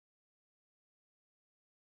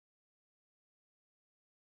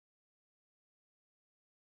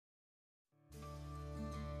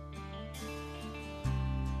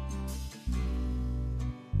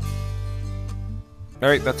 All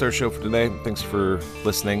right, that's our show for today. Thanks for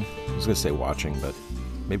listening. I was going to say watching, but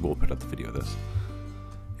maybe we'll put up the video of this.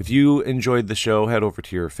 If you enjoyed the show, head over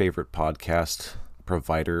to your favorite podcast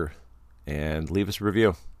provider and leave us a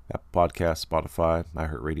review. Apple Podcasts, Spotify,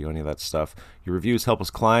 iHeartRadio, any of that stuff. Your reviews help us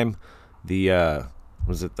climb the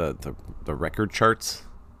record charts.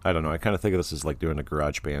 I don't know. I kind of think of this as like doing a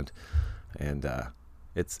garage band, and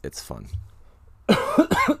it's fun.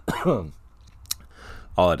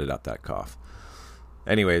 I'll edit out that cough.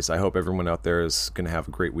 Anyways, I hope everyone out there is going to have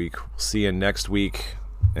a great week. We'll see you next week.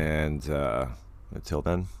 And until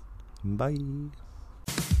then, bye.